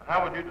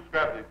 How would you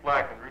describe the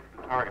flak and reach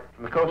the target?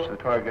 From the coast to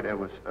the target, it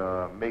was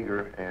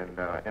meager and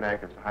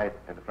inaccurate as height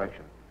and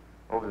deflection.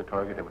 Over the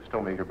target, it was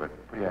still meager, but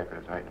pretty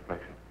accurate as height and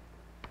deflection.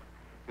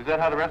 Is that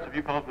how the rest of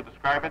you fellows would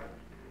describe it?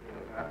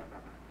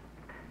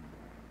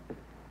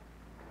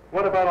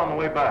 What about on the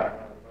way back?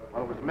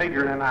 Well, it was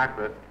meager and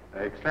inaccurate,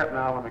 except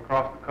now when we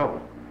crossed the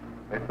coast.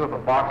 They threw up a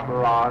box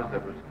barrage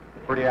that was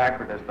pretty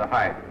accurate as to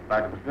height. In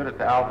fact, it was good at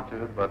the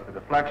altitude, but the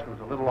deflection was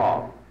a little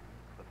off.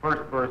 The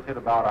first burst hit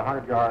about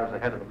 100 yards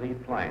ahead of the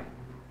lead plane.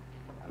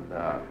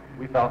 And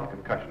we felt the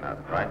concussion out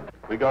of it, right?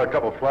 We got a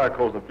couple of flak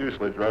holes in the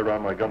fuselage right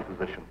around my gun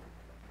position.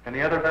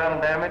 Any other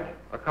battle damage?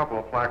 A couple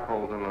of flak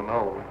holes in the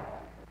nose.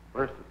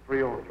 Burst is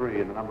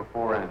 303 in the number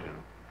 4 engine.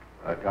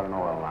 I've got an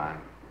oil line.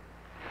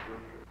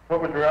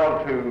 What was your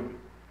altitude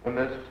when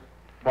this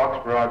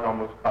box barrage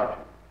almost caught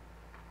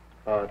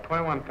you?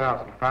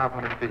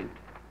 21,500 feet.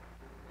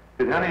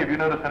 Did any of you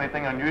notice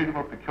anything unusual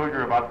or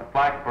peculiar about the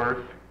flak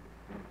burst?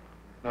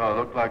 No, it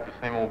looked like the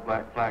same old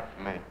black flak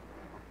to me.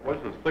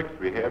 What's the 6th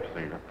we have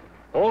seen?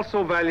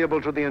 Also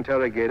valuable to the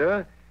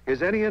interrogator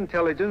is any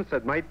intelligence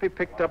that might be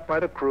picked up by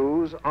the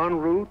crews en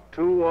route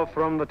to or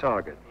from the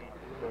target.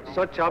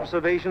 Such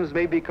observations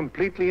may be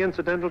completely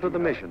incidental to the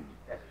mission,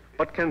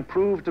 but can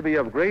prove to be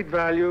of great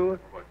value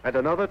at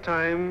another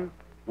time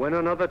when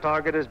another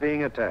target is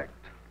being attacked.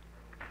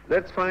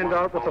 Let's find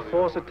out what the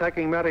force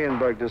attacking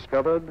Marienburg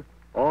discovered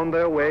on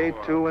their way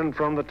to and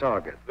from the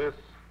target. This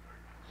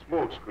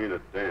smoke screen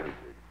at Danzig,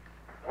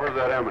 where does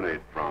that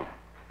emanate from?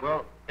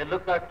 Well, it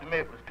looked like to me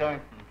it was coming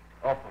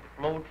from off of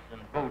floats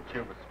and boats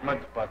here with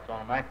smudge spots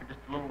on them, anchored just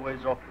a little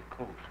ways off the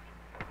coast.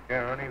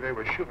 Yeah, Ernie, they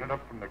were shooting it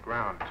up from the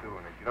ground, too,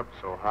 and they get up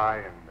so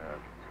high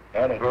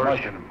That and is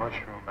burst mushroom. and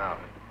mushroom out.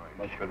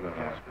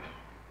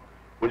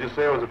 Would you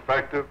say it was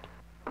effective?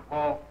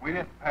 Well, we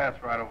didn't pass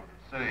right over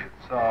the city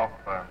itself,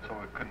 so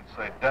we couldn't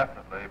say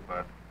definitely,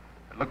 but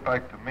it looked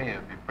like to me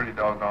it'd be pretty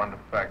doggone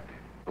effective.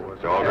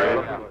 All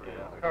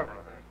right.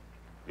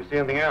 You see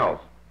anything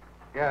else?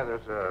 Yeah,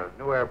 there's a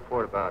new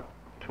airport about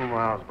 2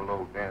 miles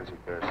below Danzig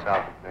there,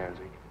 south of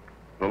Danzig.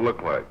 What'll it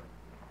look like?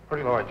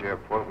 Pretty large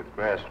airport with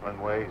grass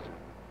runways and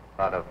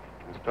a lot of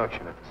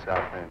construction at the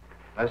south end.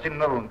 I seen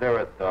another one there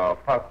at the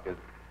park. It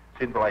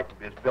seemed like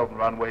it's building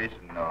runways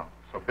and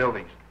some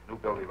buildings, new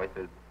buildings like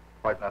the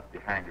might not be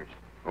hangars.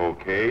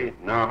 Okay.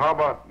 Now, how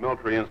about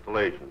military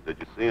installations? Did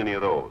you see any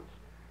of those?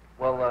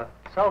 Well,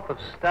 south of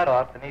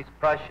Stadtdorf in East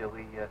Prussia,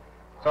 we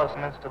saw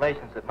some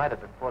installations that might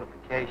have been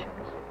fortifications.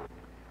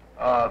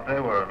 They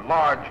were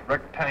large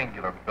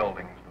rectangular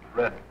buildings with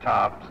red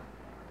tops.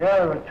 Yeah,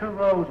 there were 2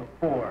 rows of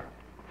 4.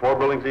 4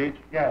 buildings each?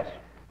 Yes.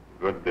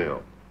 Good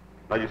deal.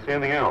 Now, you see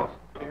anything else?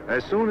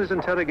 As soon as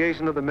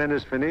interrogation of the men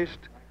is finished,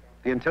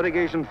 the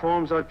interrogation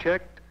forms are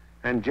checked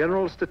and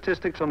general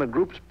statistics on the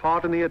group's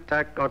part in the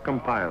attack are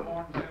compiled.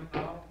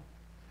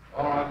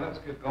 All right, let's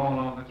get going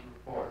on this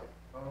report.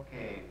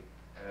 Okay.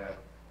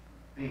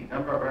 B,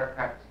 number of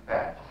aircraft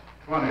dispatched.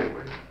 20.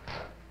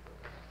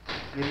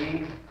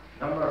 C,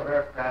 number of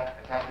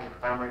aircraft attacking the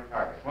primary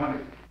target. 20.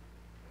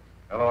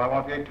 Hello, I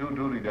want the A2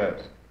 duty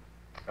desk.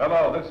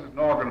 Hello, this is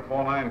Norgan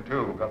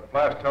 492. Got a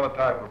flash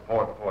teletype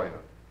report for you.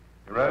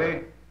 You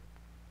ready?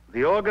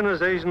 The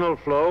organizational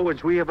flow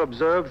which we have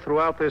observed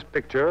throughout this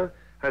picture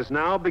has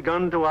now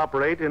begun to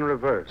operate in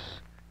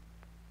reverse.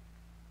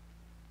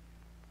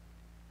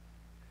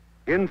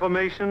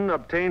 Information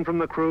obtained from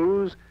the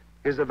crews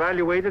is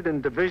evaluated in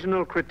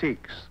divisional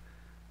critiques,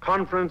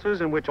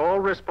 conferences in which all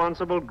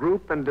responsible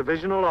group and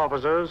divisional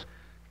officers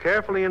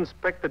carefully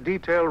inspect the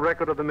detailed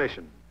record of the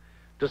mission,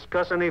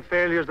 discuss any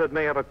failures that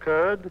may have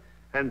occurred,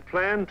 and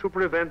plan to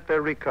prevent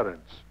their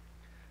recurrence.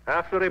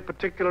 After a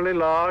particularly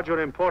large or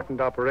important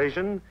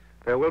operation,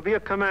 there will be a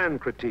command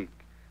critique,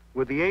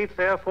 with the 8th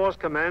Air Force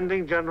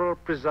Commanding General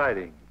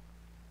presiding.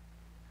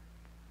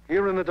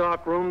 Here in the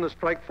dark room, the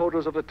strike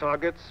photos of the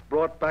targets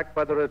brought back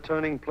by the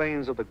returning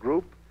planes of the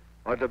group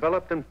are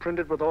developed and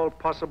printed with all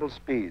possible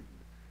speed,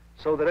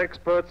 so that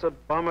experts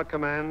at Bomber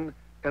Command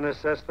can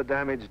assess the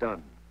damage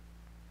done.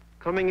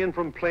 coming in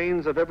from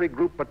planes of every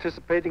group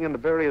participating in the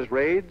various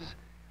raids,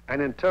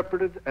 and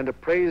interpreted and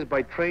appraised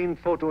by trained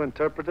photo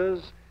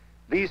interpreters,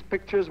 these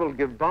pictures will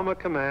give Bomber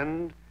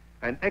Command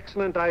an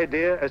excellent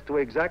idea as to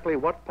exactly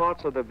what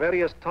parts of the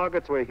various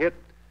targets were hit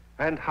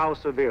and how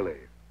severely.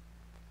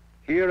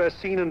 Here, as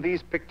seen in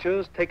these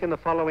pictures taken the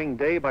following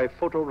day by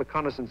photo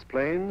reconnaissance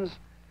planes,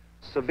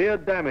 severe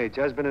damage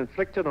has been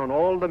inflicted on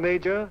all the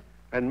major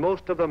and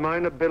most of the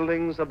minor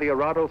buildings of the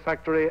Arado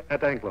factory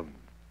at Anklem.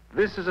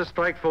 This is a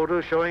strike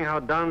photo showing how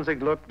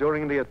Danzig looked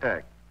during the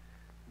attack.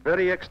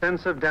 Very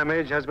extensive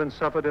damage has been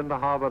suffered in the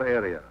harbor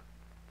area.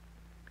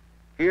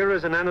 Here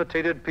is an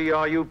annotated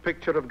PRU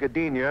picture of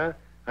Gdynia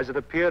as it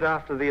appeared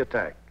after the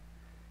attack.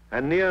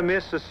 A near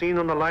miss is seen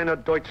on the liner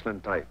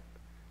Deutschland type.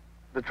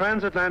 The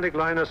transatlantic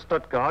liner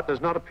Stuttgart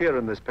does not appear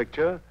in this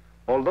picture,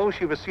 although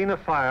she was seen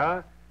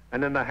afire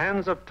and in the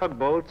hands of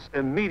tugboats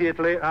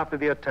immediately after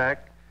the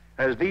attack,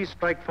 as these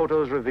strike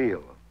photos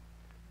reveal.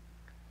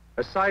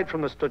 Aside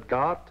from the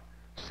Stuttgart,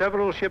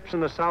 several ships in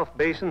the South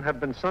Basin have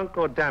been sunk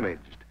or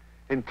damaged,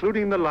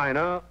 including the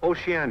liner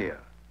Oceania.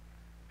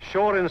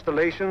 Shore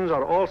installations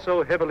are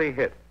also heavily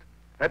hit.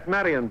 At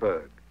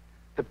Marienburg,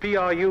 the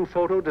PRU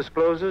photo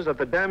discloses that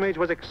the damage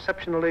was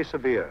exceptionally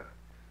severe,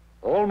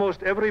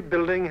 almost every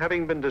building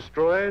having been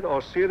destroyed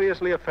or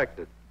seriously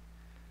affected.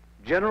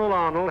 General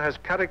Arnold has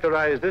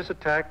characterized this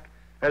attack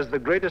as the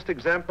greatest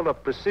example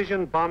of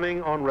precision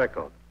bombing on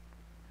record.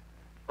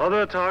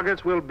 Other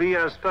targets will be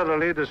as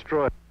thoroughly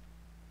destroyed.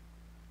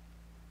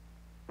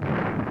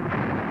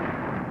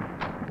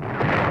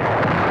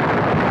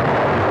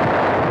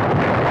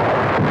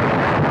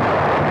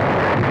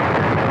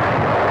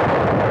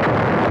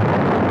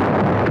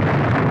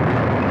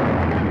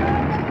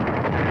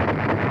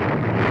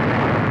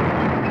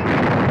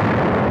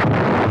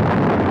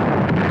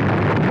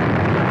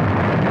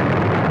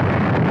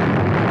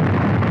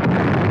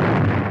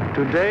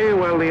 Today,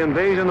 while the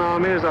invasion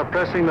armies are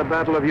pressing the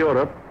Battle of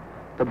Europe,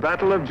 the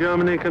Battle of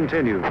Germany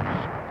continues.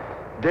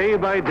 Day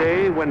by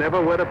day, whenever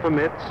weather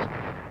permits,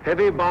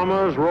 heavy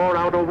bombers roar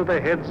out over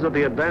the heads of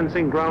the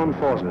advancing ground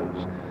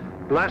forces,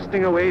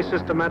 blasting away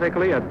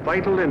systematically at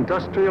vital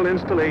industrial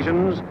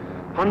installations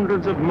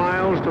hundreds of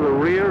miles to the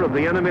rear of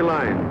the enemy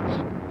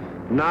lines.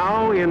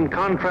 Now, in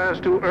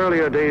contrast to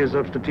earlier days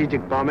of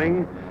strategic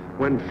bombing,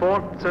 when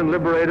forts and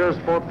liberators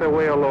fought their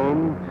way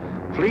alone,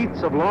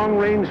 fleets of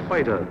long-range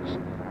fighters,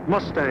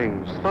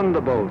 Mustangs,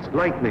 Thunderbolts,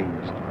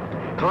 Lightnings,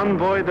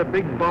 convoy the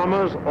big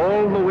bombers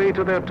all the way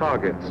to their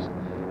targets,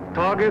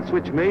 targets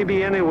which may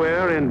be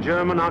anywhere in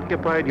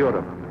German-occupied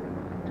Europe.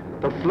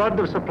 The flood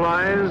of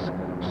supplies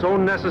so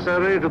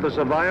necessary to the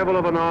survival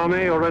of an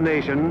army or a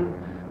nation,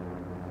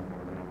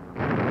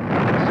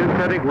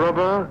 synthetic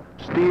rubber,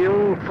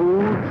 steel,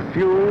 food,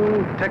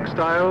 fuel,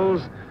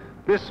 textiles,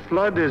 this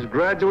flood is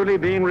gradually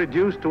being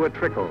reduced to a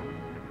trickle.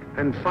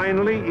 And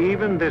finally,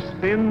 even this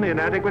thin,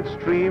 inadequate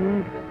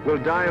stream will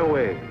die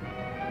away.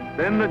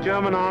 Then the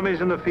German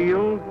armies in the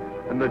field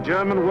and the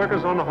German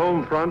workers on the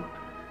home front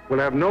will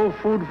have no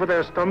food for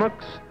their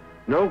stomachs,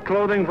 no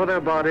clothing for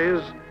their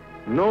bodies,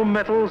 no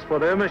metals for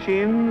their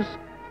machines,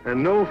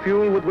 and no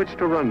fuel with which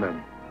to run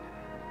them.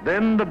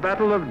 Then the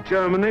Battle of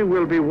Germany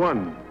will be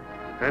won,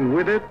 and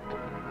with it,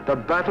 the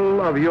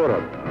Battle of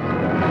Europe.